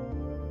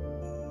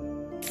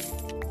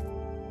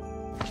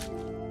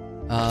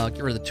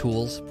 Get rid of the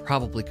tools.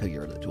 Probably could get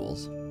rid of the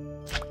tools.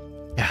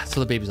 Yeah, so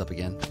the baby's up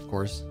again, of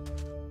course.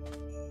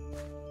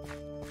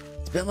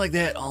 It's been like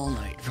that all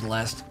night for the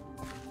last,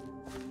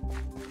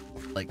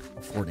 like,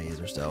 4 days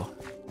or so.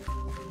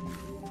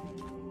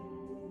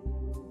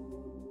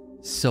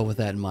 So with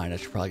that in mind, I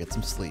should probably get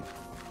some sleep.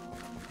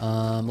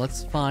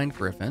 Let's find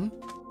Griffin.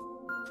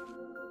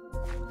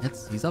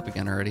 He's up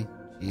again already.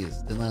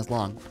 Jeez, didn't last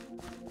long.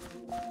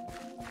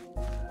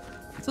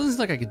 It doesn't seem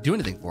like I could do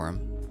anything for him.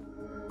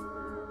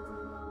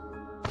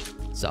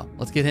 So,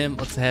 let's get him.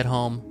 Let's head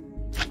home.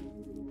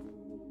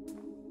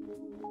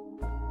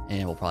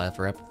 And we'll probably have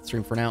to wrap up the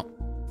stream for now.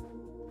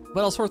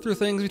 But I'll sort through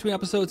things between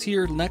episodes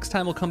here. Next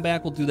time we'll come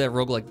back, we'll do that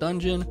roguelike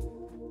dungeon.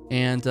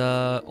 And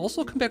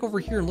also come back over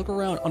here and look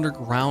around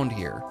underground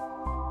here.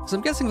 So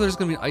I'm guessing there's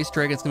going to be an ice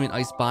dragon. It's going to be an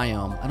ice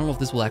biome. I don't know if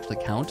this will actually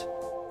count.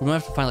 We might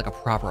have to find like a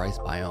proper ice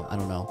biome. I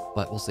don't know,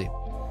 but we'll see.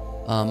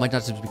 Might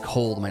not just be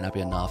cold. Might not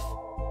be enough.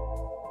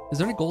 Is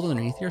there any gold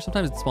underneath here?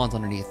 Sometimes it spawns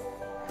underneath.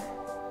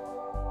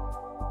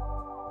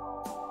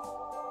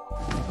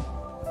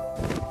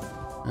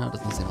 No, it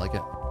doesn't seem like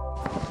it.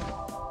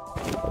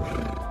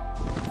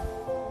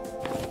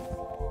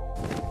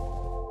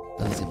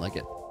 Doesn't seem like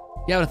it.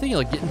 Yeah, but I'm thinking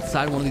like get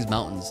inside one of these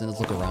mountains and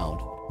just look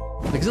around.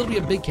 Because it'll be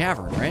a big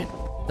cavern, right?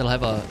 That'll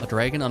have a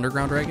dragon,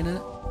 underground dragon in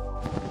it.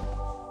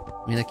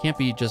 mean, it can't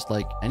be just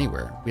like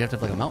anywhere. We have to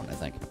have like a mountain, I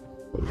think.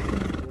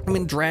 I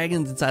mean,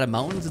 dragons inside of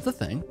mountains, it's a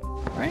thing,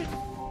 right?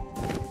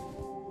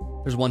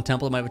 There's one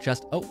temple that might have a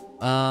chest.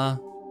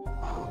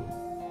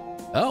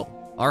 Oh,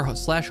 our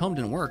slash home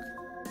didn't work.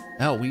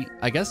 Oh,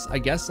 I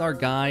guess our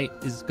guy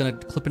is gonna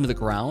clip into the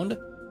ground,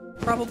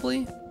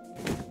 probably.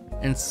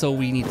 And so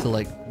we need to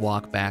like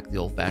walk back the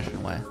old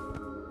fashioned way.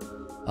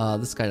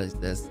 This guy does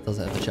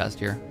have a chest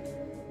here.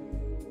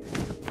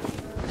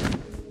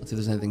 Let's see if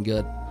there's anything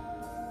good.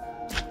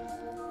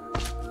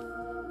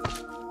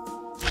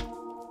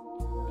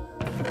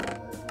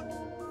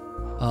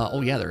 Oh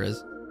yeah, there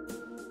is.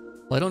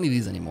 Well, I don't need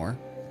these anymore.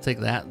 Take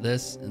that,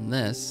 this, and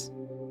this.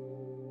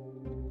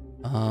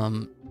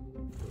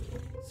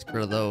 Let's get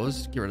rid of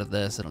those. Get rid of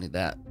this. I don't need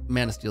that.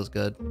 Mana steel's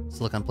good.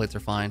 Silicon plates are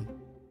fine.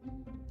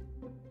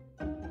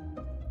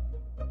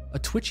 A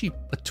Twitch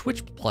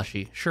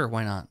plushie. Sure,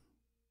 why not?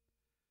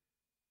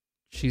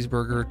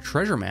 Cheeseburger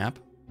treasure map.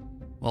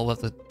 Well, we'll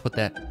have to put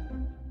that.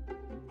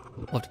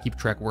 We'll have to keep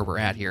track where we're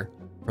at here.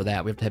 For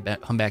that, we have to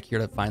come back here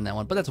to find that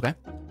one, but that's okay.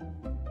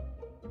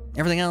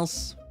 Everything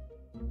else,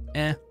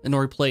 a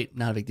nori plate,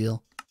 not a big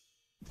deal.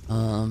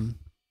 Let's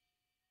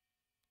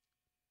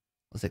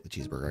take the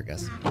cheeseburger, I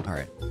guess. All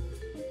right.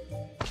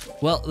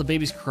 Well, the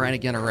baby's crying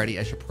again already.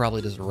 I should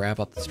probably just wrap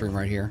up the stream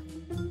right here.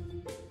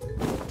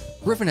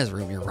 Griffin has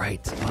room, you're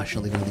right. Oh, I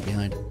shouldn't leave anything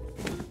behind.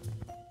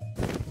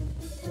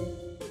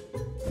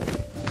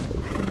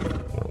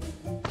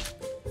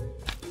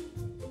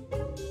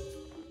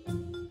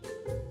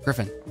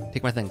 Griffin,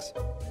 take my things.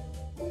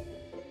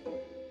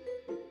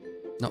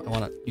 No, I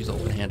want to use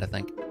open hand, I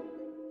think.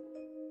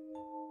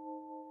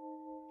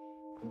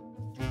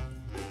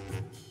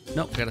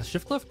 Nope, got a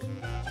shift click?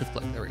 Shift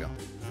click, there we go.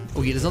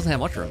 Oh, he doesn't have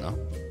much room, though.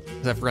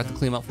 Because I forgot to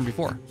clean him out from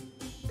before.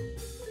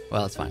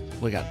 Well, that's fine.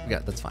 We got,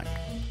 that's fine.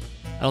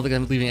 I don't think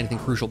I'm leaving anything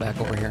crucial back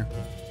over here.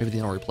 Maybe the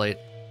nori plate.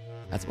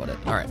 That's about it.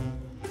 All right.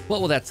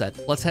 Well, with that said,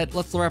 let's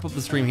wrap up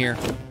the stream here.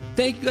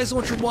 Thank you guys so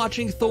much for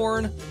watching,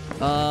 Thorn.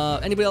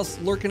 Anybody else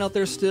lurking out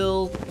there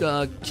still?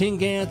 King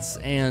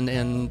Gantz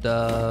and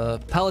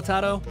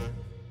Palatado.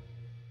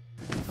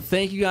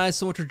 Thank you guys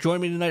so much for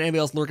joining me tonight. Anybody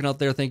else lurking out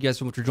there, thank you guys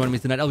so much for joining me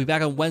tonight. I'll be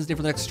back on Wednesday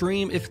for the next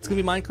stream. If it's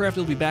gonna be Minecraft,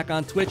 it'll be back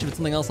on Twitch. If it's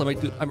something else, I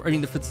might do. I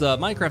mean, if it's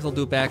Minecraft, I'll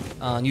do it back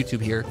on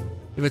YouTube here.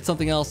 If it's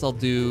something else,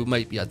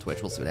 might be on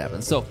Twitch. We'll see what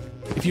happens. So,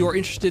 if you are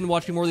interested in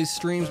watching more of these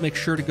streams, make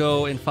sure to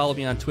go and follow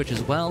me on Twitch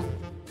as well,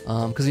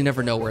 because you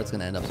never know where it's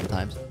gonna end up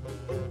sometimes.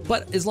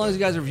 But as long as you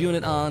guys are viewing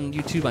it on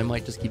YouTube, I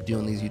might just keep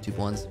doing these YouTube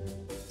ones.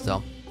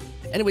 So,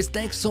 anyways,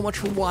 thanks so much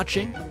for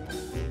watching,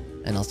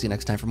 and I'll see you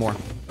next time for more.